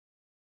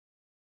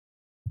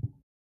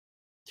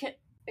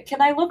 Can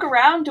I look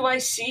around? Do I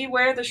see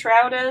where the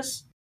shroud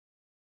is?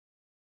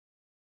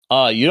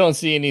 You don't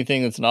see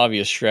anything that's an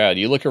obvious shroud.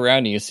 You look around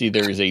and you see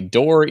there is a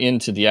door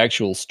into the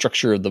actual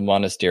structure of the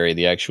monastery,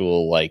 the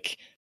actual like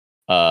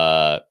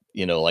the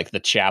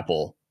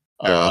chapel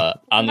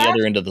on the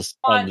other end of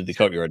the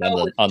courtyard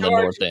on the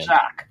north end.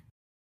 Jacques.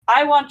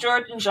 I want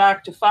George and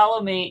Jacques to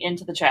follow me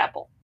into the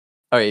chapel.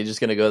 All right, you're just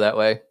gonna go that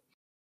way?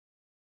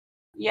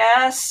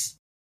 Yes.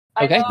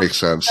 Okay, I know makes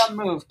sense. It's a dumb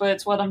move, but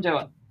it's what I'm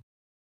doing.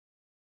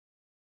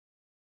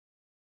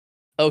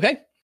 Okay.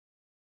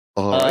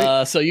 All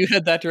right. So you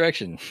head that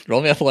direction.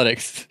 Roll me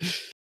athletics.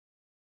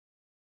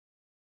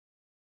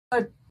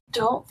 I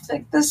don't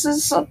think this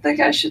is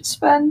something I should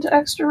spend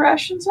extra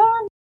rations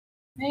on.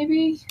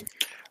 Maybe.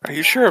 Are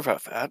you sure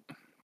about that?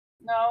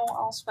 No,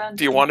 I'll spend.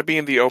 Do you want to be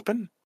in the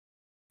open?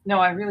 No,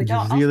 I really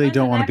don't. You really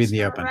don't want to be in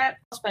the open. I'll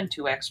spend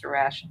 2 extra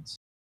rations.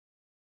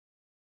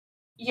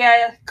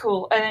 Yeah,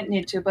 cool. I didn't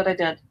need to, but I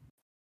did.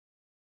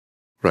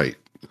 Right.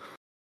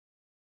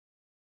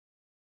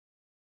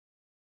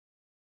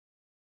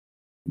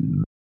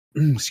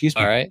 Excuse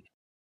me. All right.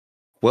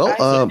 Well,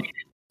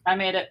 I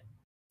made it.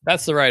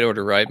 That's the right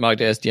order, right?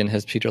 Magda Estienne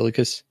has Peter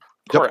Lucas.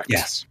 Correct.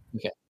 Yes.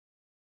 Okay.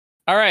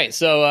 All right.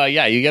 So,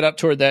 you get up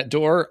toward that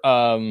door.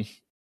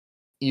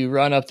 You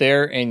run up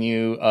there and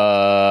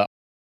you're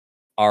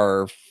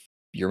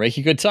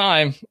making good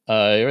time.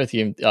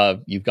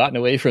 You've gotten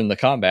away from the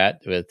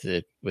combat with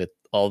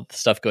all the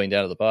stuff going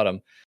down at the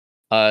bottom.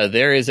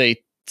 There is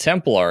a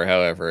Templar,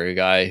 however, a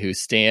guy who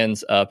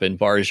stands up and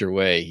bars your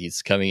way.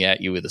 He's coming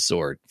at you with a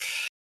sword.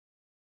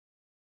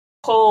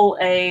 Pull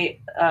my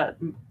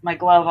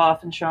glove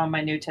off and show him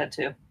my new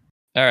tattoo.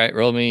 All right,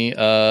 roll me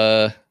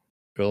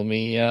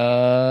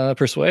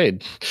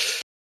persuade.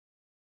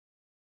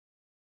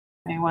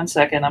 Give me 1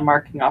 second. I'm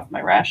marking off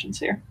my rations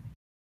here.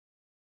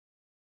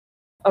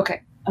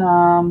 Okay.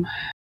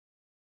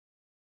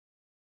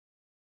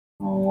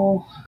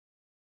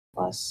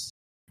 Plus.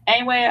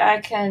 Anyway,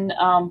 I can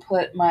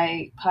put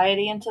my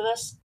piety into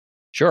this.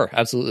 Sure,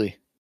 absolutely.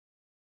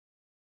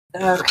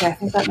 Okay, I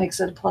think that makes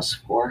it a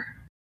 +4.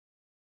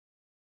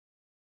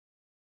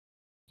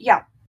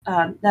 Yeah,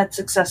 that's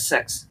success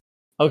 6.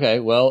 Okay,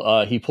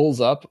 well, he pulls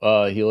up.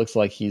 He looks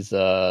like he's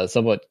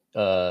somewhat.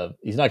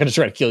 He's not going to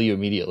try to kill you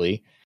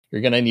immediately.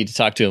 You're going to need to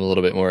talk to him a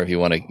little bit more if you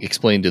want to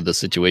explain the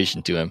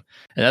situation to him,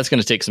 and that's going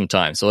to take some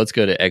time. So let's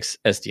go to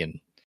Estienne.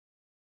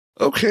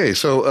 Okay,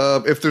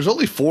 so if there's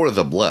only 4 of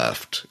them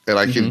left, and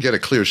I can get a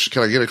clear,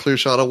 can I get a clear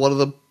shot on one of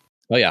them?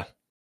 Oh yeah.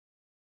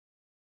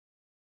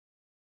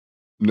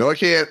 No, I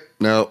can't.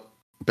 No,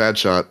 bad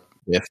shot.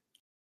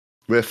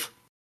 Whiff.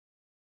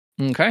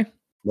 Okay.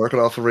 Mark it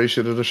off a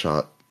ratio to the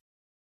shot.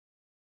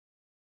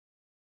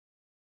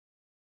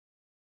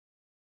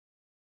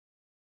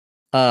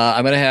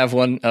 I'm going to have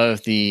one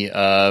of the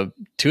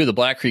 2 of the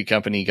Black Creek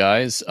Company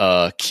guys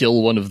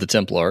kill one of the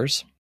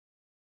Templars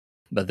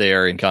that they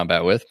are in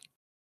combat with.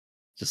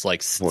 Just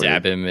like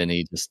stab him, and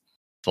he just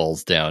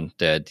falls down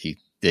dead.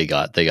 They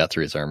got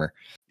through his armor.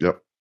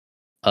 Yep.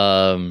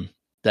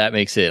 That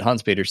makes it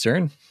Hans Peter's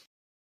turn.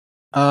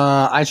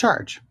 I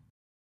charge.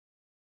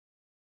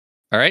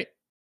 All right.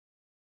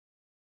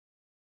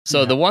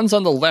 So the ones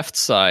on the left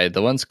side,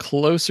 the ones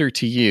closer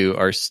to you,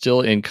 are still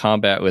in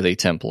combat with a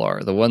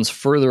Templar. The ones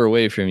further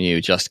away from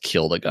you just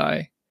killed a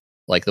guy.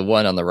 Like the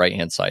one on the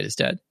right-hand side is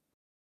dead.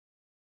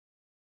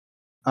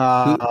 Who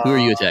are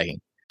you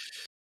attacking?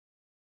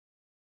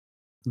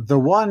 The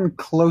one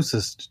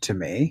closest to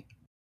me.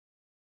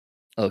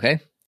 Okay.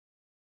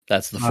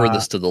 That's the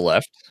furthest to the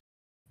left.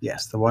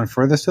 Yes, the one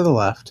furthest to the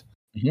left.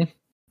 Mm-hmm.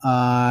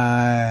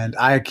 And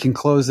I can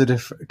close it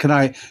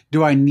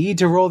do I need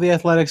to roll the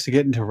athletics to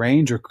get into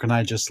range, or can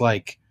I just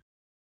like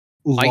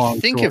I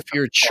think if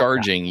you're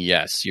charging,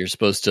 yes, you're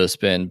supposed to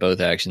spend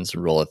both actions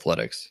and roll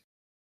athletics.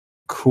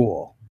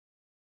 Cool.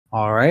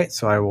 All right,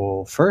 so I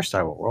will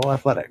roll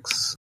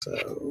athletics.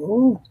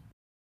 So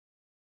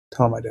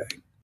how am I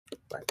doing?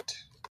 Right.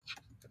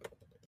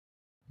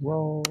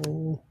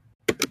 Roll.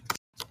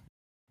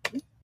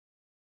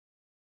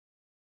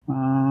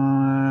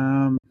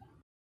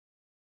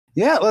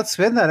 Yeah, let's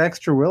spend that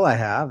extra will I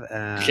have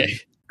and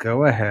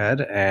go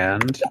ahead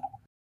and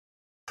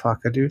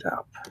fuck a dude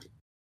up.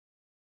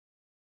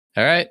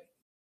 All right.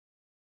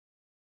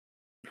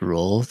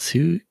 Roll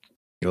to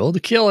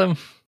kill him.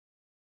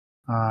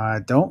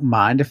 Don't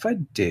mind if I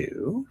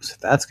do. So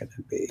that's going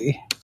to be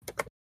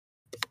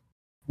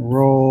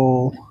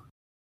roll.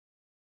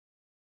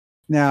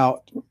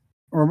 Now,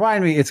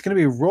 remind me, it's going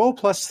to be roll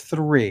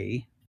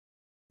 +3.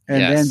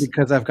 And then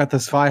because I've got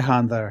this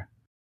Zweihander,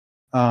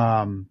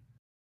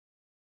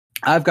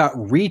 I've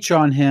got reach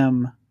on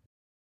him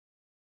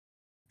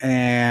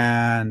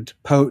and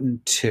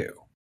potent 2.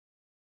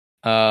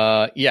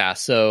 Yeah.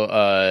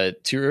 So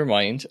to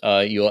remind,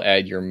 you'll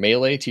add your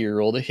melee to your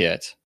roll to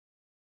hit.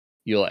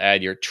 You'll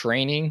add your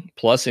training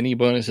plus any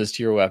bonuses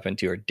to your weapon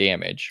to your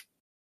damage.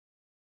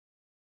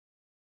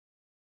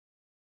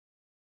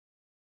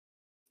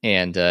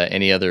 And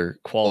any other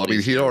qualities. Well, I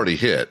mean, he already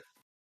hit.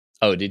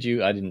 Oh, did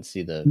you? I didn't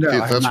see the... No,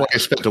 that's why I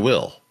spent a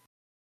will.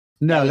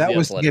 No, that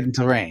was to get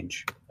into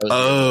range.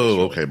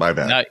 Oh, okay, my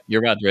bad. Now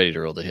you're about ready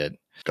to roll the hit.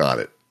 Got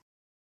it.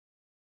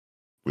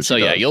 So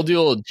yeah, you'll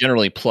do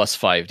generally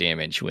 +5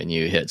 damage when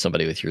you hit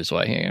somebody with your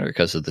Zweihander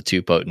because of the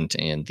 2 potent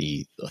and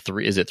the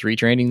 3. Is it 3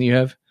 training that you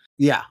have?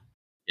 Yeah.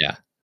 Yeah.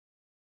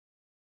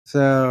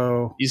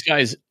 So these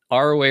guys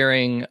are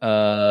wearing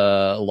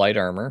light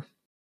armor.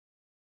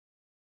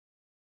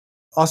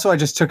 Also, I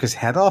just took his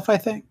head off, I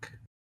think.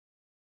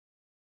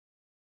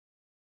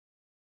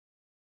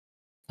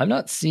 I'm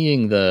not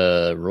seeing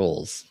the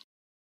rolls.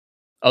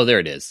 Oh, there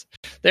it is.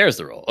 There's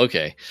the roll.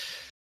 Okay.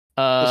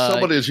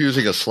 Somebody is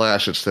using a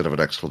slash instead of an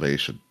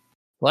exclamation.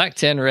 Black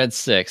 10, red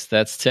 6.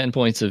 That's 10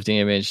 points of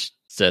damage.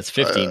 So that's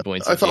 15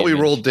 points of damage. I thought we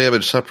rolled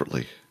damage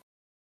separately.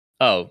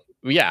 Oh,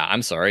 yeah.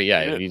 I'm sorry.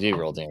 Yeah, you do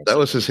roll damage. That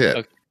was his hit.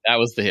 Okay, that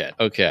was the hit.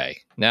 Okay.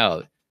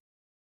 Now.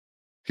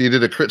 He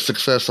did a crit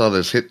success on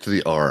his hit to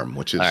the arm,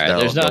 which is now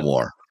no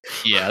more.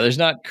 Yeah, there's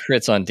not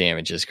crits on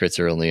damages. Crits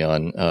are only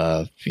on,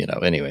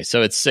 anyway.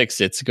 So it's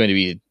 6. It's going to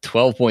be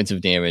 12 points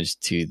of damage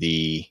to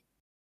the...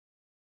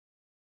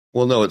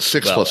 Well, no, it's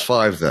 6 plus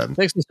 5 then.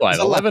 6 plus 5.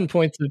 11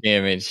 points of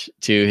damage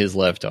to his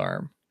left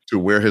arm. To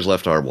where his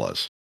left arm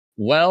was.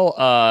 Well,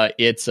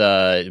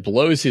 it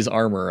blows his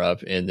armor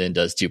up and then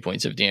does 2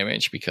 points of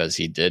damage because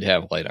he did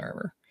have light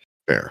armor.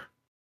 Fair.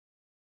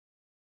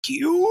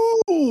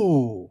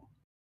 Ooh.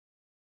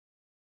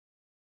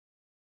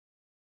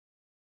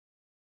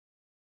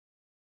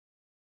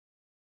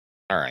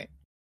 All right.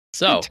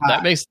 So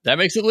that makes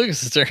it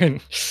Lucas's turn.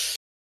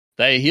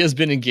 He has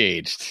been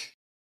engaged.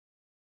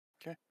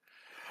 Okay.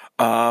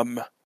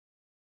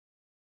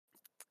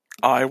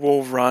 I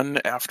will run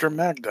after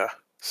Magda.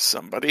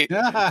 Somebody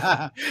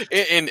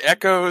in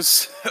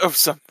echoes of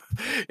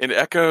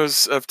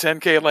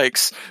 10K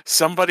Lakes,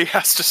 somebody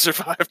has to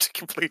survive to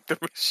complete the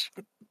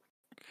mission.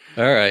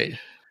 All right.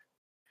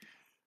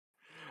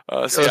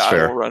 So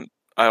yeah,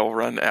 I will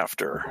run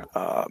after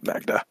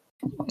Magda.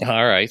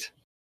 All right.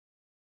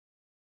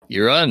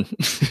 You're on.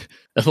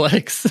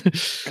 Athletics.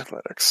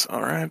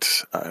 All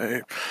right.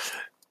 I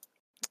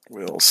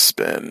will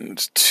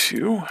spend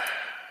 2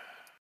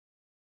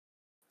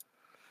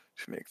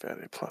 to make that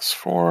a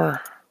 +4.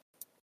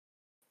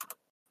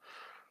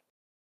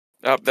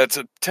 That's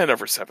a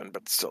 10/7,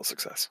 but still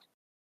success.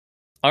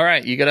 All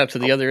right. You get up to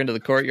the other end of the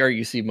courtyard.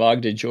 You see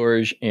Magda,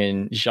 George,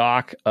 and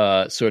Jacques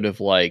sort of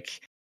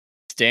like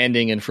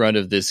standing in front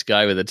of this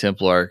guy with a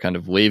Templar, kind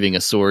of waving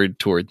a sword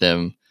toward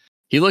them.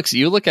 You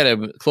look at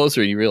him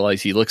closer and you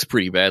realize he looks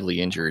pretty badly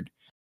injured.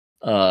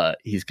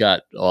 He's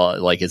got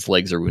like his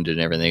legs are wounded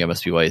and everything. It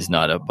must be why he's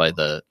not up by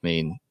the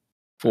main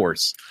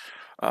force.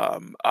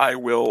 I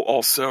will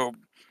also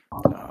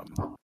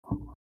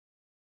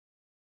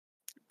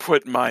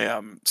put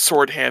my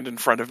sword hand in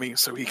front of me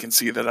so he can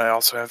see that I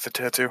also have the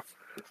tattoo.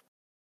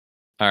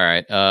 All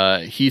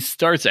right. He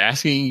starts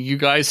asking you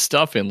guys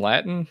stuff in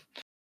Latin.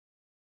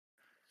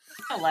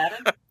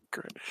 Latin.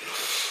 Great.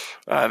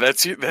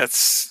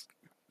 That's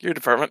your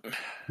department.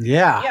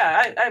 Yeah.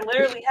 Yeah, I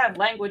literally have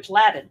language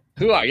Latin.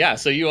 Yeah,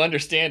 so you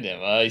understand him.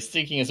 He's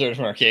speaking a sort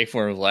of archaic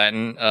form of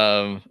Latin.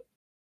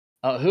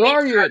 Who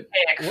are you?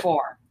 Archaic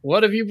form.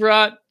 What have you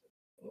brought?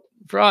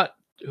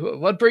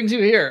 What brings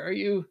you here?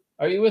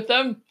 Are you with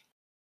them?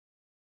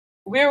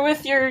 We're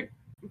with your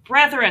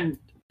brethren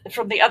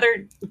from the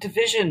other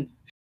division.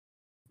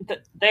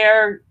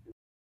 They're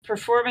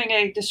performing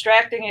a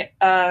distraction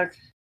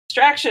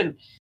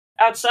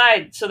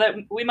outside so that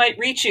we might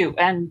reach you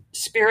and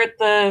spirit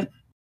the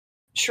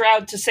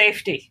shroud to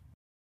safety.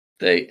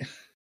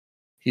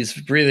 He's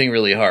breathing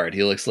really hard.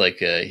 He looks like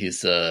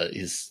he's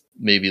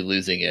maybe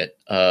losing it.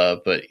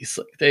 But he's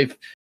like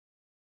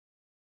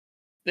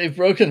they've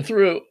broken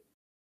through.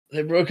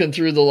 They've broken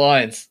through the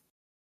lines.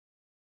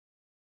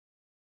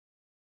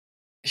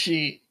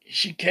 She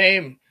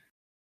came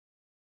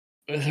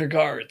with her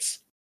guards.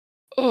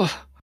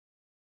 Oh.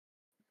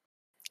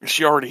 Is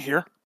she already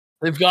here?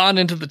 They've gone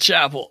into the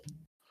chapel.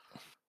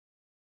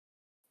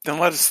 Then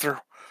let us through.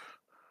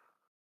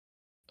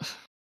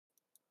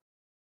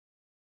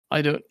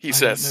 He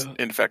says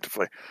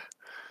ineffectively.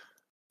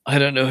 I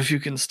don't know if you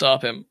can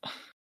stop him.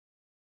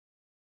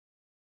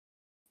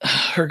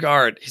 Her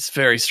guard, he's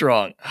very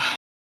strong.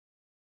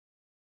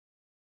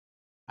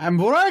 I'm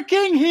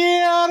working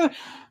here.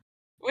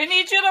 We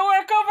need you to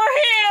work over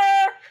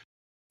here.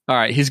 All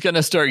right, he's going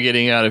to start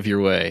getting out of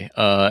your way.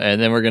 And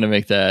then we're going to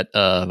make that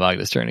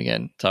Magda's turn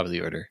again, top of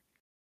the order.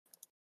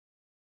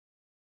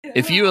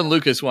 If you and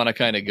Lucas want to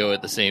kind of go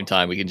at the same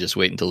time, we can just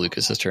wait until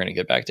Lucas's turn and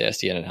get back to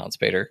SDN and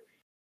Hanspeter.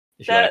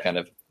 If you want to kind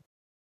of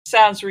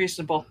sounds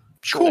reasonable.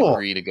 Cool.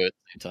 Agree to go at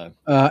the same time.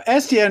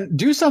 SDN,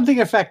 do something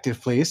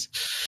effective, please.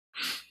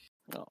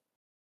 No.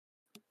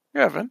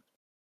 Evan.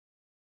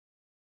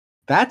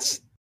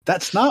 That's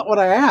not what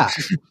I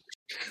asked.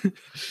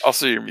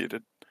 Also, you're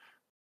muted.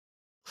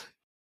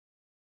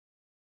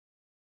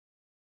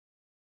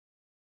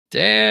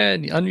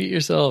 Dan, unmute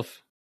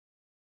yourself.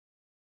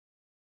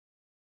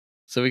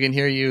 So we can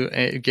hear you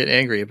get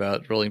angry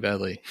about rolling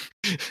badly.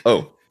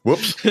 Oh,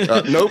 whoops.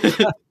 Nope.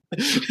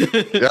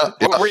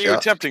 What were you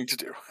attempting to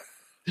do?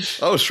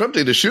 I was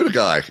attempting to shoot a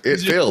guy.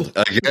 It failed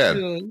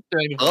again.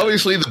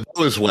 Obviously, the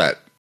bow is wet.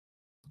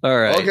 All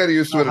right. I'll get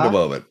used to it in a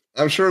moment.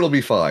 I'm sure it'll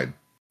be fine.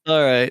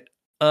 All right.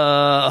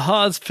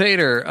 Hans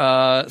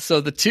Pater.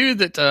 So the two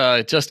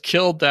that just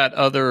killed that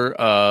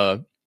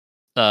other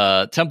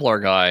Templar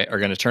guy are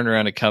going to turn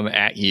around and come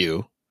at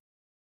you.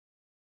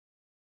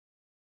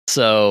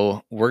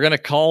 So we're going to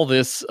call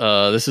this,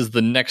 this is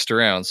the next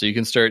round. So you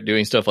can start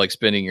doing stuff like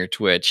spinning your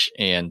twitch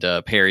and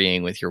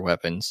parrying with your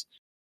weapons.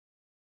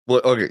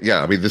 Well, okay.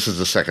 Yeah. I mean, this is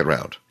the second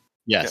round.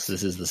 Yes,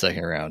 this is the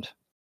second round.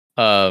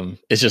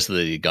 It's just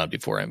that he'd gone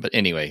before him. But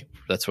anyway,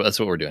 that's what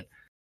we're doing.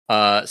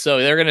 So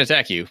they're going to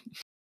attack you.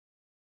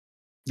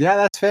 Yeah,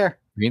 that's fair.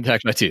 Being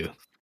attacked by 2.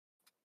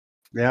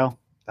 Yeah,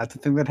 that's the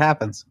thing that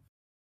happens.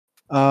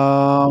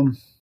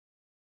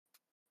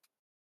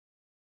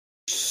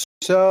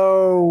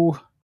 So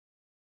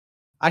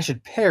I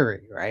should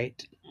parry,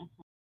 right?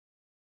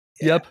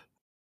 Yep.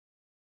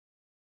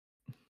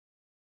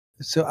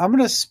 So I'm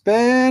going to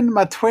spend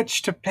my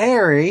twitch to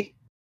parry.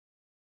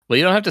 Well,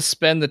 you don't have to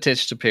spend the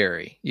twitch to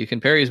parry. You can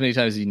parry as many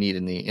times as you need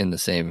in the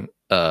same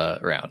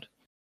round.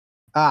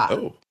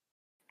 Oh.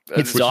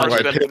 It's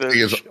dodging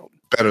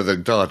better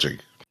than dodging.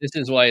 This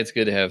is why it's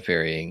good to have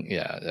parrying.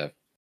 Yeah,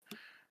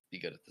 be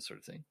good at this sort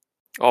of thing.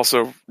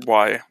 Also,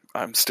 why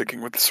I'm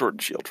sticking with the sword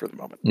and shield for the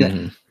moment. Yeah.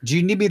 Mm-hmm. Do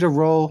you need me to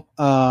roll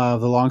the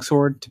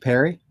longsword to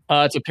parry?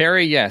 To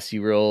parry, yes.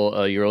 You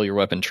roll your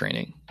weapon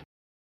training.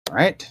 All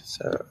right.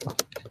 So.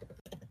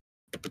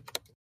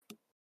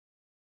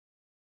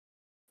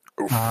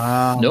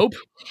 Nope.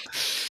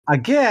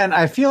 Again,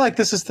 I feel like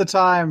this is the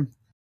time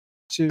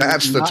to.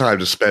 That's the time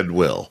to spend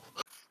will.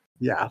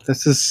 Yeah,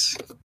 this is.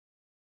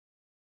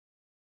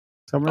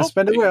 So I'm going to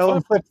spend a will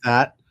and flip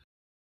that.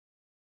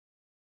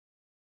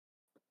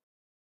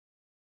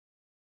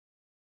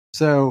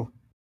 So,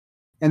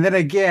 and then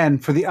again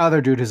for the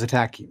other dude who's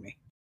attacking me.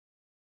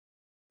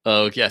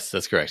 Oh, yes,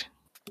 that's correct.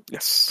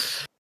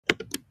 Yes.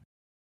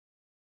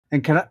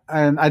 And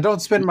I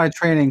don't spend my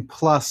training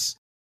plus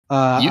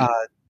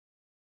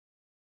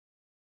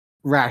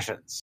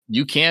rations.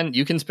 You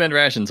can spend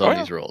rations on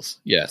these rolls.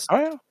 Yes. Oh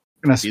yeah. I'm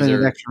going to spend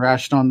an extra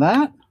ration on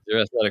that. They're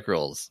athletic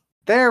rolls.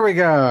 There we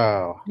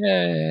go.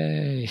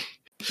 Yay.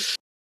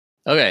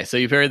 Okay, so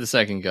you parried the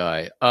second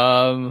guy.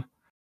 So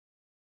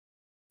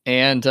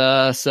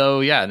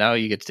yeah, now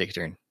you get to take a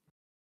turn.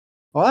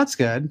 Well, that's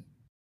good.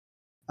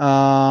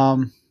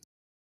 I'm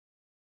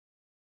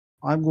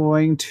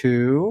going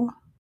to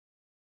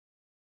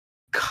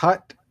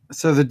cut.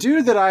 So the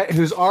dude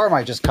whose arm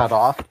I just cut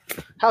off,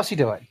 how's he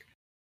doing?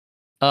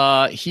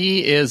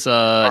 He is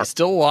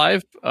still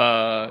alive.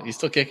 He's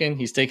still kicking.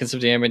 He's taking some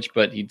damage,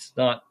 but he's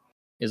not.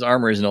 His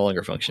armor is no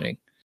longer functioning.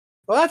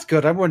 Well, that's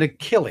good. I'm going to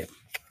kill him.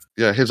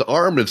 Yeah, his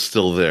arm is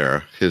still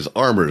there. His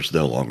armor is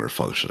no longer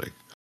functioning.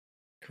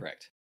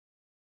 Correct.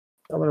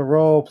 I'm going to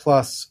roll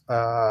plus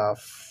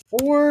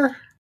 4.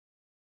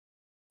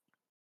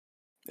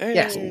 Hey.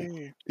 Yes.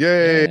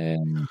 Yay!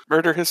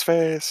 Murder his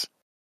face.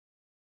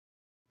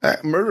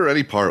 Murder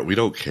any part. We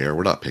don't care.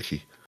 We're not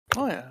picky.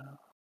 Oh yeah.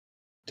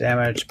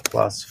 Damage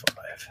plus 5.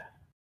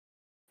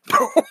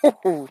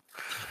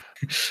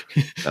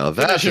 Now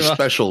that's a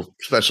special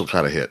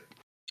kind of hit.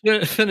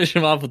 Finish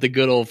him off with the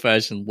good old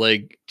fashioned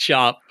leg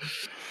chop.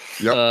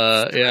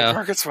 Yep. Yeah.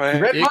 Market's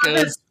way.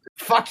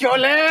 Fuck your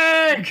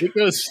leg! It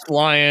goes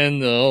flying.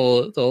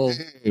 The whole.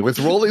 Hey, with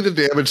rolling the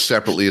damage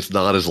separately, it's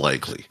not as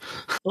likely.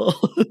 Well,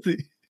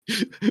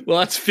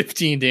 that's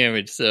 15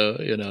 damage, so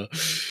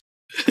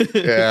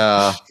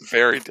Yeah,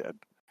 Very dead.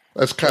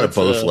 that's kind of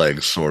both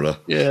legs, sort of.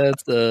 Yeah,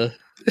 it's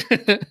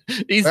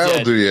he's That'll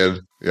dead. do you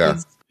in. Yeah,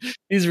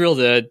 he's real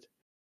dead.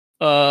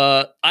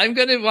 I'm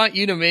gonna want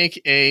you to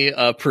make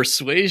a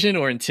persuasion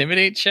or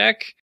intimidate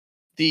check.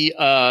 The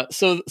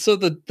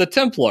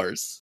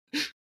Templars,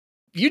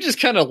 you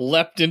just kind of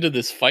leapt into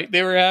this fight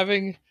they were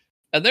having,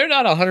 and they're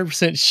not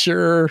 100%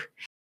 sure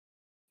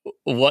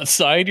what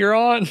side you're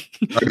on.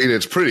 I mean,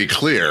 it's pretty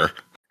clear.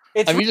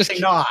 It's really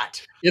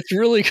not. It's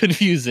really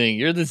confusing.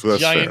 You're this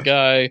giant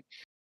guy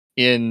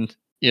in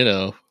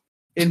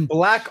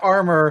black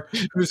armor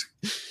who's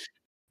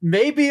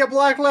maybe a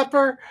black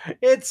leper.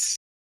 It's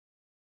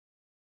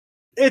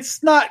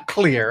not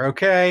clear,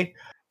 okay?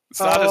 It's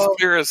not as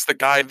clear as the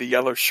guy in the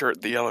yellow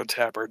shirt, the yellow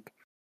tabard.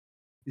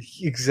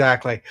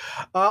 Exactly.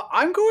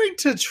 I'm going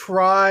to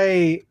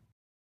try.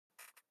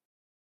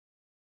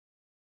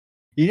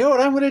 You know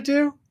what I'm going to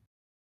do?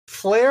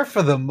 Flair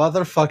for the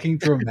motherfucking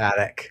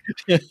dramatic.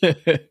 We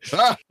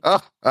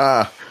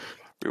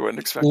wouldn't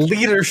expect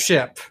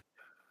leadership.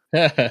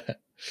 I'm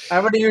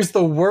going to use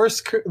the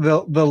less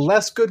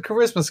good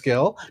charisma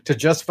skill to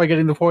justify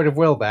getting the point of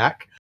will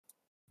back.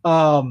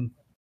 And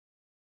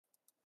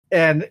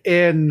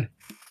in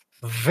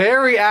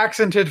very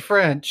accented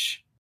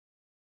French,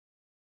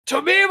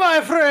 to me,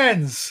 my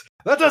friends,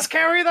 let us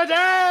carry the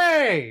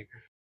day!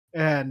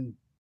 And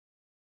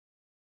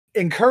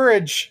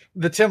encourage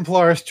the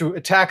Templars to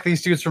attack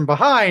these dudes from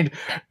behind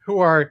who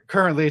are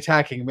currently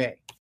attacking me.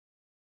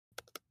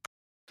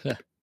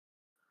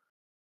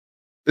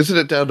 Isn't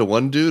it down to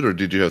one dude, or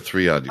did you have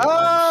 3 on you?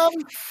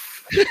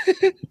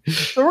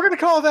 So we're going to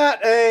call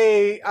that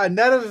a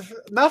net of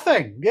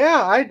nothing.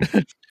 Yeah, I'm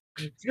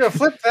going to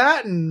flip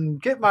that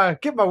and get my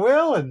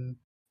will, and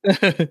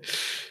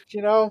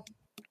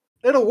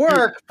it'll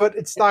work, but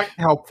it's not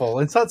helpful.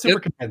 It's not super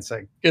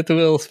convincing. Get the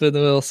will, spin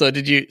the will. So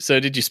did you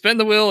spend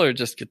the will or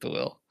just get the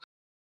will?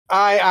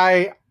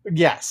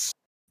 Yes.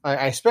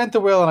 I spent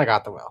the will and I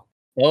got the will.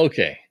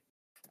 Okay.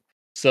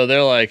 So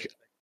they're like,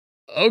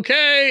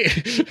 okay,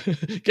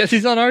 guess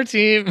he's on our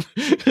team.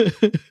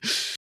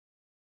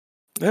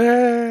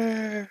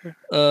 Yeah,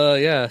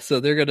 so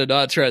they're gonna they're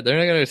not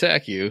gonna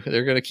attack you.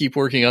 They're gonna keep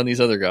working on these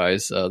other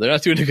guys. They're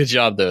not doing a good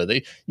job though.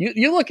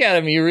 You look at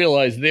them and you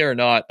realize they're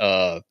not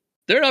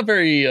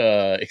very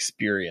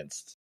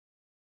experienced.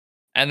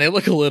 And they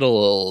look a little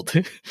old.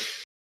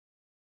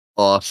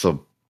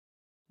 Awesome.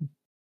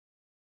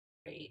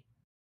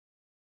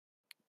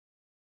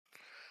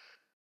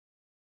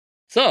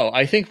 So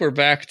I think we're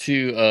back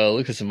to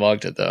Lucas and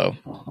Magda, though.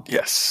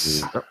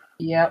 Yes.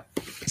 Yep.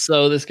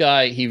 So this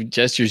guy, he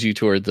gestures you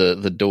toward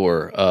the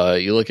door.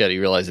 You look at it, you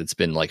realize it's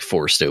been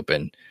forced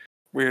open.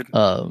 Weird.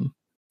 And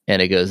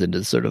it goes into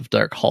the sort of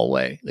dark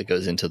hallway that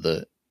goes into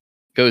the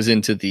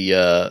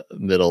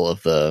middle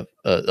of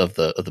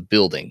the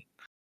building.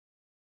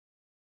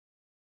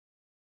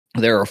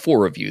 There are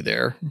 4 of you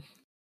there: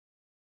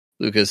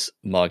 Lucas,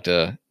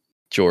 Magda,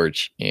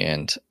 George,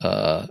 and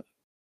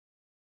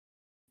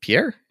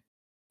Pierre.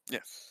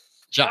 Yes.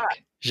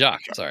 Jacques.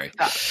 Sorry.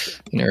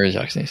 Never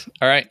Jacques' name.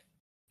 All right.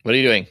 What are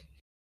you doing?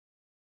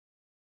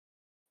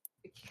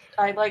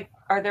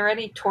 Are there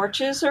any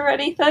torches or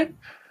anything?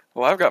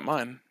 Well, I've got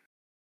mine.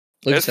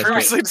 Lucas As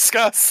previously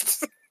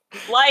discussed.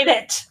 Light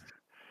it.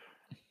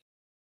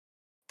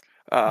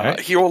 Right.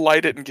 He will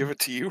light it and give it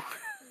to you.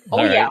 Oh,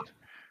 All yeah. right.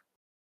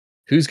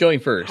 Who's going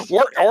first?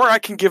 Or I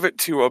can give it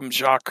to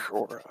Jacques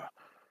or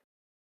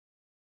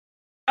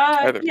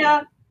either Yeah.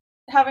 one.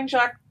 Having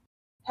Jacques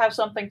have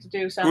something to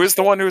do sounds Who is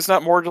the good. one who is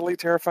not mortally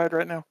terrified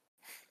right now?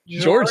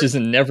 George is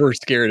never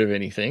scared of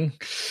anything.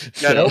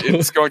 No, So.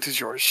 it's going to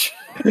George.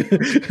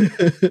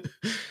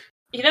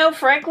 You know,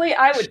 frankly,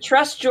 I would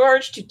trust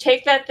George to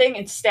take that thing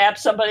and stab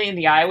somebody in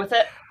the eye with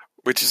it.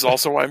 Which is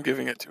also why I'm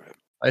giving it to him.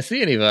 I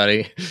see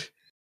anybody.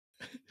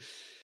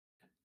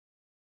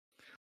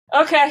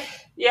 Okay,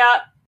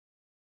 yeah.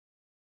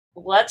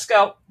 Let's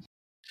go.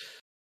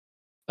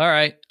 All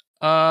right.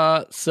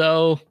 All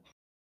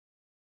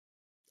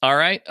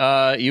right.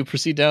 You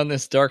proceed down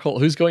this dark hole.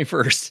 Who's going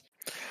first?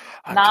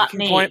 I'm Not taking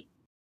me. point.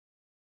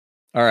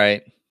 All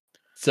right.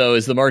 So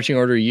is the marching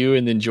order you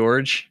and then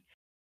George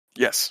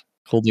Yes.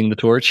 holding the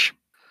torch?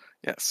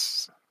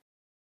 Yes.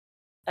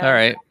 All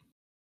right.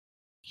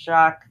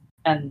 Jacques,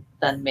 and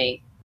then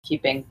me,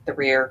 keeping the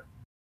rear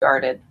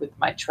guarded with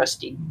my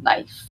trusty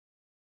knife.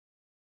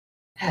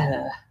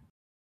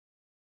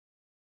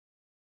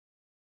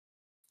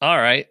 All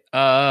right.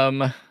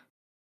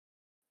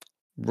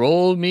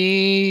 Roll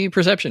me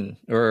perception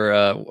or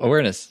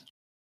awareness.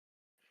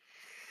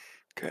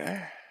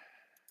 Okay.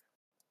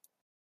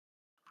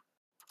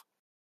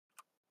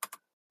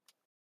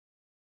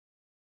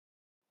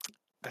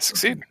 I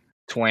succeed.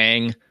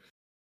 Twang.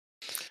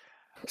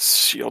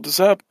 Shield is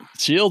up.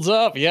 Shields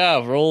up.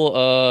 Yeah.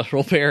 Roll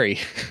parry.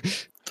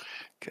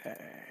 Okay.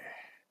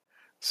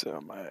 So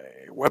my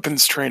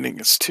weapons training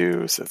is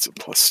 2, so that's a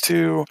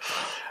 +2.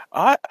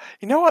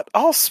 You know what?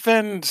 I'll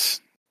spend.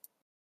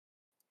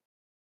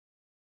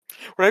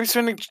 Would I be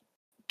spending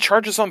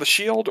charges on the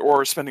shield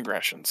or spending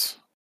rations?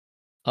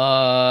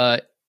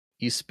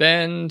 You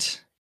spend.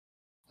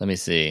 Let me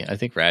see. I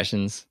think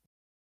rations.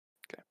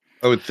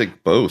 I would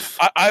think both.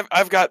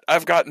 I've got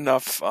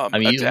enough. I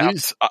mean, you adapt.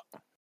 lose.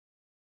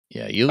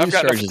 Yeah, you lose I've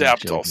got enough charges.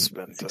 adapt. and I'll shield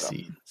spend.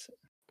 succeed.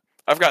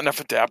 I've got enough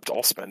adapt.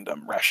 I'll spend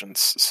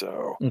rations.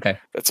 So Okay.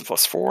 that's a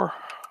 +4.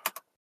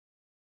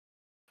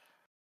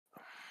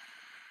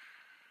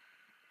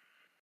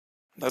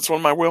 That's one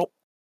of my will.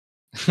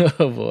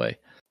 Oh boy.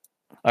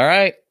 All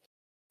right.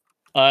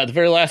 At the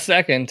very last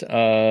second,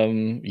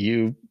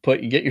 you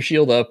get your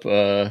shield up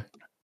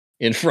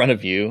in front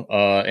of you,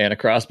 and a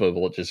crossbow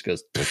bullet just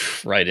goes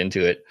right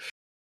into it.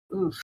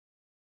 Oof.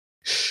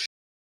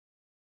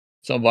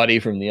 Somebody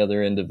from the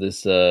other end of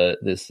this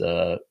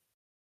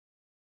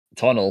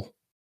tunnel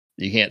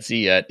you can't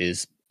see yet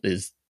is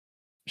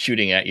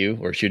shooting at you,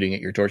 or shooting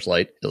at your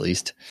torchlight at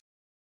least.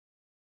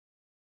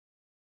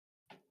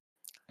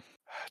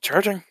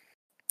 Charging.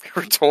 You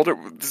were told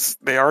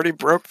they already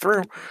broke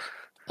through.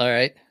 All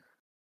right.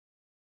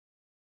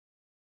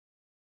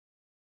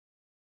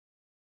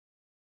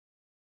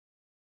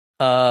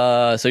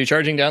 So you're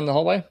charging down the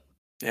hallway?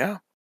 Yeah.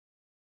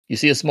 You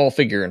see a small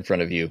figure in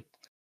front of you,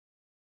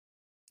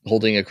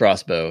 holding a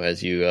crossbow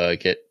as you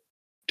get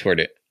toward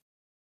it.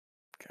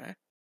 Okay.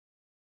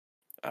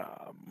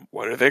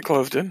 What are they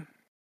clothed in?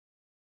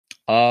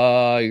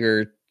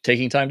 You're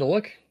taking time to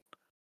look?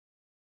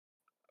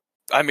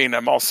 I mean,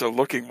 I'm also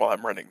looking while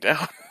I'm running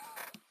down.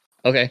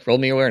 Okay, roll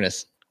me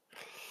awareness.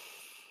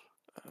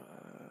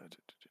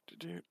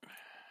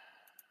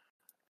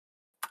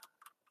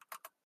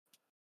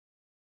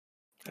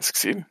 I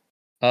succeed.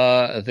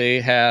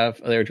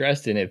 They're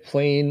dressed in a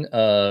plain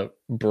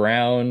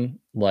brown,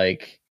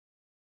 like,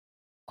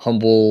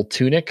 humble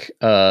tunic,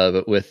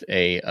 but with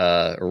a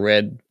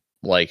red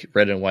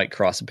and white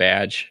cross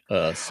badge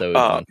sewed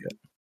onto it.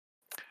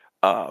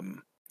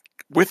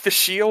 With the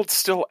shield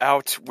still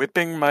out,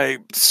 whipping my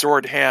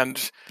sword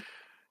hand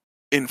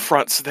in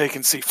front so they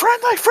can see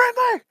friendly.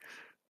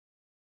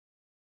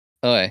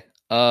 Okay.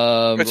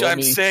 Which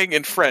I'm saying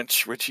in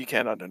French, which he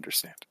cannot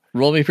understand.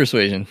 Roll me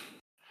persuasion.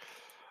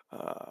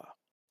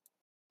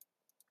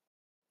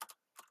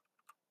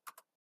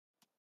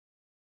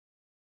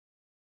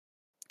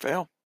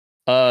 Fail.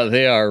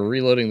 They are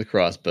reloading the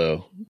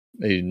crossbow.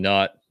 They do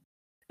not.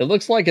 It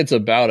looks like it's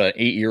about an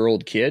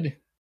 8-year-old kid.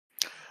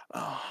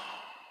 Oh,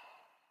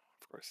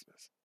 of course it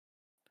is.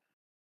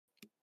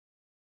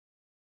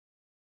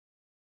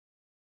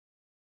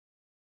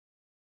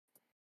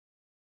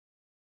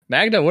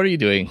 Magda, what are you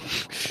doing?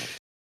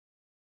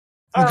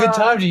 A good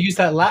time to use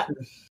that Latin.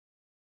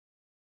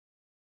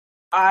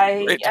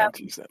 I Great am time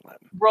to use that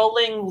Latin.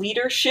 rolling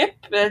leadership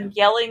and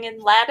yelling in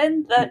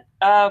Latin that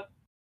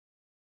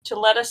to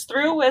let us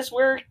through, as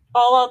we're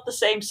all on the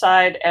same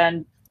side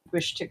and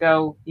wish to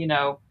go,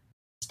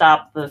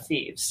 stop the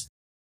thieves.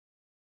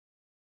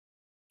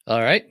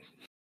 All right.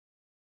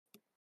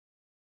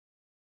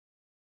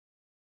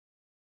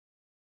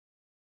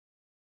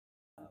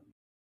 I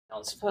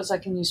don't suppose I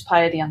can use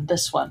piety on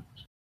this one.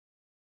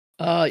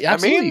 Yeah,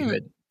 absolutely. I mean,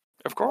 good.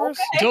 Of course.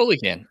 You totally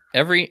can.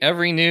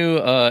 Every new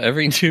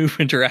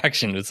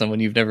interaction with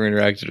someone you've never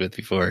interacted with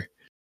before.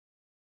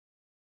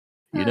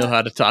 You know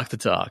how to talk the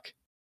talk.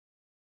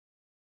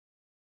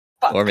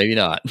 Fuck. Or maybe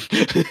not.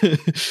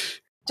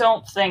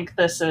 don't think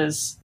this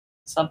is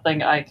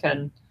something I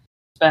can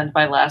spend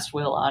my last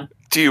will on.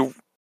 Do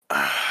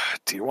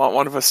you want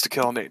one of us to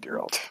kill an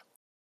 8-year-old?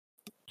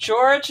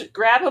 George,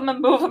 grab him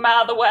and move him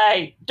out of the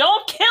way.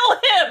 Don't kill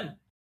him!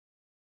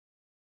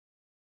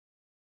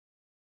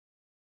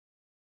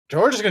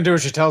 George is going to do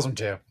what she tells him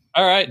to.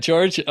 All right,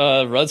 George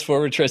runs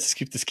forward, tries to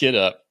scoop this kid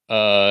up,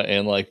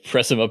 and like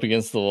press him up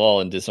against the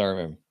wall and disarm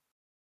him.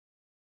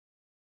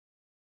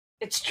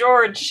 It's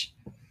George.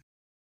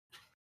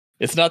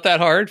 It's not that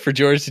hard for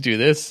George to do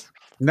this.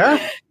 No,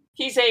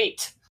 He's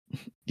 8.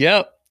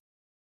 Yep.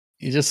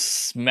 He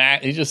just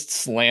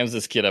slams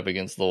this kid up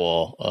against the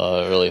wall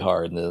really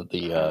hard, and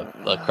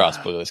the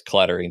crossbow is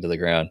clattering to the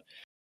ground.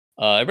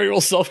 Everybody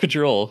roll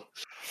self-control.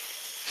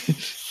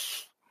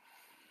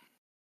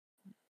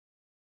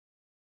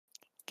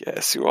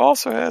 Guess who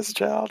also has a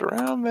child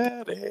around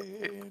that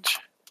age?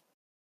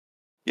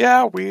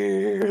 Yeah,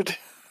 weird.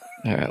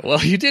 All right.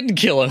 Well, you didn't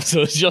kill him,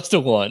 so it's just a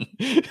 1.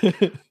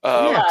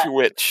 To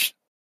which?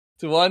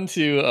 To 1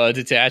 to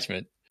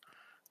detachment.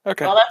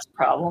 Okay. Well, that's a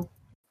problem.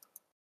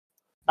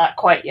 Not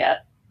quite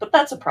yet, but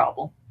that's a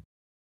problem.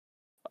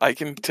 I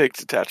can take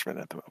detachment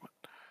at the moment.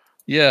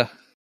 Yeah.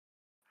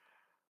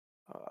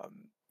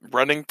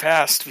 Running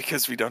past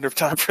because we don't have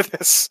time for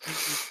this.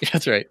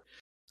 That's right.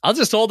 I'll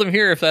just hold him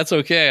here if that's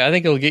okay. I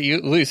think he'll get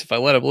you loose if I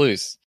let him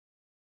loose.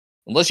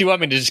 Unless you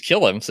want me to just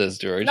kill him, says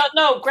George.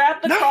 No,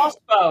 grab the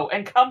crossbow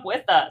and come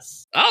with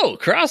us. Oh,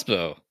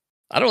 crossbow.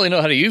 I don't really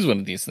know how to use one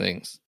of these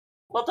things.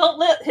 Well, don't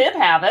let him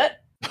have it.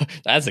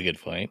 That's a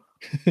good point.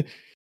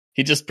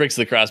 He just picks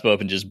the crossbow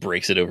up and just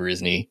breaks it over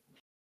his knee.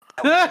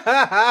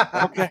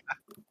 Okay.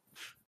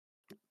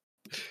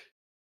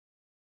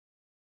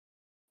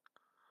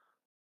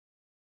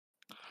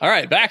 All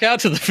right, back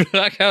out to the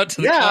combat.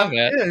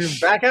 Yeah,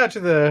 back out to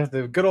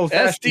the good old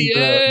fashioned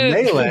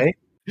melee.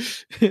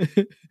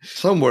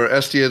 Somewhere,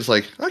 SDN's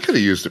like, I could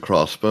have used a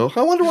crossbow.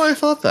 I wonder why I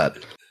thought that.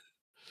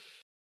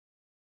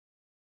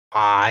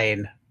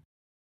 Fine.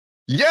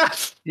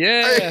 Yes!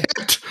 Yeah. I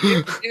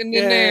hit! In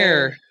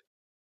there.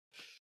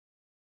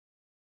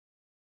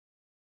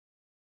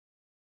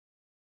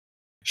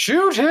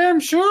 Shoot him!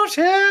 Shoot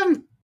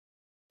him!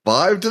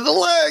 5 to the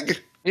leg!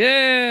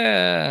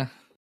 Yeah.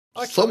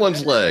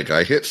 Someone's leg.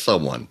 I hit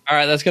someone. All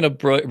right, that's going to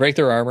break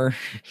their armor.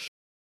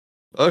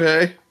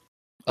 Okay.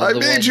 I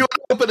made you an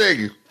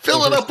opening.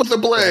 Fill it up with a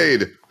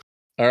blade.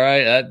 All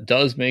right, that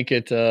does make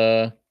it,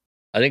 I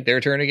think, their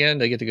turn again.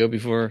 They get to go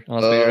before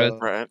Hans Peter.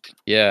 Right.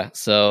 Yeah,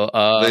 so...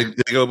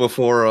 they go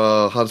before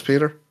Hans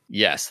Peter?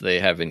 Yes, they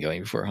have been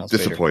going before Hans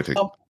Peter. Disappointing.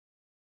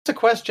 It's a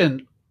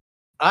question.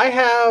 I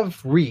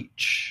have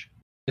reach.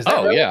 Is that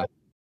relevant? Yeah.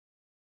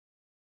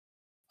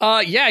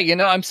 I'll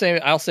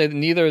say that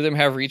neither of them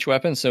have reach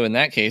weapons, so in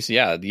that case,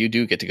 yeah, you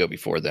do get to go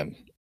before them.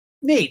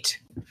 Neat.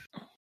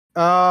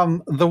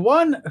 The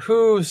one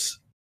who's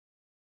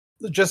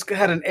just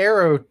had an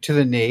arrow to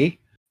the knee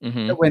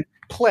that went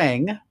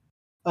pling,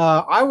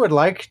 I would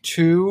like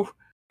to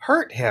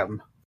hurt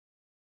him.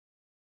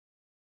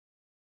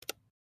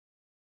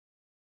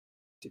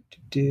 All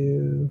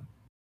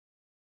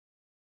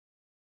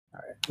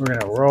right, we're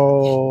gonna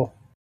roll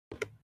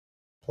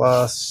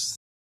plus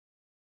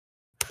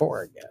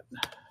 4 again.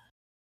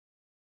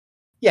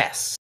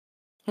 Yes.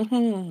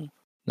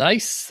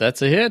 Nice,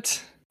 that's a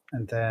hit.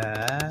 And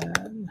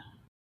then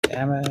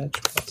damage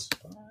plus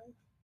 5.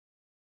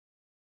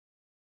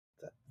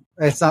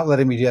 It's not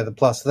letting me do the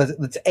plus. So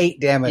that's 8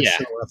 damage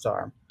to the left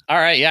arm. All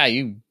right, yeah,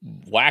 you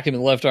whack him in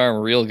the left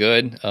arm real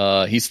good.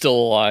 He's still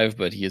alive,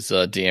 but he's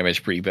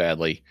damaged pretty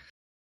badly.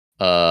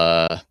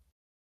 The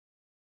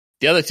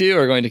other 2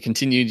 are going to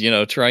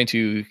continue, trying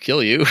to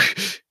kill you.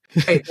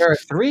 Hey, there are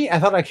 3? I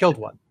thought I killed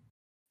 1.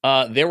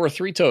 There were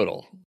 3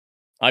 total.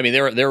 I mean,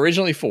 there were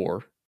originally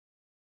 4.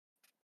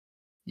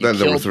 Then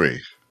there were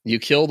 3. You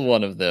killed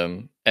one of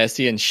them.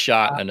 Estienne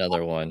shot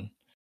another one.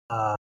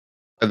 And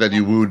then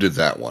you wounded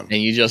that one.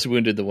 And you just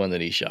wounded the one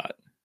that he shot.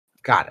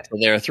 Got it. So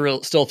there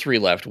are still 3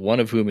 left, one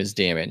of whom is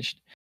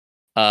damaged.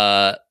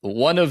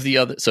 One of the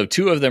other... So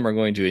 2 of them are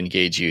going to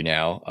engage you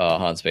now,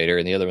 Hans Vader,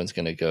 and the other one's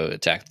going to go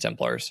attack the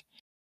Templars.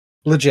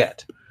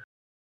 Legit.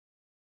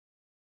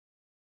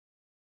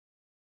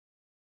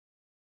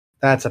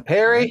 That's a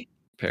parry.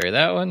 Parry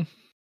that one.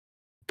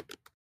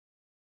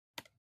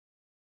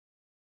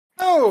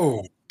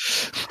 Oh!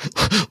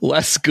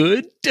 Less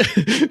good. That's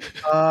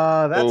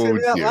gonna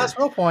be that last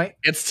will point.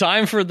 It's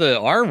time for the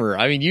armor.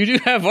 I mean, you do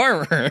have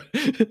armor.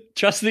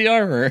 Trust the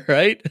armor,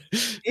 right?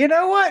 You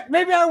know what?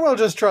 Maybe I will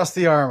just trust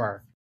the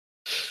armor.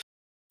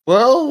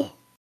 Well,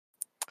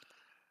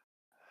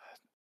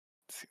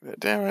 let's see that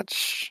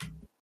damage.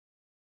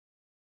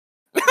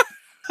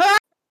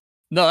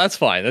 No, that's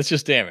fine. That's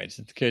just damage.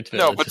 It's good to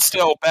no, but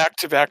still,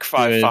 back-to-back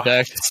 5/5.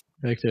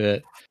 Back to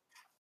it.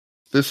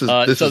 This is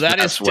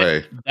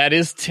that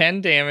is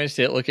 10 damage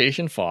to hit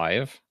location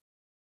 5,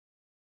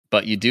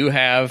 but you do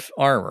have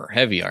armor,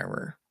 heavy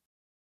armor.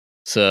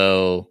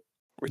 So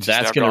Which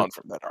that's is now gone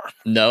from that arm.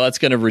 No, that's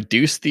going to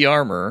reduce the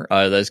armor.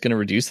 That's going to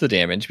reduce the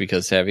damage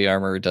because heavy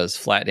armor does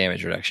flat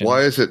damage reduction.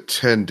 Why is it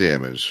 10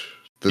 damage?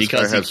 This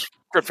because guy has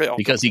Crit fail.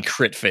 because he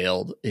crit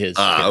failed his.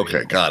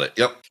 Okay, got it.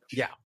 Yep.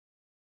 Yeah.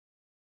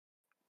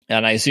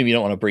 And I assume you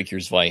don't want to break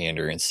your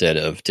Zweihander instead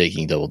of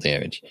taking double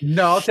damage.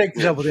 No, I'll take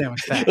the double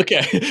damage back. Okay.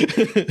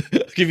 I'll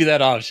give you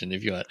that option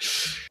if you want.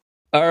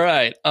 All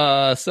right.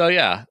 So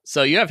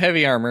you have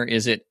heavy armor.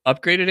 Is it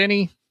upgraded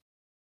any?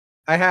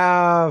 I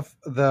have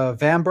the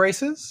Vam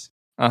braces.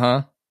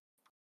 Uh-huh.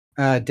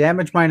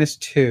 Damage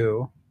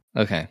 -2.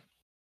 Okay.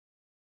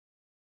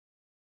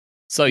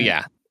 So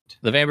yeah.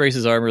 The Van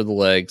Brace's armor the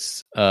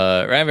legs.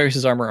 Van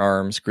Brace's armor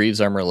arms. Greaves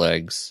armor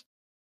legs.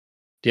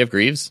 Do you have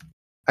Greaves?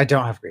 I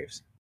don't have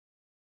Greaves.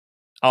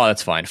 Oh,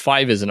 that's fine.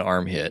 5 is an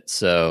arm hit.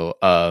 So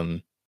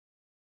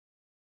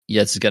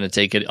yes, it's going to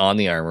take it on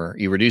the armor.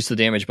 You reduce the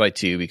damage by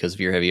 2 because of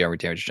your heavy armor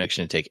damage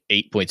reduction and take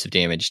 8 points of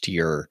damage to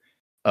your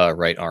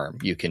right arm.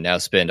 You can now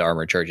spend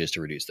armor charges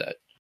to reduce that.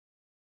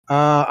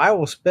 I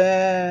will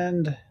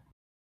spend...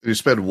 You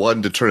spend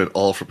 1 to turn it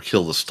all from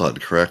kill to stun,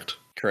 correct?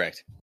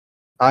 Correct.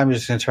 I'm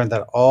just going to turn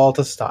that all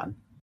to stun.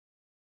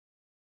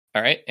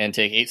 All right, and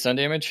take 8 stun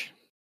damage.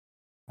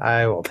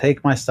 I will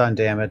take my stun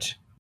damage.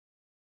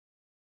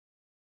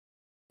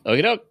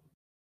 Okie doke.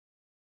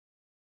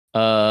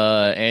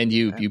 And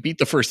you beat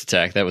the first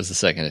attack. That was the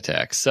second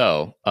attack.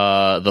 So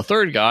the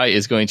third guy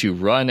is going to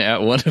run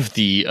at one of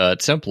the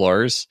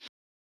Templars.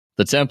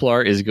 The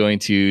Templar is going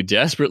to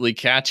desperately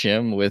catch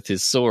him with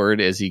his sword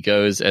as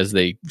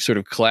they sort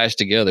of clash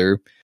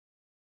together.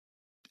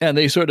 And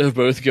they sort of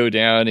both go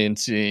down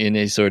in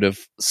a sort of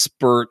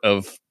spurt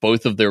of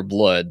both of their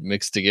blood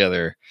mixed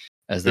together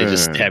as they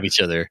just stab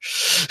each other.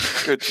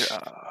 Good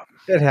job.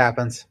 It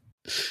happens.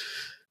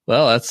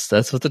 Well,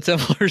 that's what the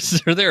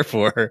Templars are there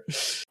for.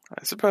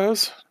 I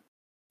suppose.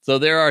 So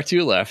there are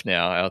 2 left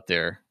now out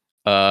there.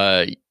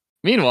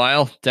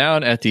 Meanwhile,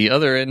 down at the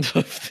other end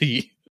of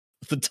the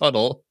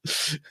tunnel,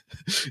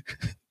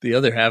 the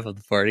other half of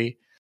the party,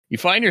 you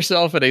find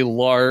yourself at a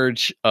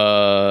large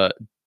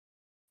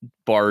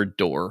barred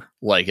door.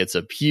 Like it's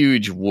a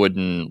huge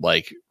wooden,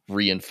 like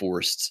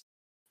reinforced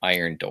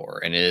iron door,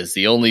 and it is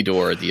the only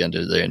door at the end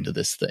of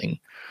this thing.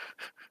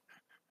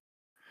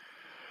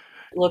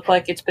 Look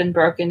like it's been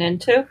broken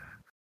into?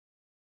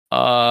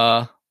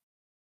 Well,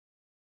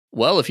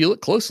 if you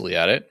look closely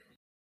at it,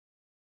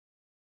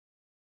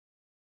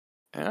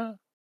 Yeah.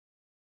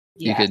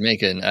 you could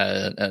make an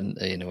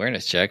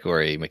awareness check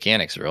or a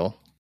mechanics roll.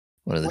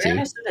 One of the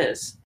Awareness two. it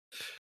is.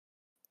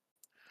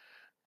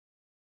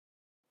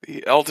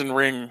 The Elden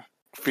Ring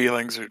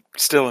feelings are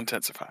still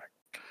intensifying.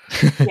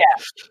 Yeah.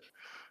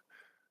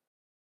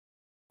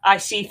 I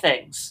see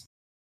things.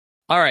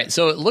 All right,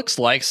 so it looks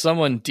like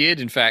someone did,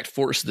 in fact,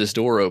 force this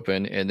door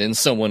open, and then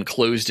someone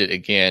closed it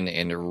again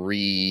and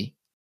re-barred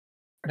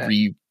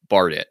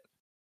it.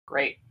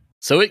 Great.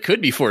 So it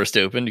could be forced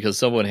open because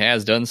someone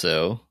has done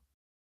so.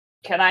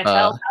 Can I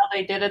tell how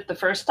they did it the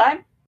first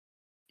time?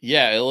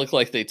 Yeah, it looked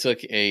like they took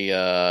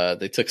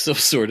some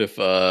sort of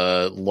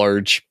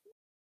large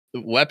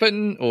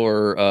weapon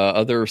or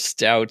other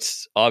stout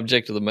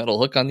object with a metal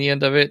hook on the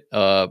end of it,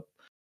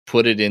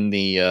 put it in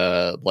the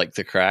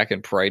the crack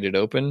and pried it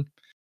open.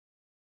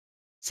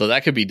 So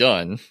that could be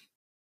done.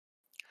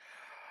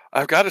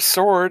 I've got a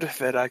sword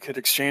that I could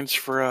exchange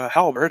for a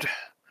halberd.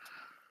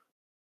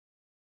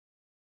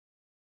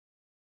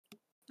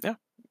 Yeah,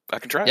 I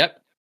can try it.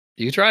 Yep,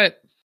 you can try it.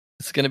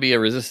 It's going to be a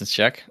resistance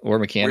check or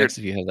mechanics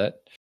if you have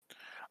that.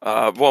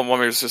 Well,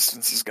 one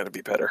resistance is going to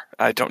be better.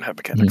 I don't have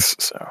mechanics,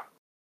 so.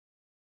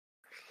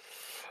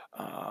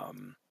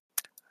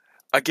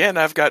 Again,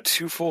 I've got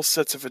 2 full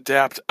sets of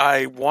adapt.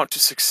 I want to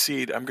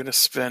succeed. I'm going to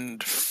spending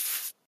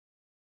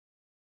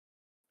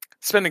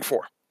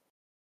 4.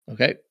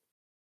 Okay.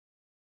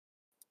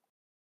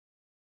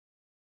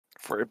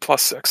 For a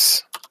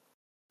 +6.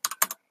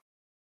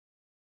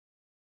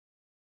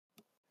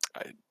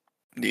 I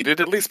needed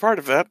at least part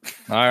of that.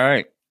 All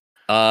right.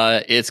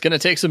 It's going to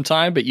take some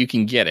time, but you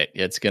can get it.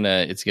 It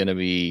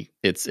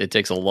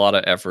takes a lot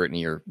of effort and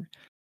you're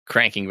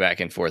cranking back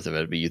and forth of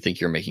it, but you think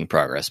you're making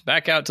progress.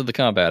 Back out to the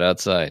combat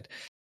outside.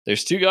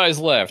 There's 2 guys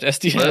left.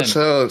 SDN.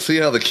 Let's see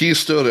how the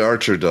Keystone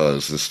Archer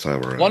does this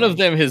time around. One of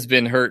them has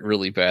been hurt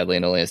really badly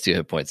and only has 2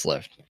 hit points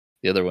left.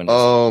 The other one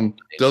the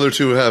other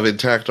 2 have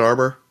intact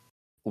armor?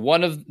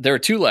 There are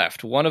 2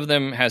 left. One of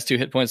them has 2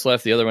 hit points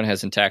left. The other one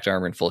has intact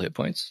armor and full hit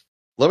points.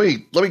 Let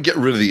me get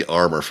rid of the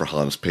armor for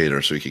Hans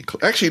Peter so he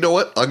can... Actually, you know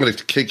what? I'm going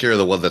to take care of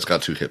the one that's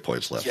got 2 hit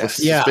points left.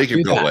 Yes. Let's make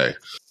him go away.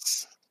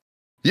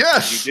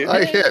 Yes!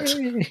 I hit.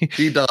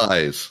 He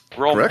dies.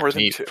 Roll Correct? more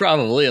than 2.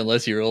 Probably,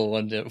 unless you roll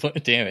 1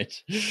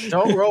 damage.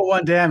 Don't roll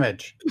 1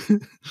 damage. 5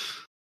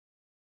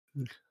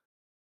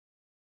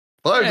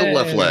 to the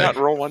left leg. Not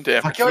roll 1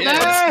 damage.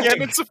 Yeah,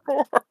 it's a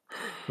 4.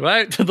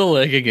 Right to the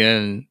leg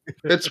again.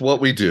 It's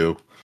what we do.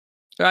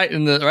 Right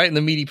in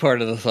the meaty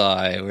part of the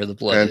thigh where the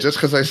blood And is. just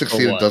because I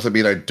succeeded doesn't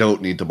mean I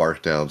don't need to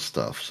mark down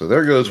stuff. So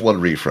there goes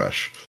 1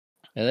 refresh.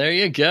 And there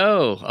you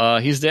go.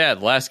 He's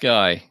dead. Last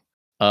guy.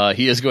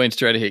 He is going to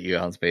try to hit you,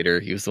 Hans Peter.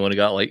 He was the one who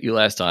got you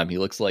last time. He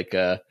looks like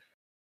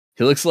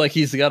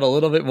he's got a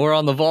little bit more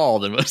on the ball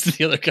than most of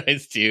the other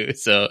guys do.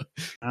 So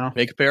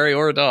make a parry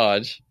or a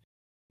dodge.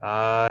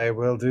 I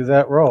will do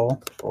that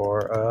roll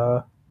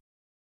for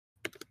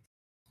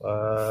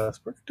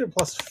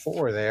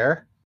 +4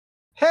 there.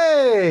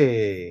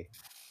 Hey!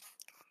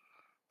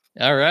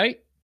 All right.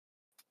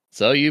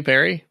 So you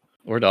parry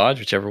or dodge,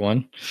 whichever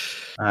one.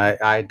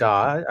 I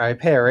dodge. I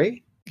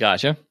parry.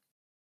 Gotcha.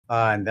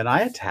 And then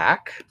I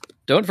attack.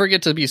 Don't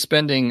forget to be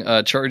spending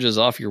charges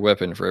off your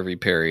weapon for every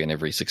parry and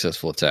every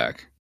successful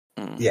attack.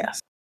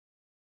 Yes.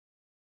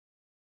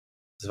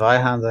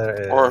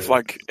 Zweihander Or if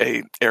like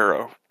a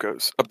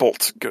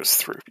bolt goes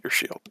through your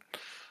shield.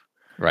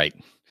 Right.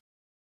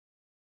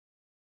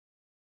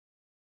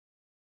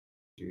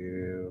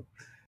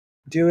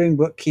 Doing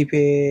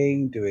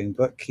bookkeeping.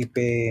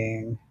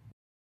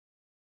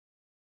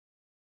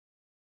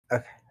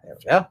 Okay, there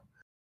we go.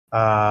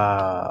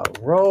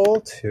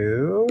 Roll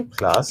 2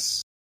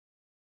 plus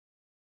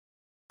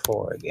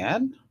 4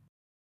 again.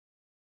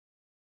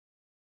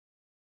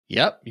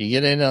 Yep, you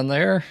get in on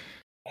there.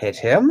 Hit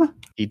him.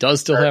 He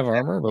does still have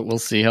armor, but we'll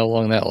see how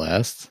long that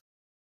lasts.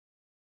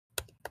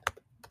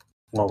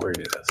 Well, we're going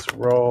to do this.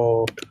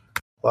 Roll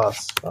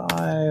plus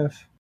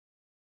 5.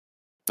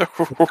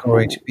 It's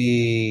going to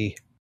be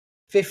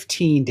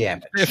 15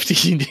 damage.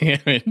 15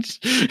 damage.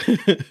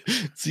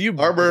 So you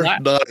armor,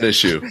 not an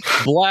issue.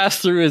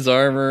 Blast through his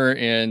armor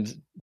and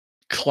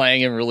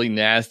clang him really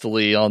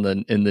nastily in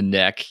the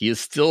neck. He is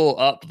still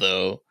up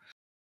though.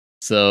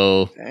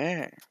 So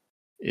dang.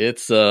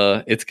 It's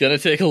gonna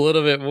take a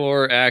little bit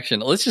more action.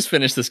 Let's just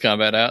finish this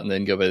combat out and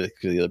then go back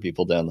to the other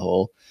people down the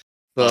hole.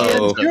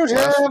 So Shoot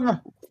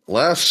him!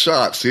 Last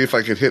shot. See if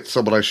I can hit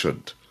someone I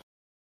shouldn't.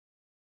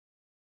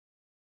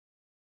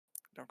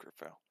 Don't crit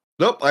fail.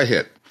 Nope, I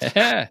hit.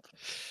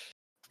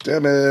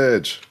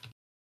 Damage.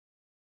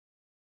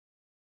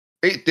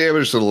 8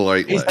 damage to the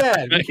light He's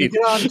leg. dead.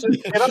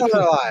 Get on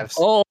their lives.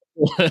 All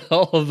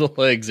of the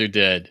legs are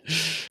dead.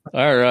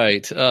 All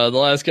right. The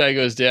last guy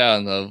goes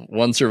down. The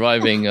one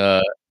surviving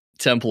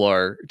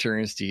Templar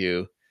turns to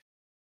you.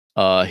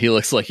 He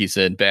looks like he's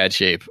in bad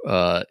shape.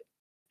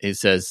 He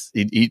says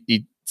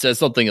he says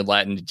something in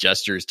Latin,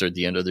 gestures toward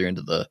the end of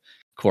the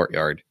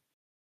courtyard.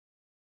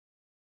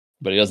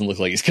 But he doesn't look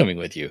like he's coming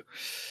with you.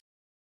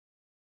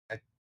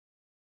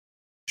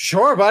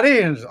 Sure, buddy,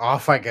 and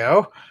off I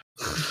go.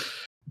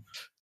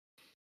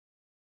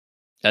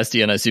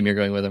 SDN, I assume you're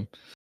going with him.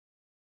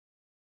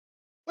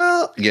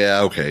 Well,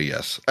 yeah, okay,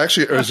 yes.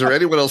 Actually, is there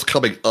anyone else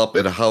coming up,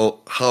 and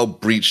how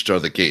breached are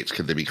the gates?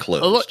 Can they be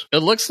closed? It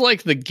looks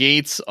like the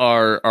gates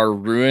are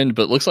ruined,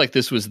 but it looks like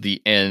this was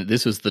the end.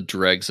 This was the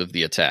dregs of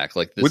the attack.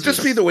 Like Would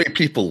this be the way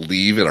people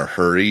leave in a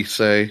hurry,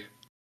 say?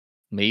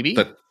 Maybe.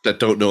 That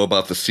don't know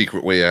about the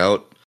secret way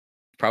out?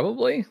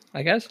 Probably,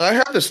 I guess. I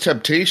have this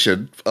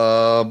temptation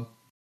to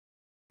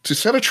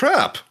set a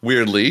trap,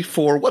 weirdly,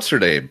 for what's her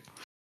name?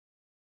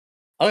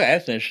 Okay,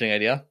 that's an interesting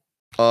idea.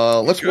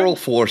 Let's roll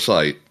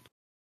foresight.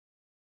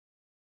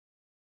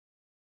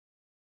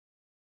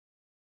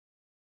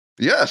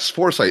 Yes,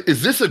 foresight.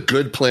 Is this a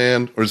good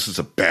plan or is this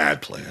a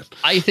bad plan?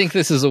 I think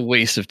this is a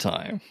waste of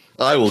time.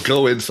 I will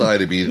go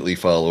inside immediately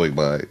following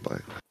my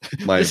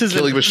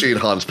killing machine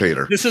Hans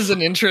Peter. This is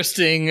an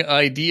interesting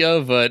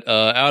idea, but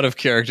out of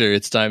character,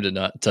 it's time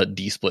to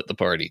de-split the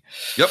party.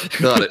 Yep,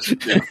 got it.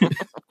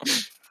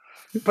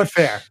 But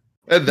fair.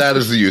 And that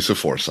is the use of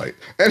foresight.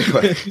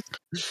 Anyway,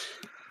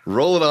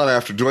 roll it on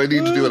after. Do I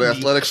need to do an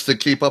athletics to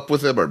keep up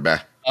with him or nah?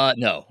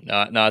 No,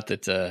 not now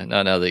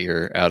that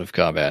you're out of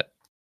combat.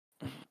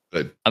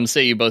 Good. I'm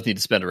saying you both need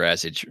to spend a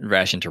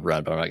ration to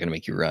run, but I'm not going to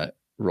make you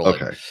roll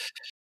okay. it.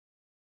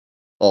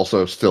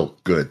 Also, still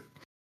good.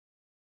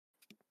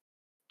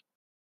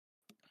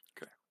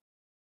 Okay.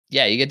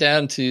 Yeah, you get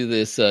down to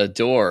this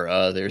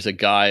door. There's a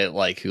guy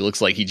who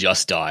looks like he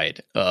just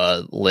died,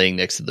 laying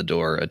next to the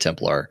door, a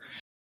Templar.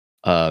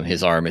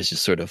 His arm is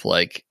just sort of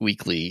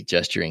weakly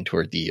gesturing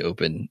toward the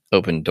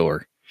open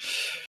door.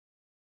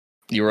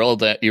 You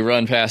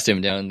run past him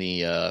down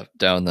the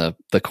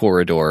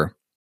corridor.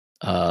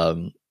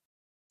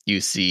 You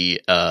see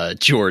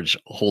George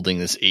holding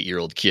this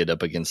 8-year-old kid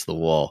up against the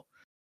wall.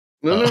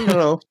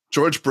 No.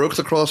 George broke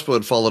the crossbow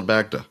and followed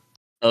Magda.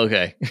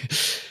 Okay.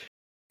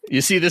 You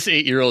see this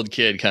 8-year-old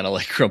kid kind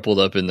of crumpled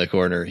up in the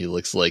corner. He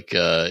looks like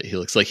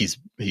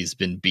he's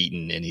been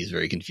beaten and he's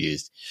very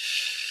confused.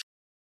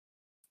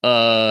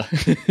 But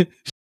he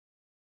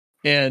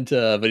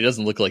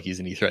doesn't look like he's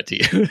any threat to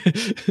you.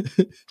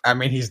 I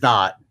mean, he's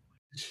not.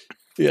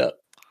 Yeah.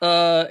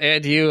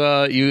 And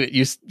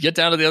you get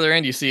down to the other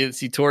end, you see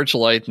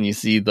Torchlight, and you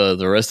see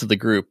the rest of the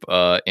group.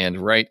 And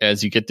right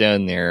as you get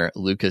down there,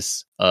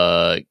 Lucas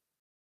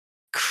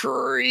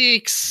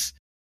creaks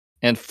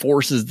and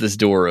forces this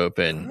door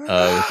open with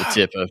the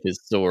tip of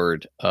his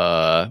sword.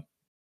 It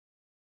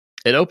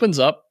opens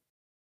up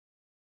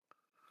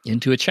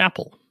into a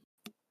chapel,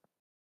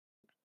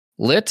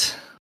 lit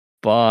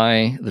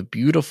by the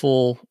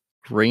beautiful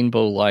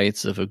rainbow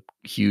lights of a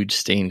huge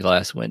stained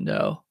glass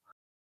window.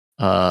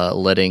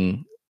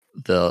 Letting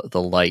the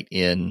light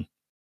in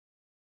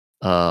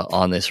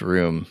on this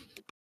room,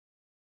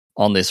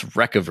 on this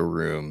wreck of a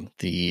room.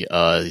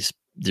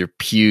 Their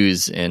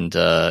pews and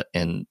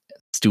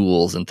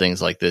stools and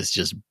things like this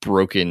just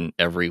broken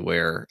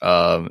everywhere,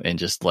 and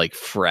just like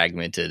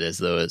fragmented as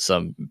though it's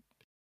some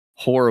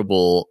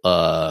horrible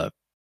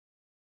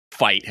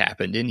fight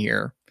happened in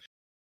here.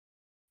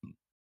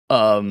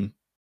 And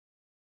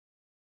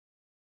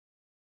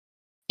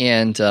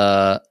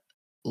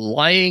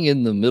lying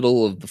in the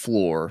middle of the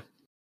floor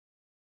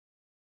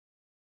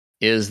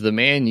is the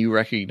man you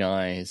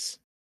recognize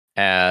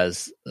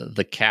as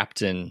the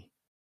captain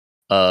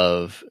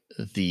of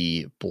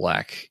the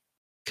Black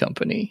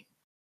Company.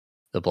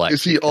 The Black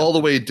Is he Company. all the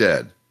way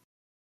dead?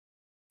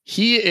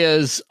 He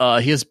is.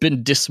 He has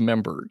been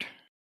dismembered.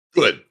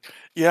 Good.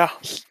 Yeah.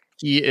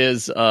 He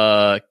is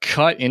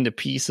cut into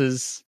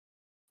pieces.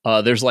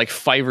 There's like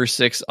 5 or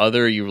 6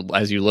 other,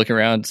 as you look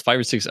around, 5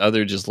 or 6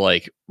 other just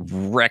like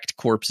wrecked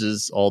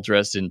corpses, all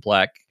dressed in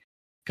Black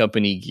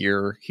Company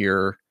gear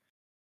here.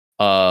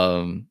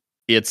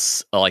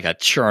 It's like a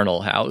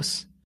charnel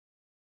house.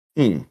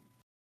 Wait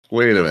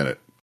a minute.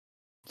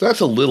 That's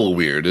a little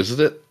weird,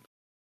 isn't it?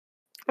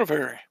 Oh,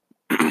 very.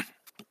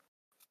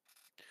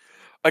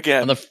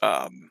 Again,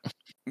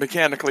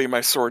 mechanically,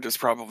 my sword is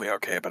probably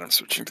okay, but I'm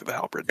switching to the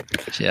halberd.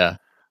 Yeah.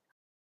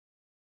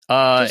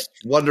 Just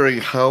wondering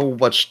how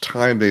much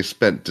time they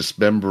spent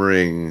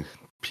dismembering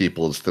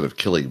people instead of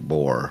killing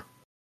more.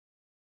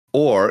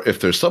 Or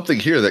if there's something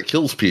here that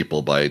kills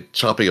people by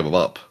chopping them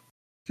up.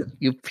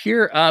 You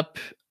peer up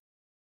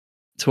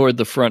toward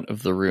the front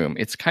of the room.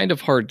 It's kind of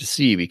hard to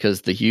see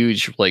because the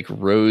huge like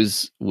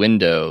rose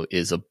window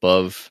is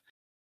above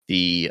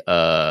the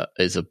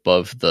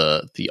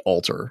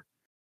altar.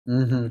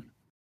 Mm-hmm.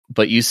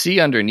 But you see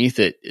underneath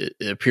it, it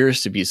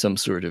appears to be some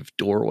sort of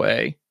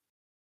doorway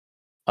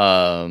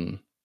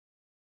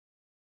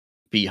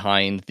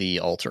behind the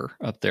altar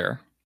up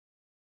there.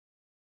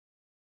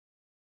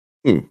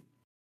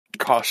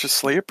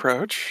 Cautiously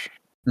approach.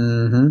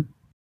 Mm-hmm.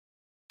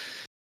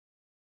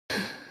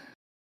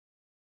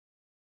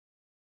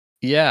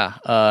 Yeah,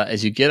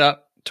 as you get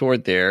up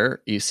toward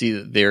there, you see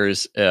that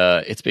there's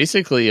it's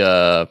basically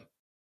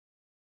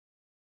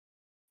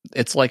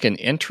it's like an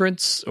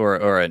entrance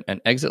or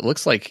an exit.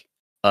 Looks like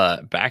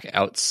back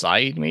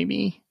outside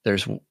maybe.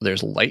 There's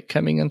light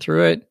coming in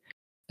through it.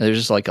 There's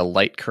just like a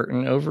light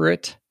curtain over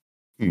it.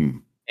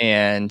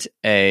 And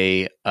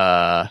a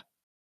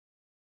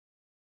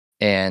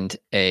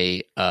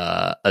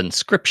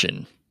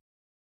inscription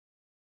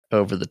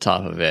over the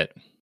top of it.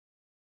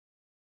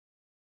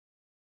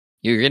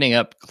 You're getting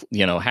up,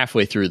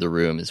 halfway through the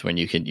room is when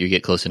you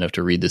get close enough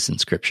to read this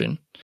inscription.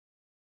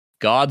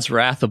 God's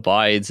wrath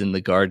abides in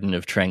the garden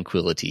of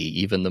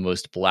tranquility. Even the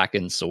most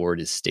blackened sword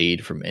is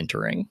stayed from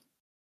entering.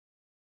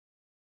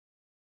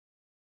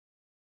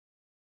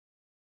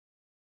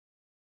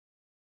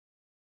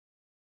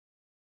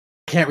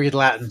 Can't read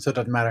Latin, so it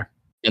doesn't matter.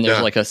 And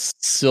there's like a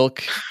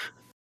silk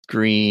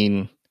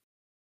green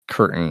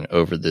curtain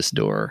over this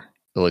door.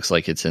 It looks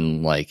like it's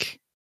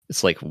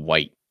like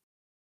white.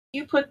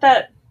 You put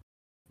the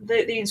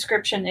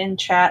inscription in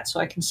chat so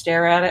I can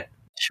stare at it.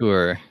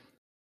 Sure.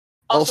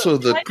 Also,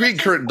 the green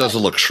curtain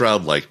doesn't look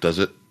shroud-like, does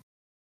it?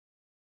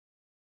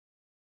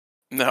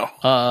 No.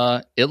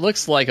 It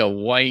looks like a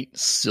white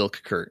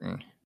silk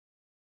curtain.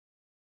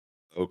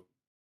 Oh,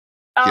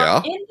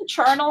 yeah. In the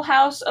charnel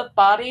house of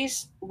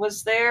bodies,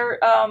 was there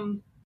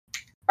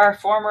our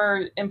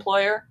former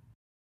employer?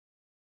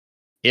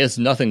 He has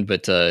nothing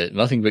but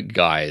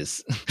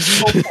guys.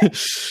 Okay.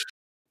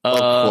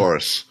 Of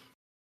course.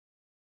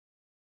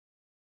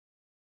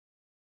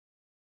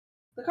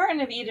 The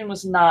Garden of Eden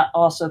was not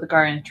also the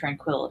Garden of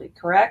Tranquility,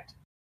 correct?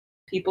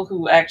 People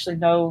who actually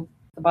know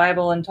the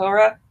Bible and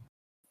Torah?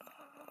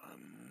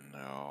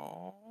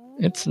 No.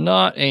 It's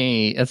not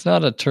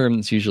a term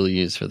that's usually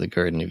used for the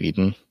Garden of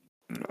Eden.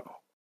 No.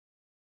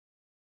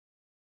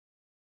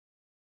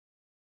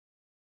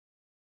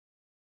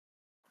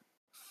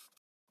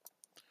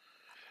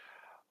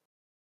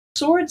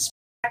 Swords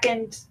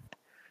blackened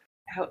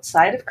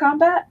outside of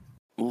combat?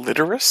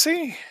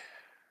 Literacy?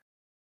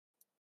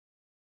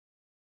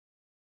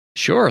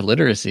 Sure,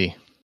 literacy.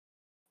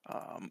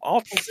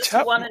 Is this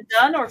a one and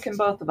done, or can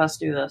both of us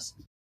do this?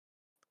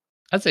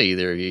 I'd say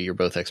either of you. You're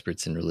both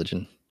experts in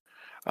religion.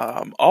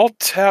 I'll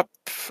tap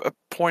a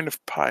point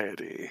of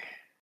piety.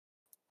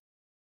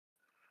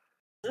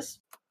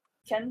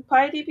 Can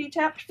piety be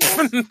tapped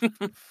for us?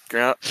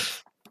 Yeah.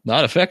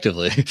 Not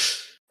effectively.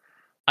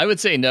 I would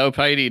say no,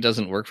 piety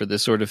doesn't work for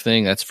this sort of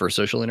thing. That's for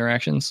social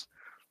interactions.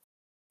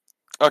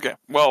 Okay,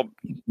 well,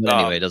 But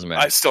anyway, it doesn't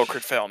matter. I still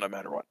could fail no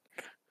matter what.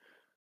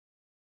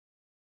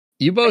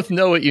 You both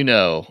know what you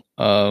know.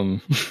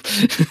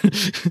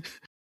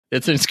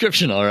 It's an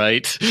inscription, all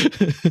right.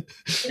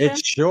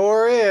 It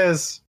sure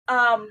is.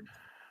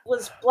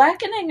 Was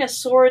blackening a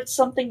sword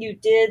something you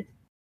did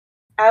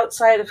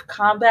outside of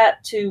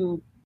combat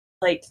to,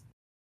 like,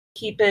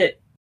 keep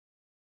it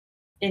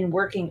in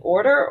working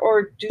order,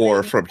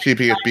 or from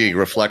keeping it being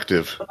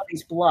reflective?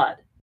 Somebody's blood.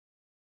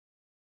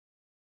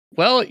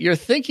 Well, you're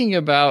thinking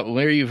about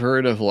where you've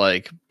heard of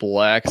like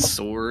black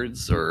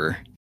swords or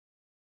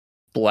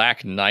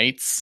black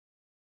knights,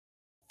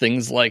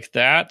 things like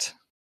that.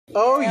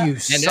 Oh, you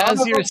And son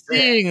as of you're a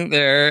sitting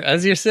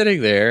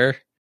there,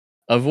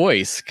 a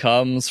voice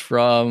comes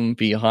from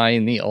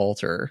behind the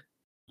altar.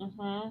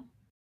 Mm-hmm.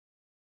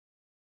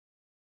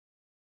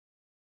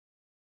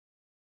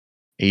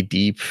 A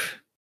deep,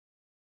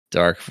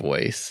 dark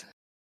voice.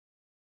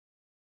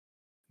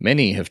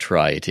 Many have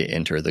tried to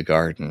enter the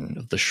Garden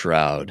of the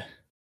Shroud.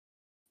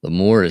 The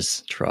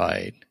Moors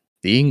tried.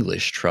 The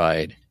English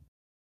tried.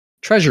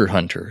 Treasure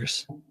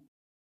hunters.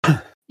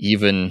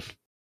 Even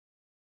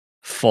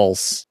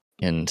false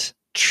and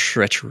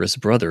treacherous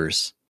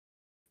brothers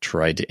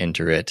tried to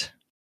enter it.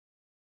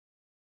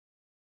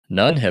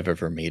 None have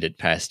ever made it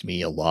past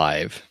me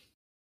alive.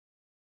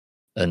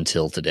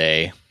 Until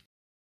today.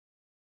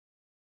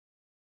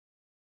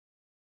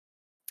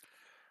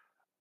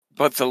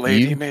 But the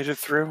lady made it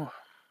through?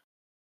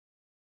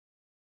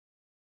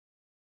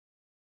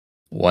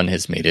 One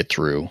has made it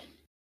through.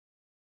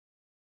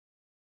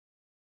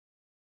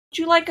 Would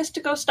you like us to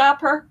go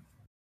stop her?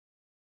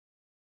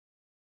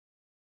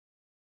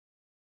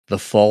 The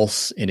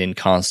false and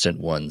inconstant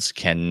ones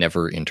can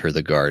never enter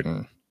the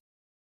garden.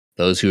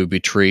 Those who have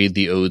betrayed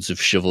the oaths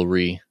of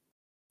chivalry,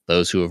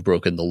 those who have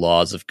broken the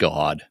laws of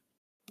God.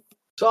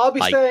 So I'll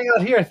be staying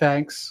out here,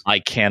 thanks. I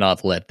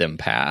cannot let them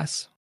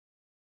pass.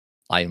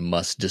 I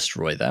must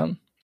destroy them.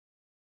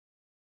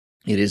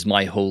 It is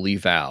my holy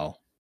vow.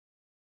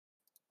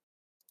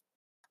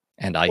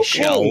 And I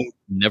shall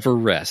never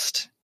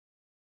rest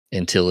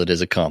until it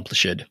is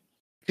accomplished.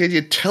 Can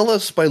you tell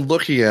us by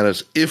looking at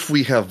us if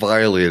we have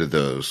violated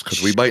those?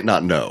 Because we might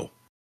not know.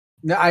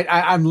 No,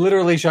 I'm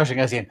literally shushing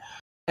Essien.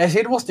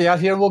 Essien will stay out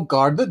here and will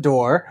guard the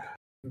door.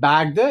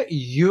 Magda,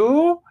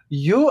 you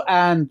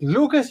and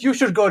Lucas, you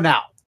should go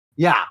now.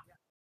 Yeah.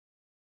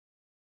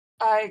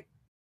 I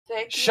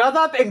think... Shut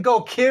up and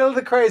go kill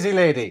the crazy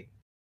lady.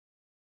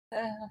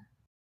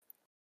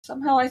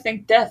 Somehow I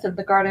think death in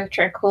the Garden of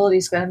Tranquility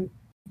is going to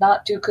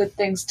not do good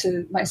things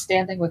to my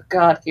standing with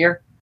God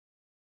here.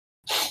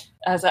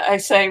 As I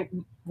say,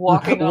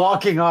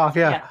 walking off,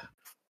 yeah.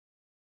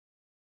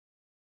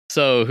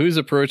 So, who's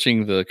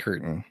approaching the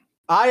curtain?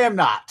 I am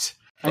not.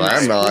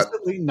 I'm not.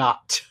 Explicitly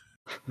not.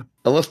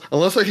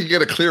 Unless I can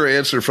get a clear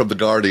answer from the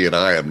Guardian,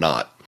 I am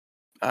not.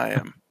 I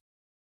am.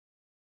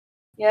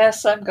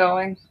 Yes, I'm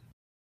going.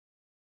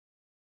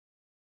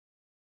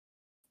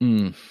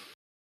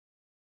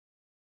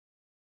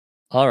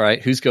 All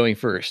right, who's going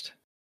first?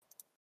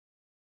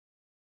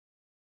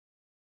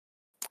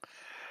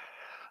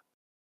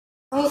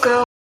 I'll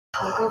go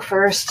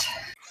first.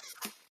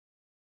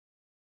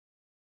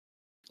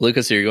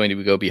 Lucas, are you going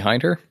to go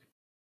behind her?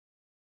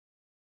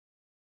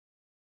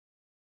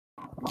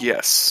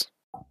 Yes.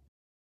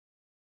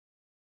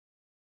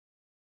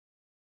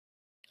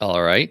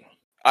 All right.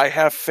 I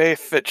have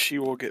faith that she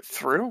will get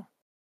through.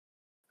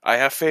 I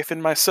have faith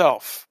in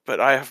myself,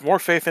 but I have more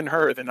faith in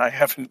her than I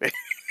have in me.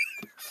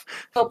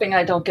 Hoping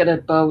I don't get a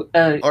boat.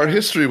 Our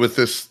history with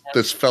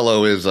this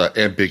fellow is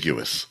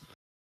ambiguous.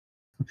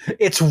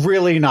 It's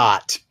really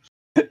not.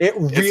 It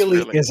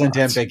really isn't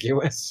not.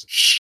 ambiguous.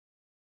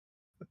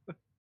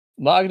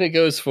 Magda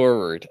goes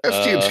forward.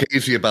 Estien's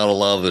hazy about a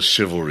lot of the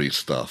chivalry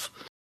stuff.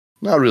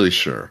 Not really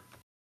sure.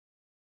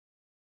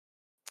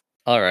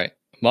 All right.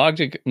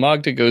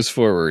 Magda goes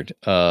forward.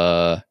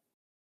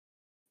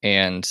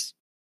 And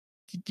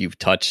you've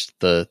touched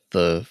the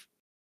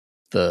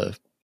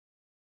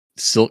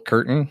silk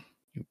curtain.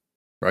 You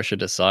brush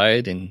it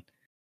aside and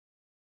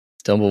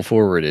stumble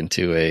forward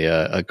into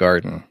a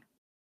garden.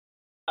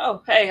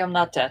 Oh, hey, I'm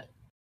not dead.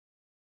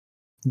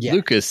 Yeah.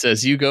 Lucas,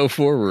 as you go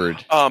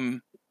forward.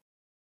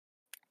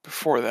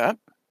 Before that,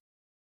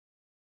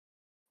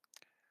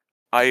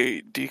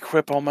 I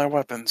de-equip all my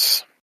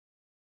weapons.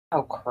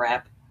 Oh,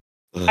 crap.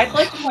 I'd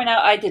like to point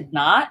out I did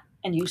not,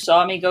 and you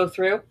saw me go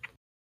through.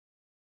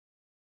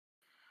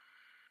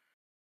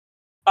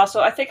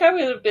 Also, I think I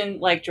would have been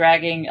like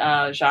dragging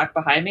Jacques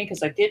behind me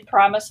because I did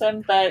promise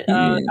him that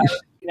I would,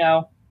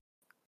 Yeah,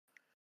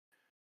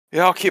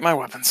 I'll keep my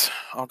weapons.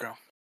 I'll go.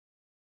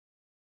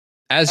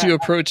 As you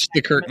approach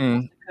the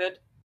curtain,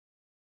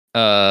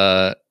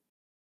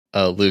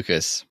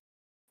 Lucas,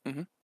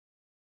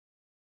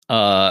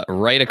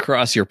 right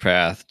across your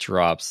path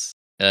drops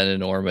an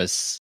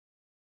enormous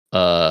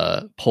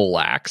pole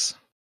axe,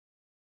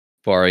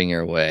 barring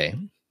your way.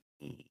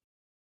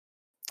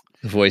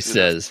 The voice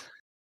says,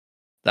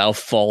 "Thou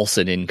false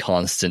and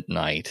inconstant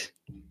knight.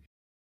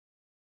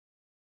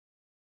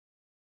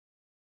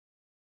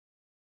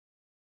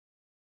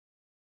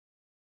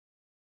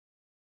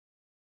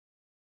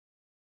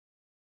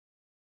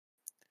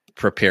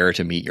 Prepare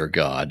to meet your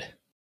God."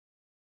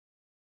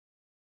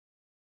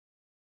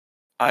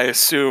 I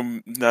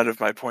assume none of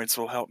my points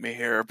will help me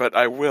here, but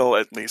I will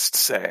at least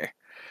say,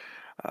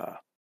 I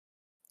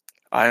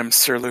am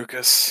Sir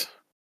Lucas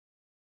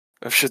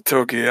of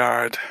Chateau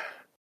Gaillard.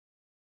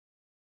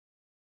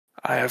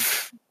 I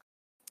have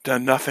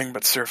done nothing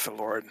but serve the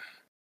Lord,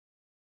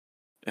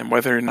 and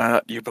whether or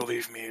not you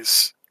believe me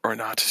or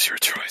not is your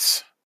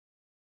choice.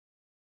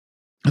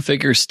 A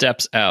figure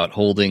steps out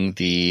holding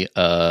the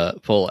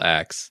pole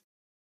axe.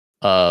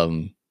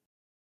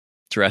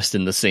 dressed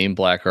in the same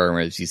black armor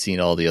as you've seen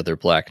all the other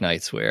Black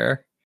Knights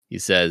wear. He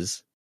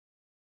says,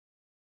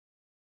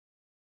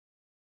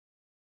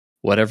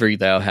 "Whatever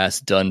thou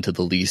hast done to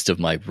the least of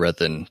my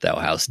brethren, thou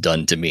hast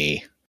done to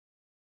me."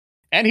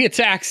 And he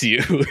attacks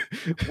you.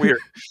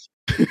 Weird.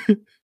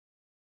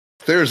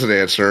 There's an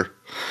answer.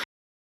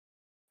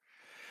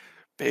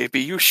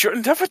 Baby, you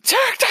shouldn't have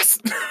attacked us.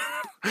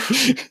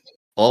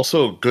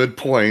 Also, good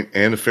point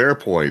and a fair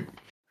point.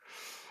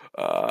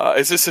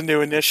 Is this a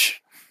new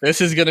initiative?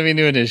 This is going to be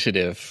new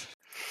initiative.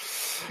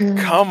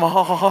 Come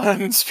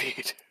on,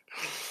 Speed.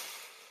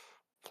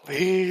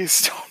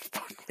 Please don't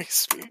fuck me,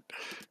 Speed.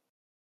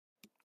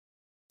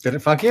 Did it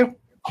fuck you?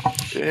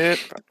 It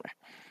fuck me.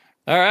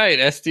 All right,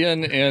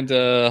 Estienne and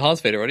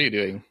Hans Vader, what are you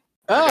doing?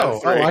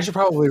 I should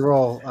probably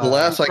roll.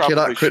 Alas, I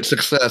cannot crit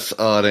success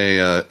on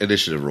a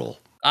initiative roll.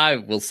 I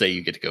will say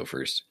you get to go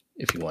first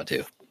if you want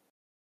to.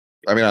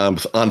 I mean, I'm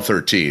on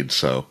 13,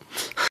 so.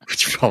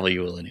 Which you probably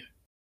will anyway.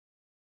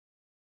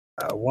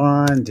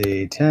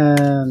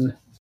 1d10.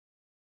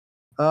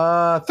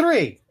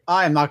 3.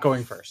 I am not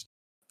going first.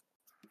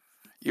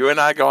 You and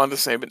I go on the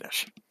same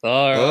initiative.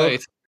 All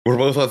right. We're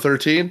both on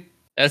 13?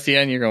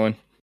 Estienne, you're going.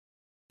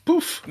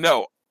 Poof.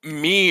 No,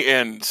 me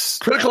and...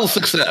 Critical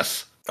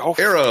success. Oh,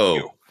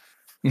 Arrow.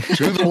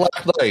 To the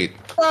Black Knight.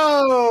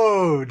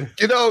 Road.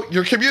 You know,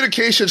 your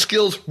communication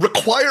skills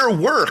require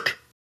work.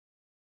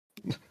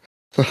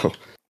 Oh,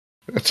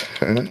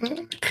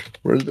 attack.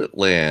 Where did it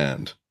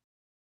land?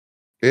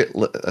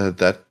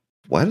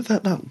 Why did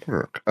that not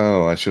work?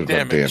 Oh, I should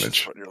have done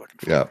damage. What you're looking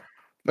for. Yeah.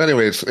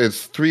 Anyway, it's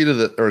 6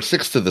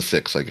 to the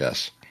 6, I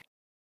guess.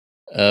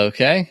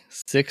 Okay.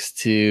 6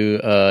 to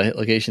hit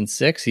location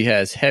 6. He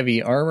has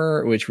heavy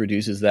armor, which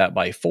reduces that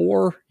by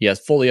 4. He has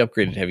fully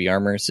upgraded heavy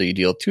armor, so you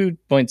deal 2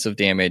 points of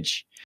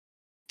damage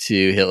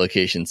to hit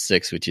location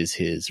 6, which is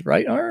his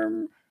right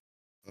arm.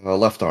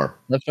 Left arm.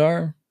 Left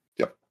arm.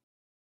 Yep.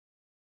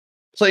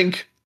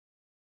 Clink.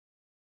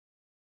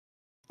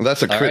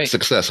 That's a crit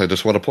success. I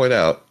just want to point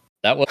out.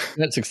 That was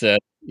a success.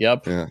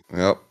 Yep. Yeah.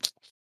 Yep.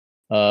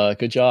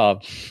 Good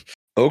job.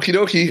 Okie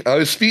dokie. I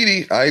was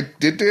speedy. I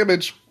did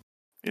damage.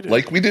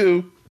 Like we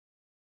do.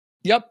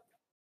 Yep.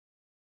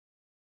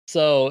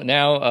 So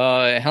now,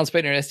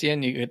 Houndspader and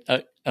Estienne, you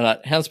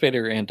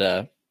Houndspader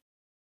and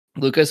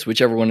Lucas,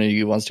 whichever one of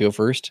you wants to go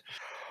first.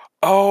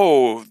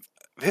 Oh,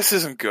 this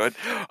isn't good.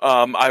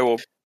 I will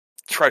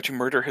try to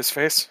murder his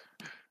face.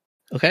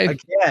 Okay.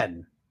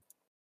 Again.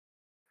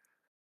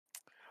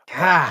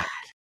 God.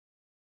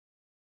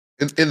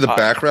 In the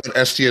background,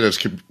 Estienne is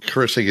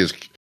cursing his.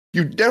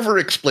 You never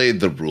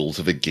explained the rules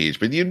of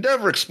engagement. You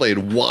never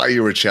explained why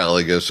you were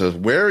challenging us.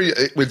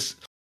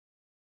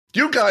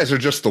 You guys are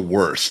just the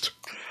worst.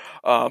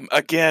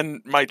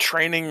 Again, my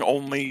training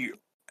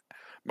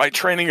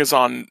is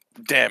on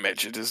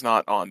damage. It is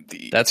not on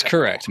the... That's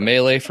correct.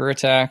 Melee for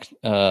attack.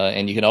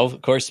 And you can,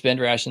 of course, spend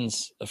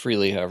rations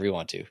freely however you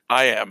want to.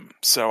 I am.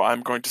 So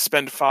I'm going to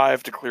spend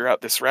 5 to clear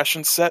out this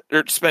ration set,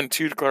 or spend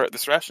 2 to clear out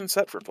this ration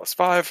set for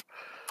 +5.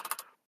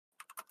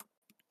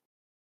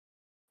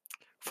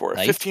 For a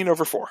nice. 15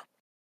 over 4.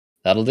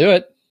 That'll do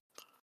it.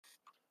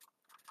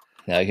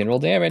 Now you can roll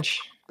damage.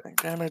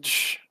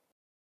 Damage.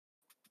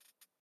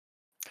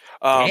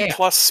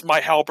 Plus, my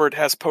halberd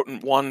has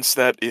potent ones.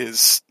 That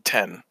is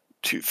 10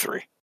 to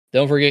 3.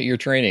 Don't forget your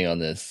training on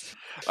this.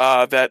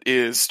 That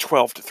is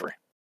 12 to 3.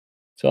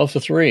 12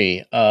 to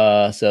 3.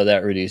 So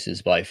that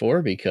reduces by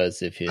 4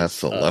 because if his... That's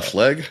the left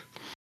leg?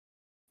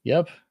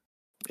 Yep.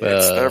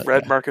 It's the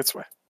red market's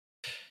way.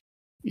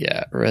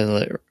 Yeah,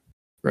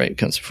 right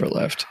comes before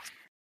left.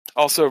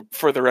 Also,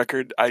 for the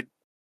record, I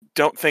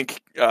don't think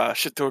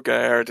Chateau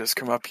Gaillard has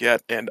come up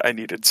yet, and I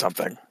needed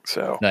something.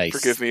 So nice.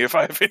 Forgive me if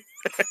I've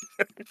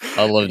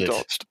I loved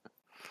indulged. It.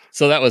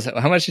 So that was,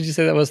 how much did you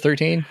say that was?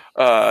 13?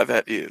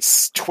 That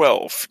is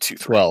 12 to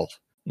 3. 12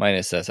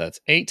 minus that's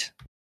 8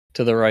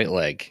 to the right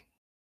leg.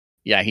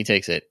 Yeah, he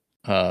takes it.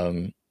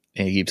 And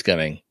he keeps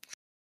coming.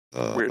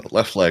 Weird.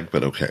 Left leg,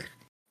 but okay.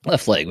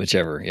 Left leg,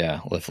 whichever.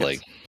 Yeah, left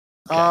leg.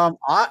 Okay.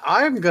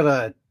 I'm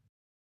gonna...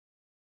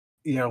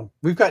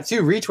 we've got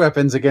 2 reach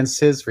weapons against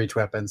his reach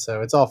weapon,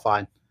 so it's all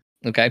fine.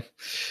 Okay.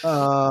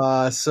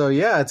 So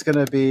yeah, it's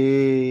gonna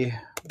be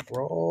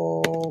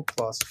roll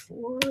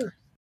 +4.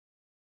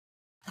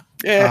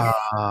 Yeah.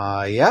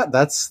 Yeah,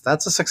 that's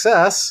a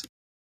success.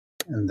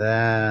 And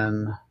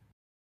then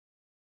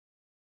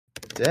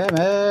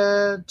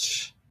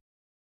damage.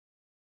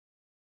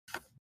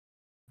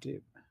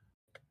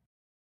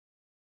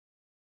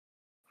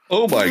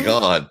 Oh my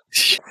god.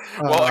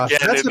 Well, again,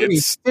 that's going to be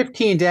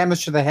 15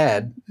 damage to the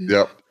head.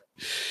 Yep.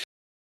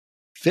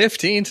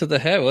 15 to the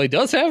head. Well, he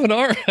does have an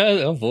arm.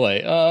 Oh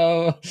boy.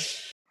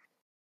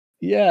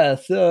 Yeah,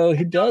 so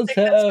he does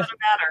have...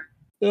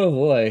 Oh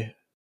boy.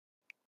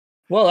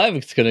 Well,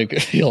 it's going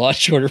to be a lot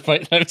shorter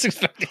fight than I was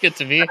expecting it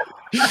to be.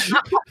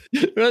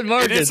 Red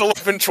Market. It is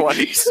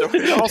 11:20, so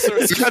it also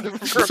is kind of...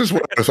 This is our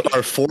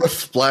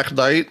 4th Black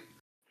Knight.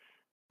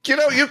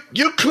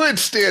 You could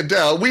stand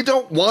down. We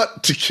don't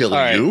want to kill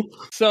you.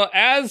 So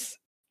as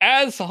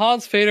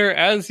Hans Vader,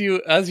 as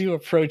you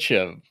approach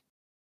him,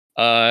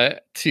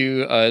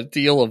 to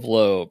deal a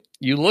blow.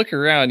 You look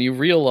around, you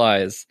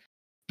realize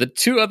the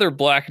two other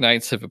Black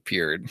Knights have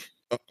appeared.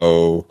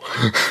 Oh,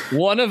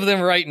 one of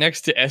them right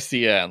next to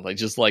SDN,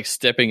 just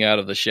stepping out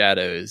of the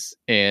shadows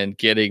and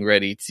getting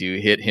ready to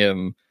hit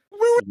him.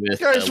 Where were the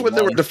guys when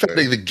they were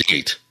defending the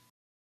gate?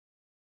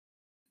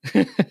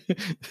 An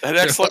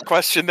excellent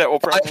question that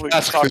we'll probably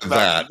talk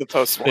about in the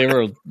post. They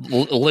were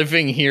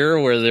living here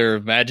where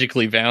they're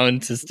magically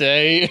bound to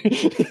stay.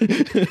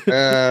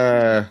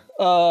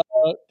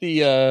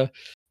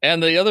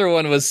 And the other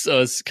one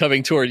was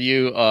coming toward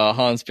you,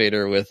 Hans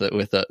Peter, with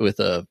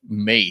a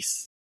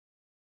mace.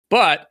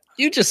 But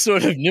you just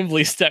sort of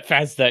nimbly step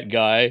past that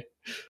guy,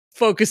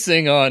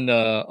 focusing on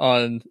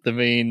the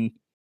main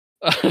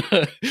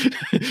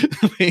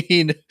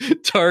main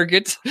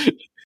target,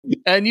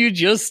 and you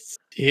just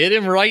hit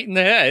him right in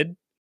the head,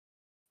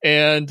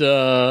 and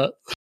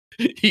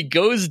he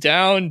goes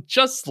down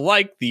just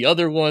like the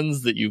other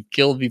ones that you've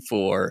killed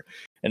before.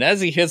 And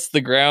as he hits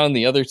the ground,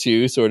 the other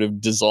two sort of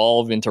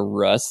dissolve into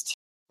rust.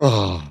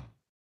 Oh.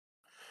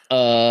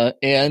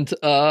 And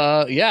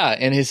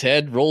his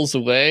head rolls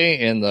away,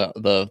 and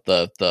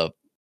the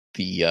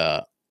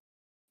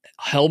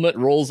helmet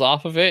rolls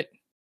off of it,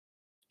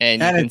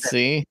 and you can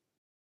see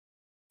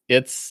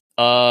it's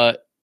an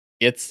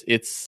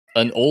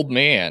old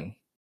man.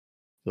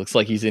 Looks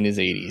like he's in his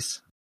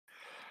 80s.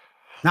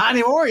 Not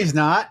anymore. He's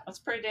not. That's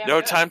pretty damn. No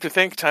good. time to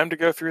think. Time to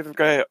go through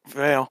the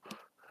veil.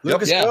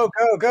 Lucas,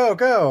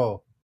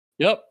 go.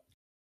 Yep.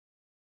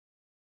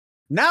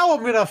 Now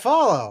I'm gonna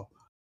follow.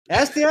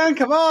 SDN,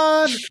 come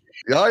on.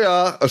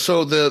 Yeah.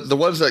 So the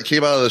ones that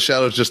came out of the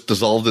shadows just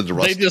dissolved into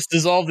rust. They just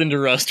dissolved into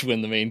rust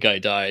when the main guy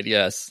died.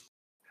 Yes.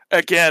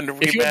 Again,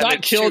 if you had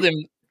not killed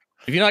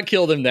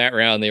him that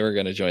round, they were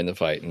going to join the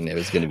fight, and it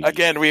was going to be.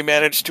 Again, we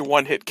managed to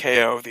one-hit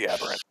KO the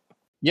Aberrant.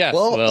 Yeah,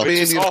 well, I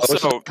mean, it's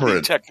also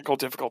the technical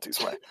difficulties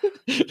way.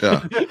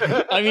 Yeah,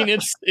 I mean,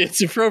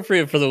 it's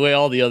appropriate for the way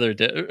all the other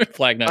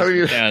Flag Knights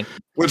are down.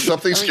 When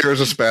something scares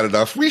us bad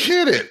enough, we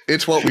hit it.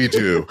 It's what we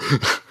do.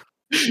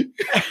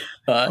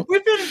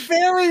 We've been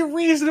very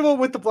reasonable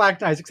with the Black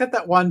Knights, except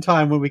that one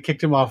time when we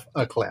kicked him off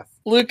a cliff.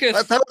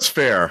 Lucas, that was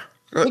fair.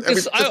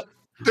 Lucas,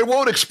 they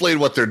won't explain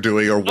what they're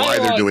doing or why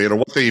they're doing it or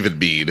what they even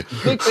mean.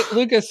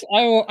 Lucas,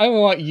 I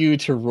want you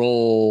to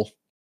roll.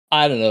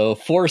 I don't know,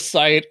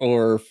 Foresight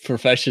or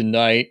Profession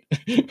Knight.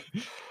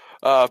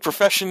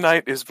 Profession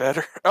Knight is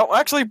better. Oh,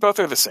 actually, both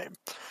are the same.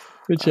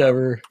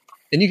 Whichever.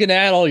 And you can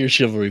add all your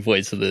chivalry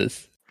points to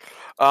this.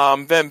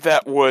 Then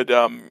that would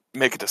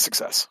make it a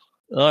success.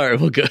 All right,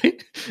 well,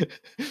 good.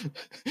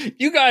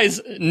 You guys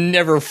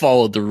never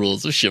followed the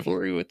rules of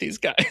chivalry with these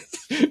guys.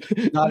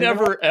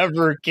 Never,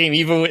 ever came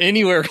even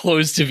anywhere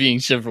close to being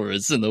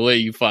chivalrous in the way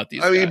you fought these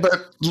guys. I mean,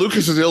 but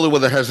Lucas is the only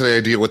one that has any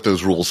idea what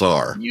those rules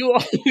are. You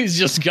always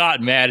just got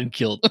mad and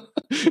killed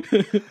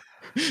them.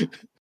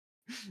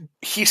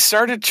 He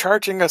started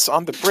charging us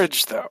on the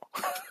bridge, though.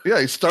 Yeah,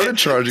 he started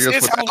charging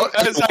us.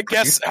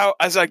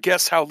 As I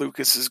guess how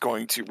Lucas is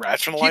going to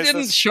rationalize. He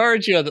didn't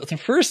charge you. The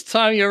first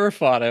time you ever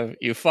fought him,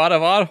 you fought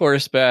him on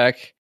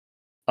horseback.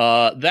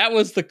 That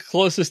was the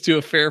closest to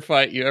a fair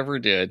fight you ever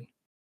did.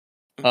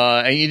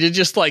 And you did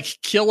just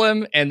kill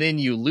him, and then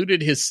you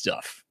looted his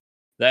stuff.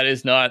 That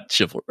is not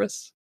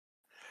chivalrous.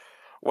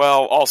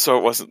 Well, also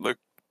it wasn't Luke.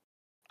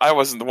 I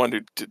wasn't the one who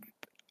did.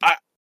 I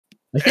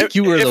think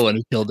you were the one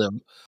who killed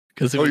him.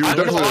 Because you were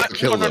definitely the one who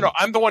killed him. No,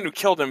 I'm the one who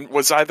killed him.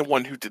 Was I the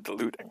one who did the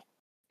looting?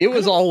 It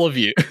was all of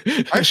you.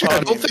 Actually, I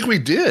don't think we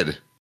did.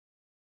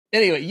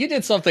 Anyway, you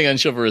did something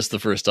unchivalrous the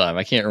first time.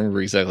 I can't remember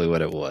exactly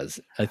what it was.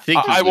 I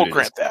think I will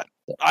grant that.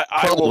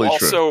 I will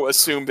also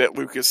assume that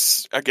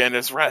Lucas again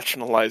has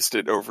rationalized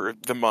it over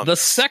the month. The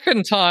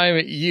second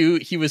time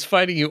he was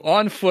fighting you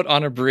on foot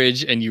on a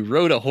bridge, and you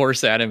rode a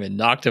horse at him and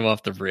knocked him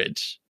off the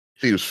bridge.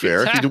 He was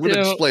fair. He wouldn't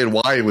explain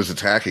why he was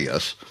attacking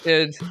us.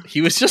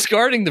 He was just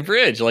guarding the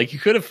bridge. You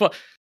could have.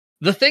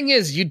 The thing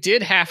is, you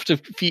did have to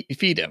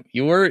feed him. He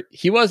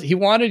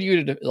wanted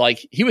you to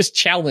he was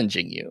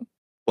challenging you.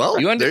 Well,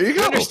 there you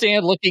go. You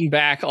understand, looking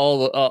back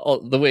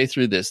all the way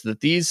through this,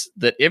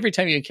 that every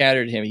time you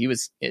encountered him, you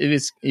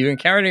were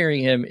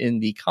encountering him in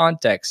the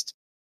context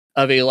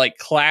of a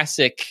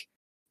classic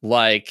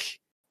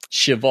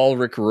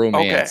chivalric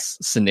romance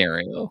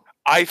scenario.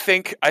 I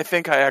think I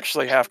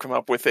actually have come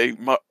up with a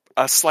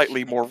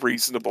slightly more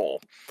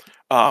reasonable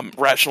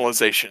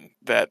rationalization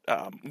that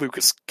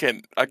Lucas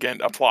can again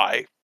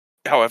apply,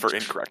 however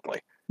incorrectly.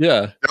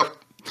 Yeah. Yep.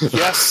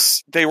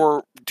 Yes, they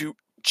were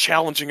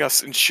challenging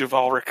us in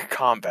chivalric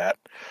combat.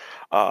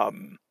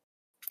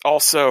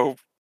 Also,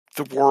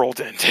 the world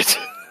ended.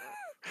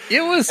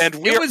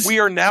 We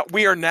are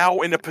now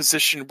in a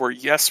position where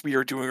yes, we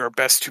are doing our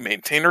best to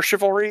maintain our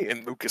chivalry,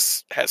 and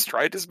Lucas has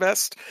tried his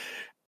best.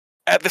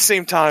 At the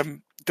same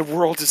time, the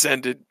world has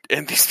ended,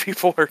 and these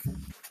people are.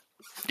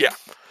 Yeah.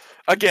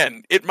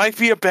 Again, it might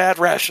be a bad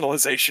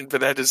rationalization, but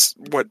that is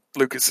what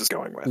Lucas is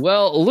going with.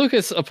 Well,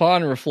 Lucas,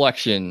 upon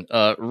reflection,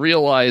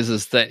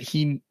 realizes that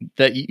you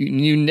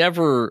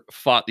never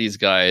fought these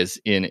guys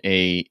in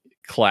a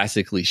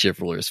classically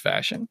chivalrous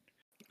fashion.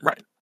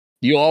 Right.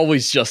 You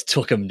always just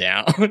took him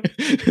down.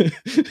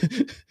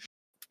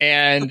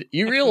 And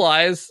you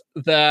realize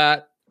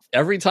that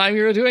every time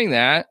you were doing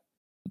that,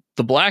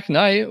 the Black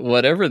Knight,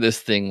 whatever this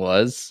thing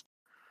was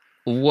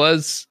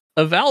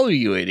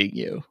evaluating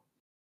you.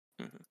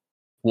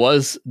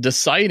 Was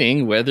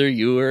deciding whether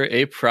you were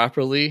a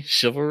properly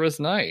chivalrous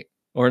knight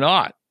or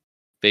not,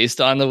 based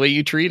on the way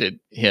you treated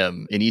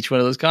him in each one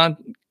of those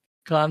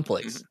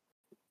conflicts.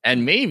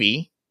 And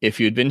maybe if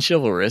you'd been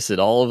chivalrous at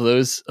all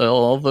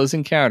of those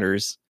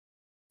encounters,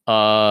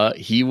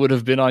 he would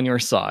have been on your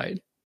side.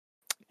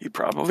 He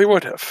probably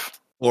would have.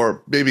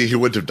 Or maybe he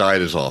wouldn't have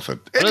died as often.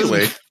 Anyway.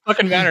 It doesn't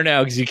fucking matter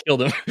now because you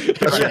killed him.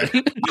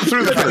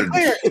 Through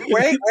the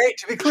Wait,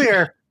 to be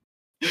clear.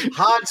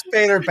 Hans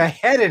Bader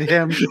beheaded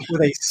him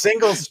with a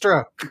single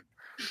stroke.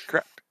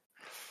 Correct.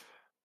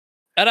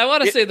 And I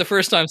want to say the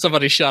first time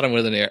somebody shot him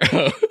with an arrow.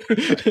 No,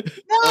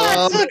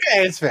 it's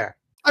okay. It's fair.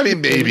 I mean,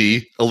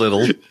 maybe a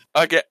little.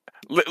 Okay.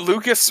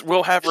 Lucas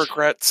will have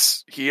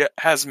regrets. He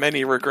has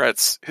many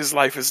regrets. His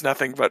life is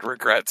nothing but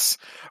regrets.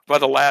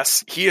 But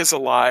alas, he is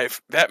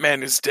alive. That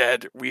man is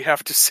dead. We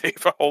have to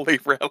save a holy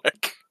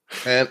relic.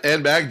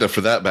 And Magda, for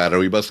that matter.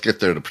 We must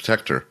get there to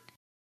protect her.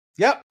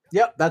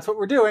 Yep, that's what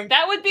we're doing.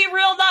 That would be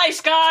real nice,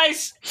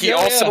 guys. He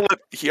also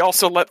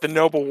let the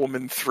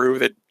noblewoman through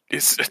that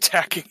is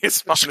attacking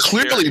his monastery. It's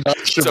clearly not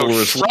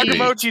chivalrous. So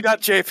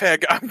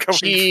shrug-emoji.jpg, I'm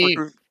going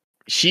through.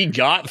 She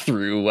got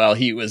through while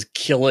he was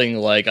killing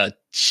like a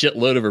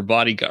shitload of her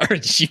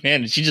bodyguards. She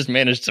just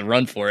managed to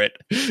run for it.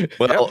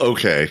 Well,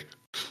 okay.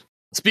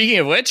 Speaking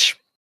of which,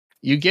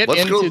 you get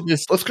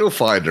this. Let's go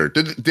find her.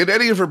 Did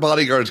any of her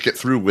bodyguards get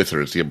through with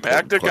her? Is the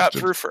important Magda question. got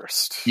through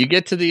first. You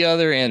get to the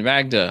other end,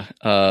 Magda.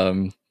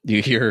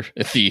 You hear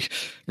the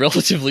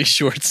relatively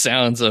short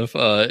sounds of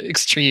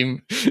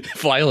extreme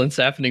violence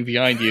happening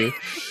behind you.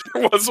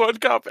 There was one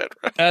comment,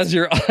 right? As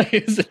your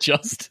eyes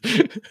adjust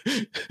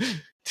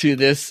to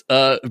this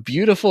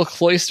beautiful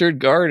cloistered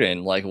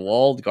garden, like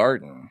walled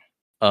garden,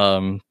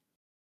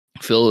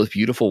 filled with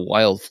beautiful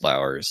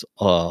wildflowers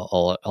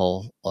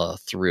all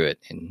through it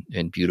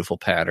in beautiful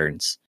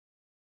patterns.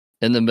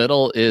 In the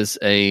middle is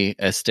a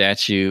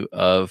statue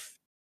of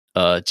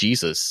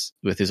Jesus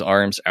with his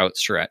arms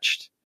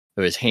outstretched.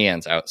 Or his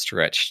hands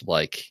outstretched,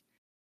 like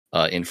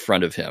in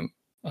front of him,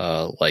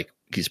 like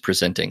he's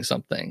presenting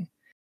something.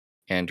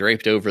 And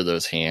draped over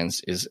those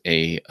hands is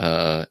a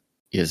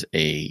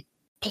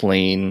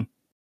plain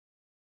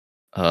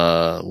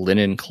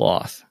linen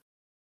cloth.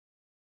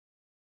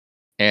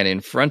 And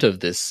in front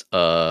of this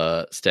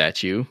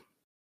statue,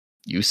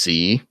 you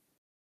see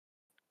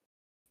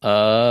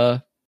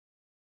your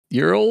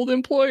old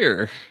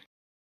employer,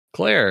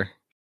 Claire.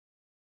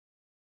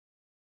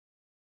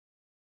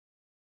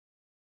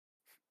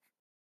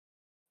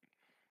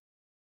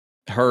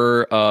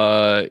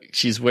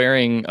 She's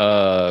wearing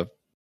not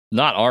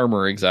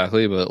armor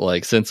exactly, but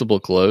like sensible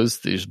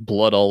clothes. There's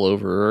blood all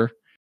over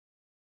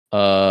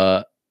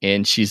her.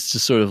 And she's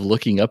just sort of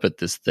looking up at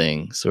this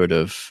thing, sort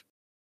of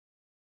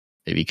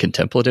maybe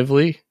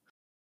contemplatively.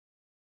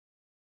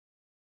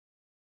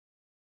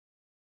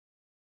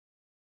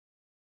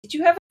 Did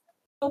you have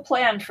a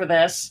plan for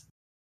this?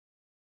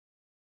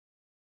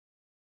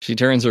 She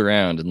turns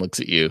around and looks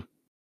at you.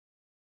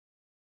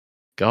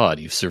 God,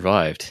 you've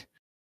survived.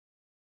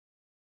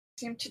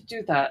 Seem to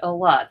do that a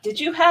lot. Did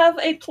you have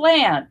a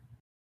plan?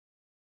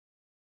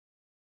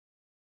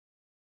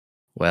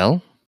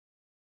 Well,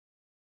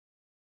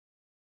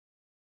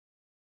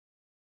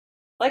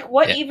 like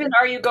what even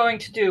are you going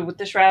to do with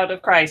the Shroud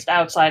of Christ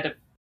outside of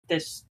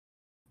this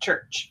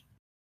church?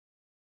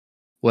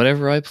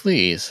 Whatever I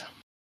please.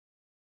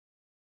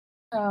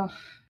 Oh,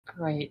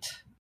 great.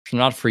 It's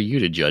not for you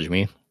to judge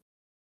me.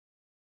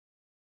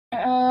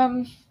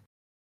 I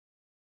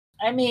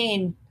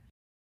mean,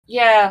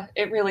 yeah,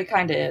 it really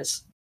kind of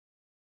is.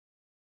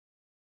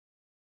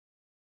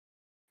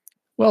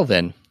 Well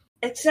then.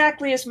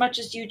 Exactly as much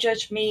as you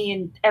judge me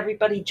and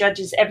everybody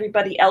judges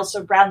everybody else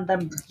around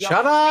them.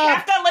 Shut up! We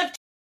have to live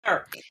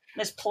together on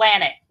this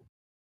planet.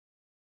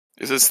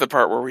 Is this the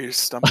part where we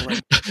stumble in?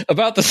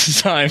 About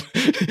this time,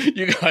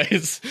 you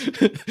guys,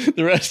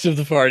 the rest of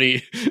the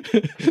party,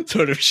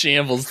 sort of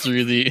shambles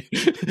through the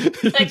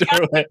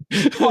doorway.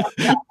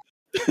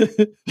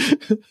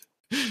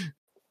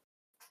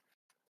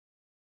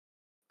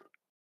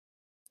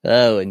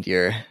 Oh, and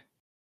your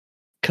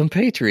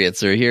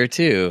compatriots are here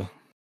too.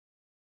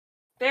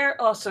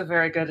 They're also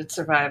very good at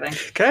surviving.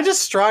 Can I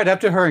just stride up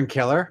to her and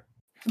kill her?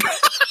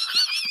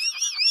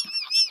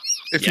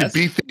 If you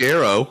beat the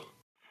arrow.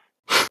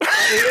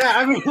 Yeah,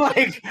 I mean,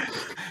 like,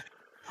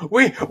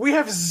 we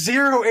have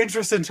zero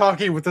interest in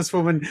talking with this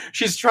woman.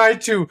 She's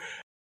tried to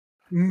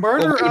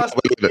murder us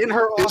in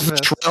her office. Is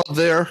the shroud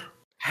there?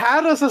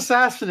 Had us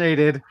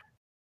assassinated.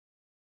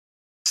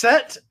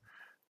 Set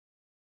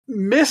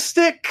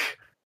mystic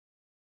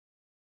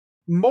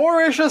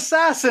Moorish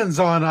assassins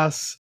on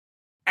us.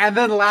 And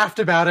then laughed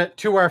about it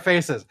to our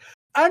faces.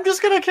 I'm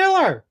just gonna kill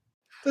her.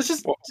 Let's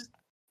just.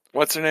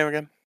 What's her name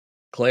again?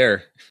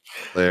 Claire.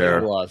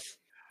 Claire.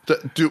 Does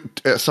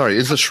Sorry,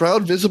 is the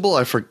shroud visible?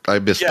 I missed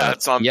that. Yeah,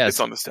 it's on. Yes. It's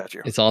on the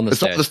statue. It's on the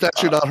statue. It's on the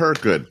statue, not her.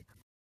 Good.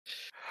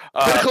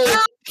 Critical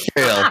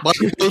fail. My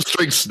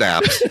bowstring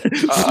snaps.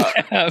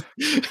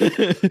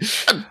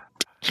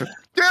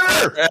 Get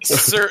her!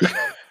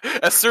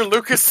 As Sir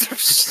Lucas,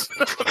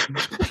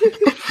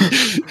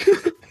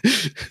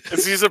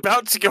 as he's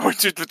about to go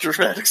into the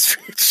dramatic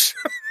speech.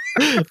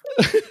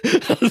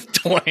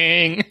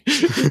 Twang.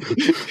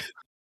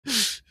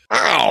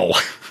 Ow!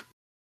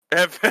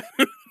 And then,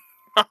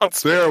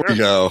 There we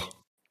go.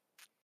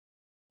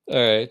 All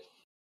right.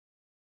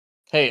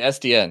 Hey,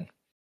 SDN.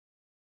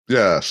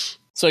 Yes.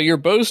 So your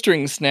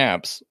bowstring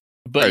snaps,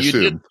 but I you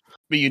assume.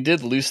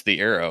 did loose the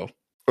arrow.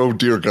 Oh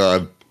dear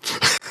God!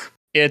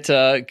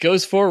 It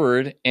goes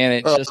forward, and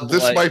it just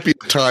this might be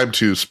the time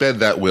to spend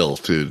that will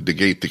to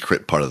negate the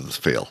crit part of this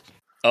fail.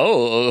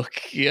 Oh,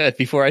 okay. Yeah.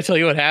 Before I tell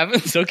you what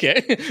happens,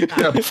 okay.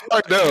 Yeah, before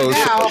I know,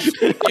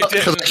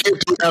 because I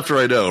can't do it after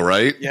I know,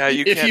 right? Yeah,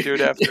 you can't do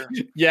it after.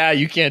 Yeah,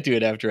 you can't do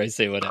it after I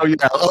say what Oh happens.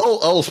 yeah,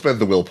 I'll spend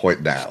the will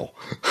point now.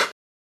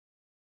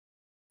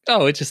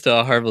 Oh, it just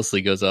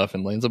harmlessly goes off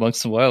and lands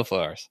amongst some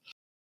wildflowers.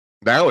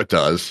 Now it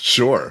does.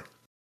 Sure.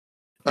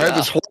 I had Yeah.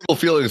 this horrible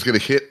feeling it's going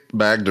to hit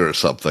Magna or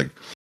something.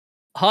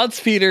 Hans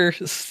Peter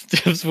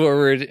steps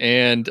forward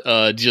and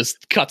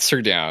just cuts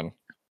her down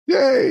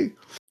Yay!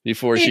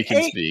 before she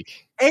can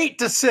speak. 8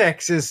 to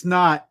 6 is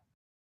not.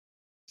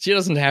 She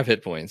doesn't have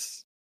hit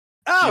points.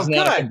 Oh, She's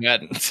not a good.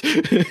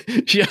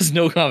 combatant. She has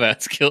no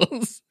combat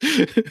skills.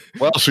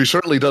 Well, she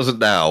certainly doesn't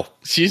now.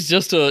 She's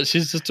just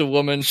a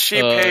woman.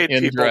 She paid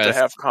in people dress to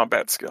have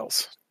combat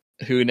skills.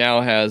 who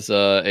now has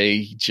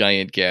a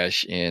giant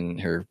gash in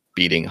her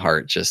beating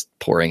heart, just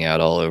pouring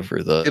out all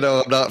over the. You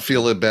know, I'm not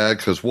feeling bad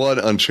because 1,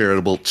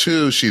 uncharitable.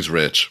 2, she's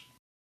rich.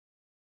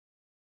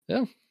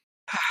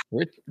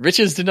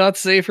 Riches did not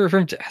save her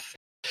from death.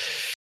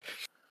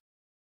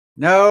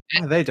 No,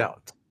 they don't.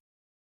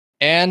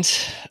 And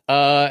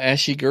after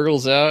she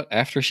gurgles out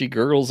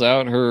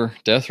her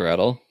death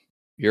rattle,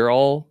 you're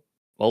all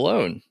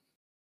alone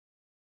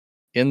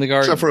in the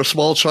garden. Except for a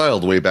small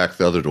child way back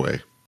the other way.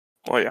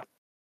 Well, yeah.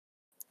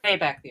 Way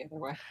back the other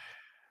way.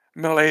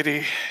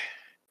 Milady,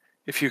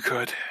 if you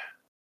could.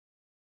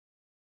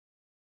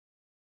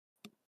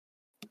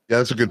 Yeah,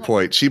 that's a good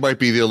point. She might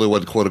be the only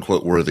one, quote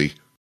unquote, worthy.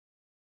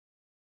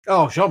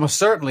 Oh, she almost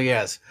certainly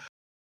is.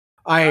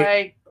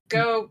 I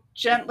go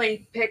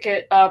gently pick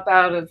it up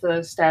out of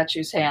the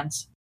statue's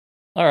hands.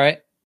 All right,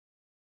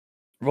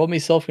 roll me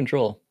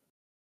self-control.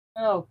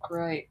 Oh,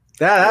 great.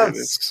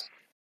 That's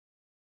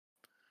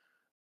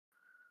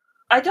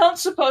I don't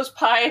suppose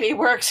piety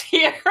works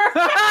here.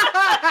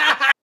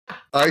 I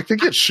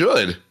think it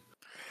should.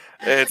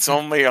 It's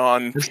only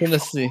on.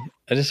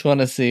 I just want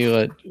to see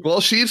what.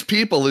 Well, she's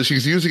people and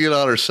she's using it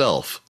on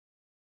herself.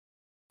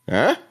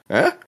 Huh?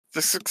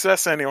 The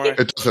success anyway.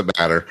 It doesn't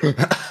matter.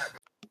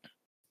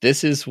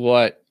 This is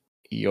what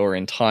your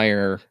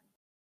entire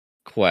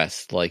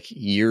quest, like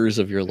years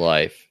of your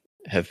life,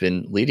 have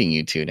been leading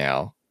you to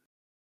now.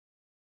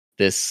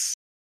 This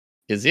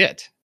is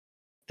it.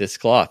 This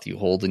cloth you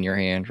hold in your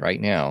hand right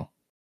now.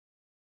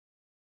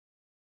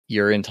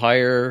 Your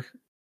entire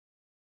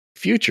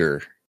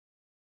future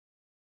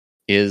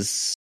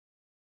is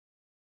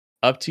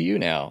up to you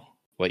now.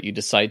 What you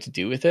decide to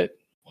do with it,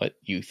 what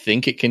you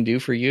think it can do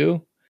for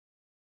you.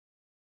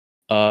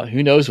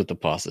 Who knows what the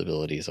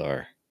possibilities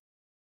are?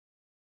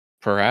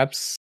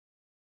 Perhaps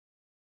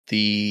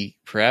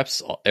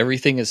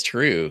everything is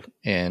true,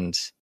 and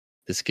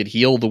this could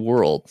heal the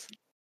world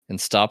and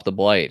stop the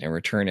blight and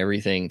return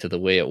everything to the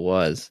way it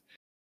was.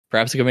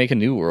 Perhaps it could make a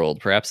new world.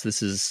 Perhaps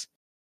this is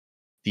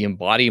the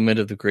embodiment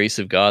of the grace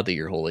of God that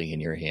you're holding in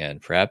your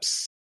hand.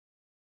 Perhaps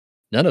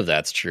none of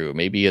that's true.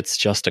 Maybe it's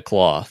just a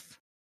cloth.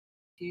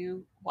 Do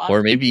you want Or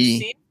to maybe-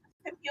 see if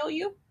it can heal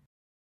you?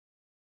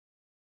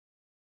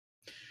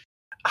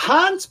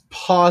 Hans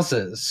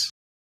pauses.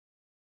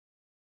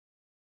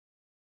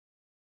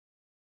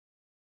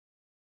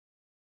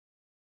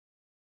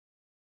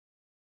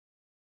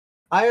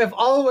 I have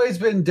always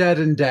been dead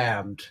and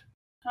damned.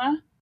 Huh?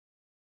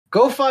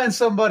 Go find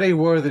somebody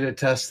worthy to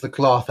test the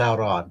cloth out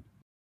on.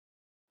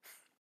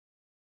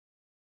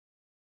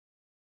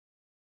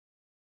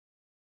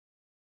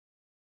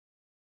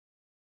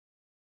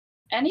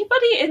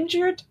 Anybody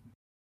injured?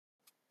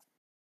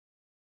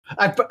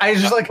 I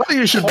just like. Funny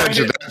you should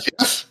mention pointed-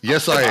 that.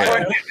 Yes, I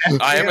am.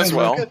 I am as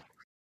well.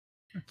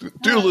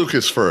 Do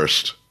Lucas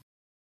first.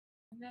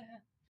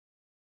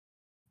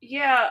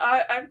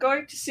 Yeah, I'm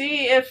going to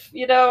see if,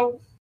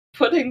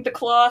 putting the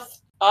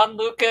cloth on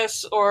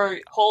Lucas or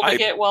holding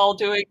it while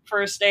doing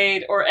first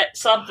aid or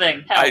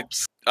something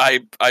helps. I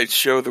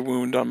show the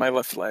wound on my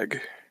left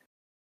leg.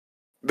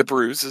 The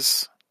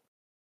bruises.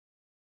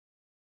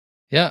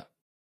 Yeah.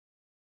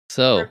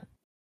 So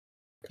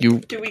you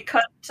Do we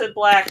cut to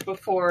black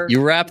before...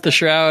 wrap the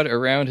shroud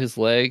around his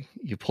leg,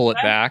 you pull it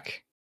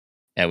back,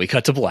 and we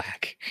cut to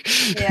black.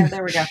 Yeah,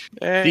 there we go.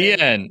 The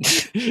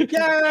end. Yay!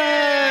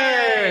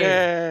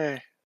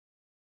 Yay!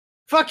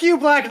 Fuck you,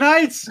 Black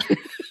Knights!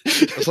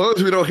 As long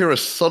as we don't hear a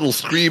subtle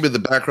scream in the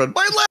background,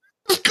 my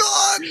leg,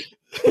 God.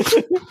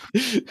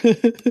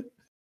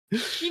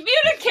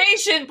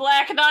 Communication,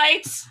 Black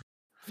Knights.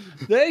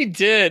 They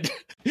did.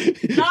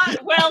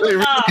 Not well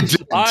enough.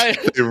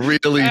 They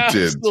really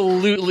did.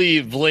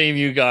 Absolutely blame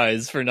you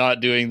guys for not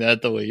doing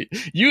that the way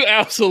you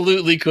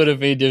absolutely could have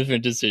made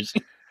different decisions.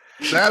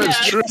 That is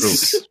true.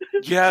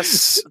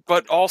 Yes,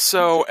 but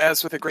also,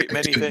 as with a great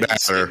many things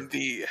matter. in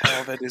the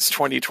hell that is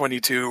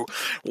 2022,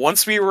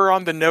 once we were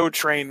on the no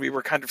train, we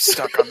were kind of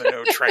stuck on the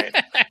no train.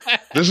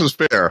 This is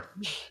fair.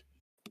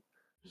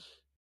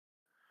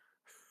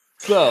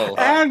 So,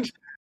 And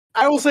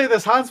I will say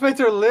this: Hans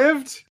Mater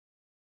lived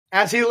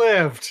as he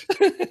lived,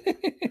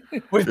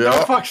 with no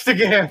fucks to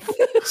give.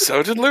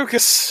 So did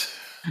Lucas.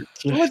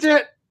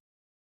 Legit.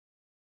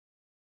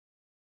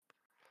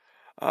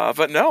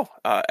 But no,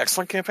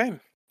 excellent campaign.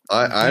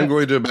 I'm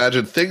going to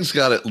imagine things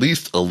got at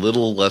least a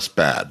little less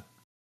bad.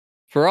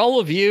 for all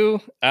of you,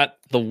 at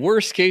the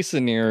worst case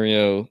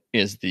scenario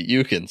is that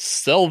you can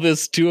sell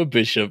this to a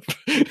bishop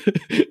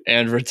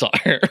and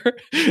retire.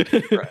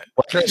 Right.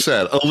 Like I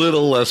said, a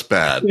little less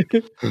bad.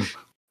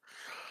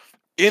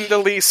 In the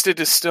least, it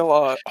is still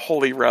a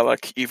holy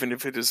relic, even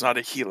if it is not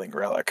a healing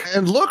relic.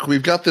 And look,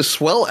 we've got this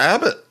swell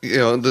abbot,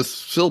 this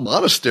still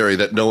monastery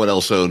that no one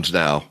else owns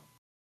now.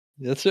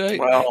 That's right.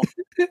 Well,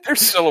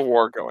 there's still a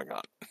war going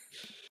on.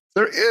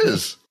 There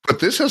is, but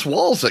this has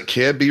walls that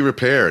can be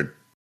repaired.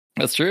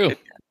 That's true.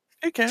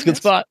 It can. It's a good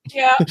spot.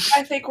 Yeah,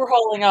 I think we're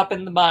holding up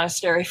in the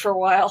monastery for a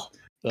while.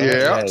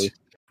 Yeah. Okay.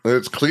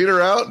 Let's clean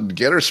her out and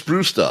get her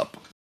spruced up.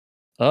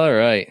 All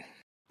right.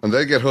 And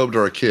then get home to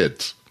our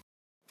kids.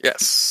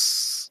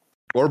 Yes.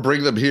 Or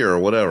bring them here or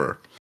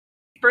whatever.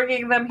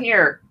 Bringing them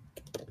here.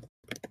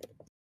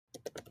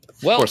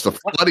 Well, Of course, the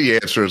funny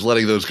answer is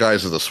letting those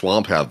guys in the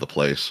swamp have the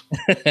place.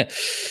 they'll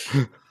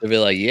be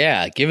like,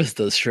 "Yeah, give us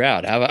the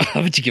shroud. How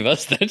about you give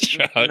us that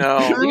shroud?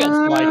 No. We got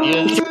some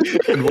ideas.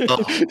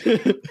 Well,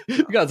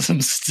 We got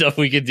some stuff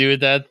we could do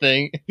with that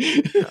thing."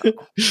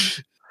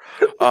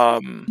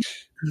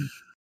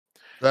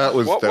 that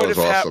was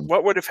awesome.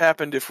 What would have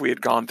happened if we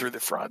had gone through the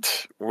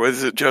front?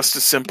 Was it just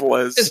as simple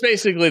as It's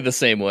basically the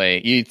same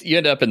way. You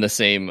end up in the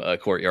same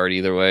courtyard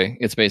either way.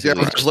 It's Yeah,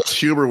 basically. but there's less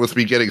humor with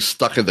me getting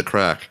stuck in the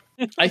crack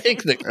I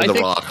think the and the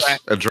rocks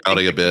and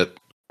drowning a bit.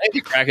 I think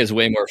the crack is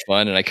way more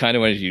fun, and I kind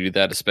of wanted you to do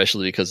that,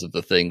 especially because of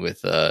the thing with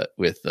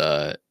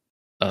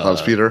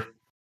Hans Peter?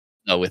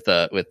 No, with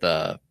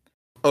Oh,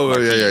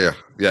 yeah.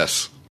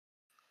 Yes.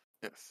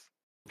 Yes.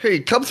 Hey,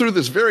 come through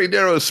this very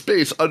narrow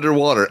space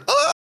underwater.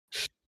 Ah!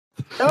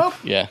 Nope.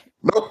 yeah.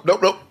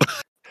 Nope.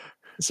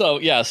 So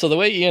the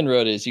way Ian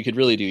wrote it is you could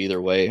really do either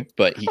way,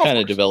 but he kind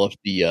of developed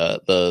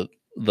the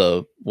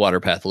water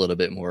path a little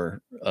bit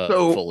more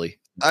fully.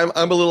 I'm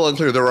a little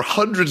unclear. There were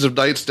hundreds of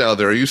knights down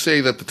there. Are you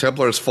saying that the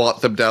Templars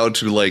fought them down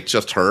to like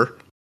just her?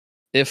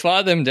 It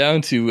fought them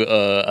down to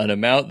an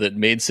amount that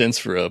made sense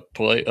for a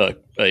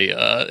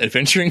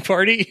adventuring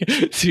party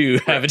to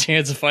have a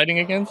chance of fighting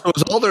against.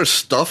 Was all their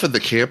stuff in the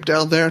camp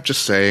down there?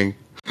 Just saying.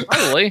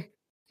 Probably.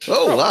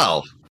 Oh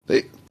wow,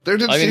 there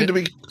didn't seem to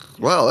be.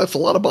 Wow, that's a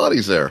lot of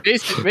bodies there.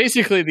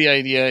 Basically, the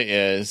idea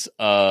is,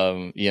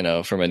 from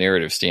a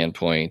narrative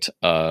standpoint,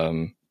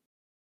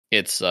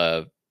 it's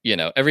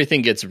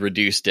everything gets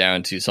reduced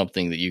down to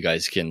something that you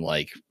guys can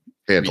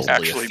Handle.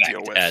 Actually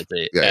deal with. as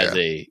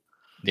a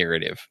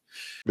narrative.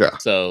 Yeah.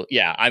 So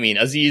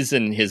Aziz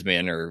and his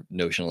men are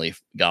notionally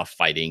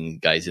fighting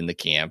guys in the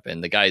camp,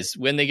 and the guys,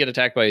 when they get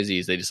attacked by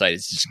Aziz, they decide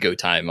it's just go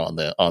time on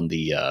the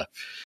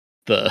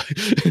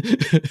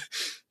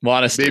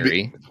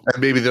monastery.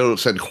 Maybe they don't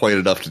send quite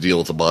enough to deal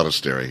with the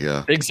monastery.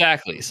 Yeah.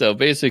 Exactly. So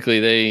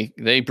basically,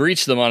 they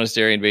breach the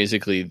monastery, and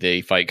basically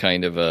they fight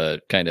kind of a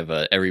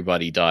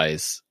everybody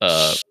dies.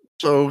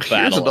 So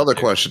here's another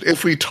question: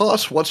 if we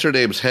toss what's her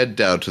name's head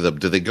down to them,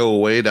 do they go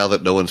away now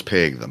that no one's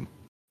paying them?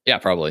 Yeah,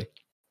 probably.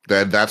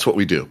 Then that's what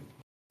we do.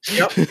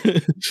 Yep.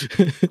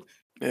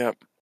 Yep.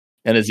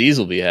 And Aziz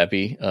will be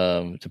happy,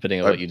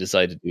 depending on what you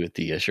decide to do with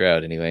the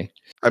shroud. Anyway,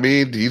 I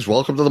mean, he's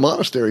welcome to the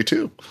monastery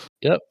too.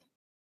 Yep.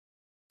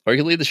 Or you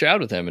can leave the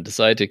shroud with him and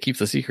decide to keep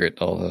the secret.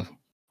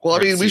 Well, I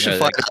mean, we should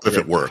find out if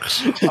it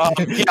works.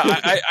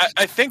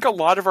 I think a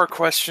lot of our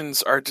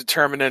questions are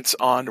determinants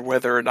on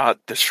whether or not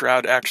the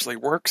shroud actually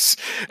works,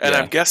 and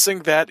I'm guessing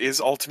that is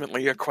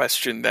ultimately a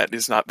question that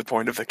is not the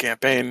point of the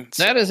campaign.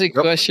 So. That is a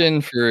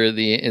question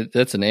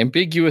that's an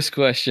ambiguous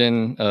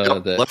question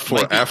that left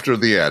for after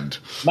the end.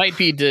 Might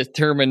be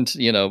determined.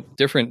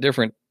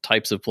 Different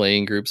types of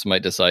playing groups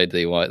might decide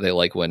they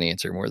like one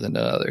answer more than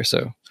the other.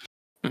 So,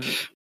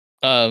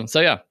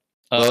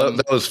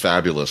 that was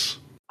fabulous.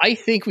 I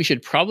think we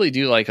should probably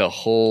do a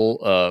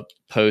whole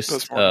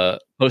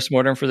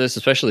postmortem for this,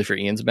 especially for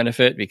Ian's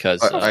benefit,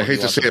 because I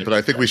hate to say it, but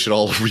I think we should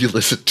all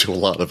re-listen to a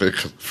lot of it,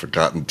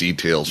 forgotten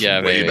details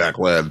from way back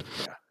when.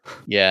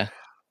 Yeah.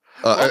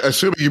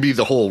 Assuming you mean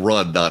the whole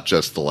run, not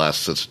just the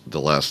last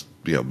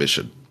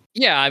mission.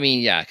 Yeah,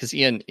 because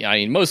Ian,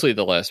 mostly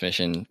the last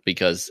mission,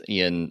 because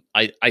Ian,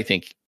 I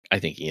think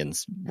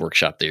Ian's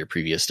workshopped their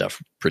previous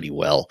stuff pretty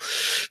well.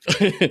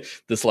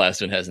 This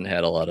last one hasn't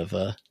had a lot of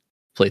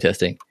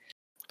playtesting.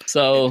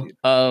 So,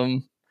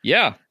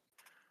 Yeah.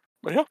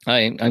 But yeah.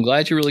 I'm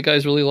glad you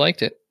guys really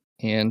liked it.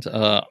 And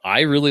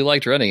I really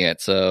liked running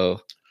it, so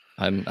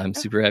I'm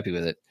super happy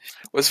with it.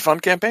 It was a fun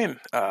campaign.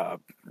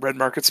 Red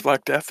Market's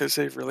Black Death is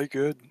a really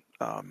good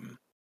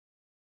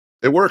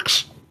it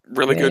works.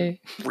 Really good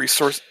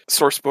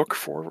source book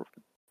for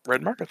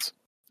Red Markets.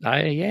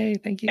 Yay,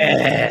 thank you.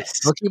 Yes.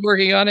 We'll keep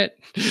working on it.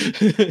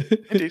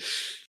 Indeed.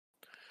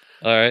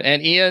 All right.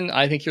 And Ian,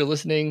 I think you're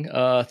listening.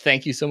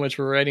 Thank you so much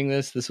for writing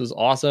this. This was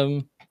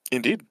awesome.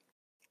 Indeed.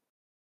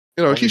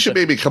 He should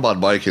maybe come on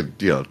mic and,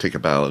 take a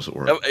bow, as it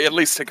were. At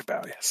least take a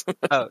bow, yes.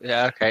 Oh,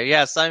 yeah, okay.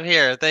 Yes, I'm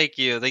here. Thank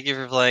you. Thank you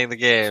for playing the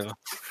game.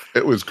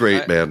 It was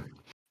great, man.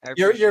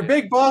 Your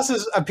big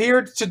bosses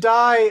appeared to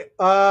die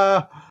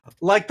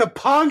like the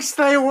punks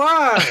they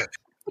were.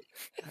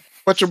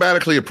 But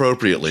dramatically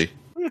appropriately.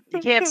 You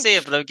can't see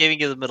it, but I'm giving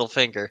you the middle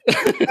finger.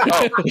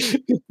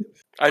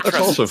 That's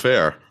also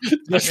fair.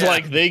 Just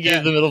like they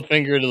gave the middle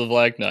finger to the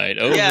Black Knight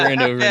over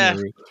and over and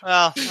over.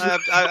 Well,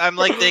 I'm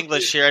like the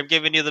English here. I'm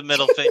giving you the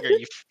middle finger,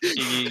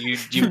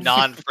 you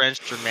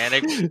non-French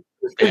Germanic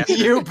bastard.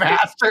 You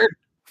bastard.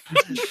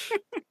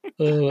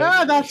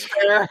 That's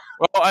fair.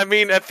 Well, I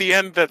mean, at the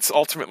end, that's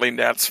ultimately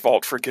Nat's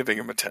fault for giving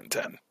him a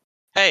 10-10.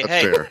 Hey,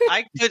 fair.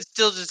 I could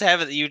still just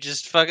have it that you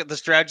just the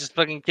Stroud just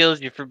fucking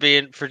kills you for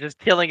just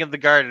killing in the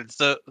garden.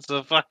 So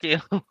fuck you.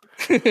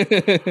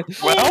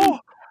 Well,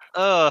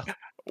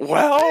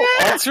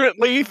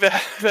 ultimately,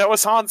 that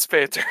was Hans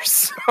Peter.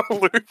 So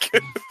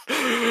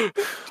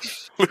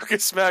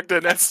Lucas, Magda,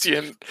 and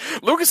Estienne.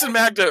 Lucas and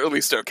Magda, at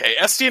least okay.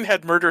 Estienne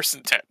had murderous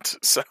intent,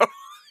 so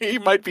he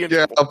might be in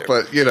trouble.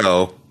 But,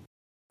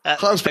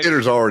 Hans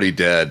Peter's already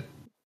dead.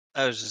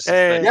 I was just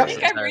I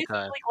think I'm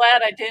reasonably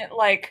glad I didn't,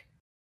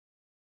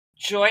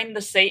 join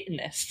the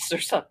Satanists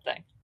or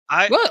something.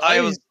 I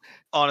was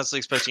honestly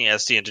expecting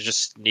Estienne to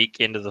just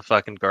sneak into the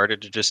fucking garden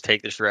to just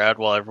take the shroud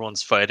while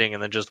everyone's fighting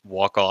and then just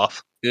walk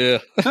off. Yeah.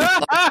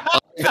 That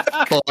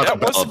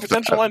was a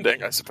potential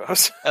ending, I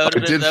suppose. That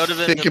would have been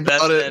the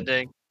best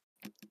ending.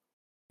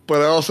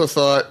 But I also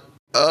thought,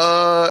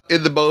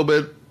 in the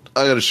moment,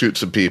 I got to shoot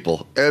some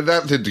people. And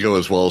that didn't go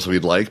as well as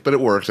we'd like, but it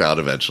worked out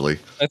eventually.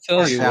 I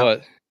tell you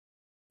what.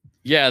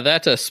 Yeah,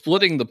 that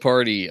splitting the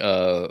party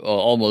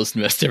almost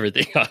messed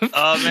everything up.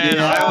 Oh man,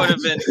 I would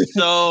have been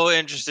so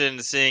interested in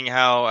seeing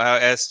how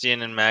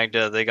Estienne and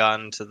Magda they got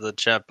into the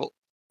temple,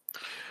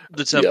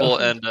 and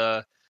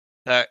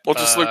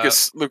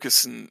just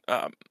Lucas and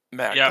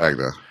Magda. Yeah.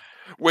 Magda.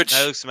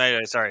 Lucas and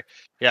Magda. Sorry,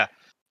 yeah,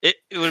 it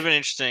would have been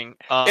interesting.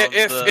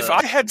 If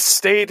I had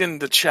stayed in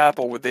the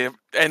chapel, would they have,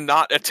 and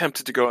not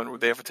attempted to go in,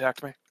 would they have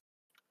attacked me?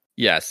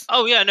 Yes.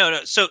 Oh yeah,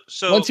 no. So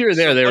once you were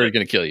there, they were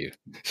going to kill you.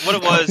 What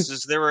it was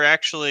is there were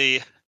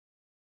actually,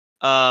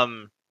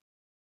 so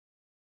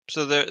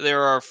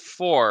there are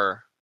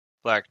 4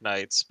 Black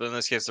Knights, but in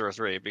this case there were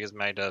 3 because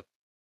Magda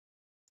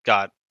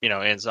got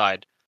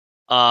inside,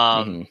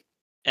 and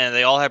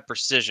they all have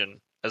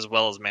precision as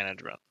well as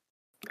management.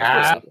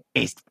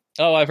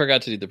 Oh, I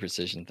forgot to do the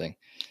precision thing.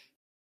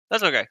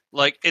 That's okay.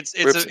 Like it's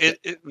to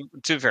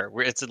be fair,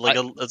 it's like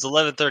it's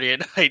 11:30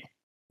 at night.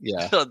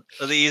 Yeah, on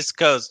the East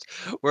Coast,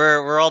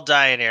 we're all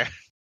dying here.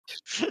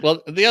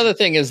 Well, the other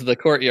thing is the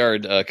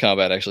courtyard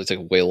combat actually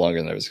took way longer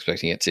than I was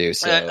expecting it to.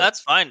 So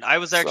that's fine. I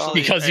was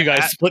actually because you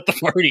guys split the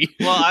party.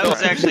 Well, I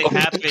was actually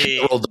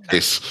happy.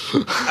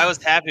 I was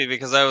happy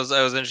because I was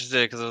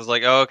interested because I was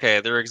like, oh,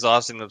 okay, they're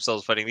exhausting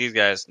themselves fighting these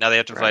guys. Now they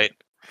have to fight.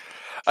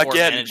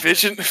 Again,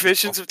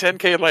 visions of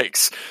 10K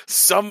Lakes.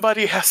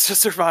 Somebody has to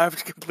survive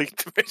to complete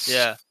the mission.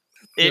 Yeah,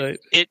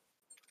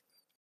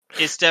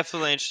 it's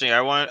definitely interesting.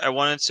 I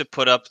wanted to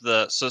put up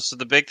so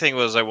the big thing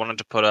was I wanted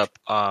to put up.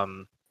 I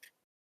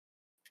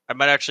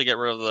might actually get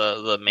rid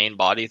of the main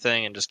body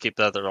thing and just keep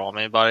that their all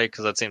main body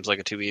because that seems like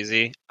it too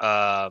easy.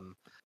 I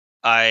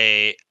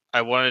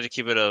wanted to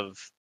keep it of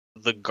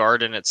the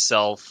garden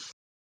itself.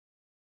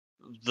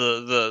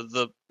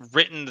 The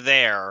written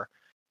there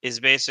is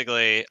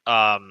basically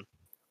the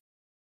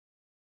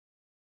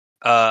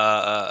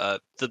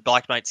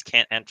Black Knights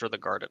can't enter the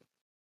garden.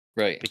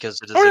 Right, because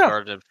it is a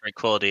garden of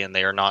tranquility, and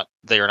they are not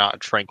a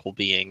tranquil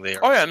being. They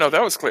are. No,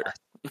 that was clear.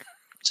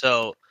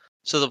 So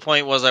the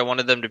point was, I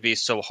wanted them to be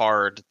so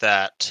hard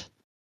that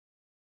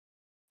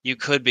you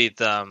could beat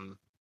them,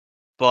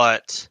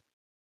 but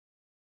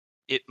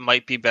it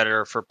might be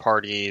better for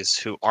parties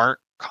who aren't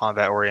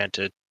combat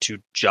oriented to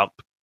jump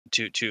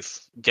to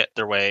get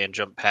their way and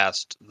jump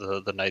past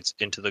the knights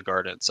into the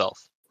garden itself.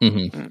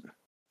 Mm-hmm.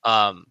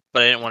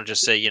 But I didn't want to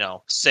just say,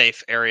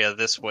 safe area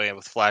this way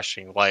with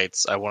flashing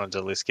lights. I wanted to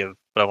at least give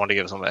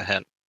someone a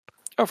hint.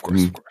 Of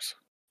course, of course.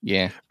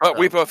 Yeah. But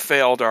we both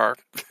failed our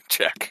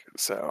check,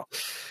 so.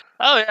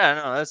 Oh, yeah,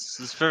 no, that's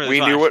perfectly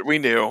fine. We knew what we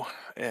knew,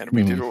 and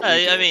we did what we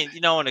did. I mean,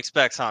 no one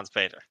expects Hans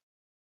Peter.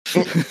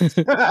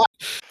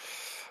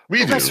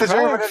 We do.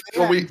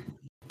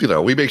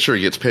 Well, we make sure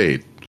he gets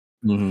paid.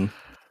 Mm-hmm.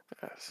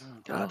 Yes. Oh,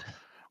 God.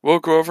 We'll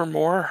go over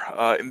more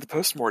in the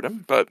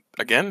postmortem, but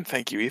again,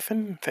 thank you,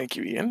 Ethan. Thank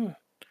you, Ian.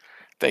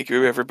 Thank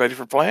you, everybody,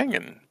 for playing,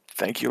 and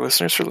thank you,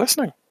 listeners, for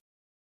listening.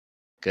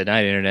 Good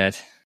night,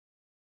 Internet.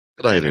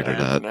 Good night,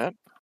 Internet.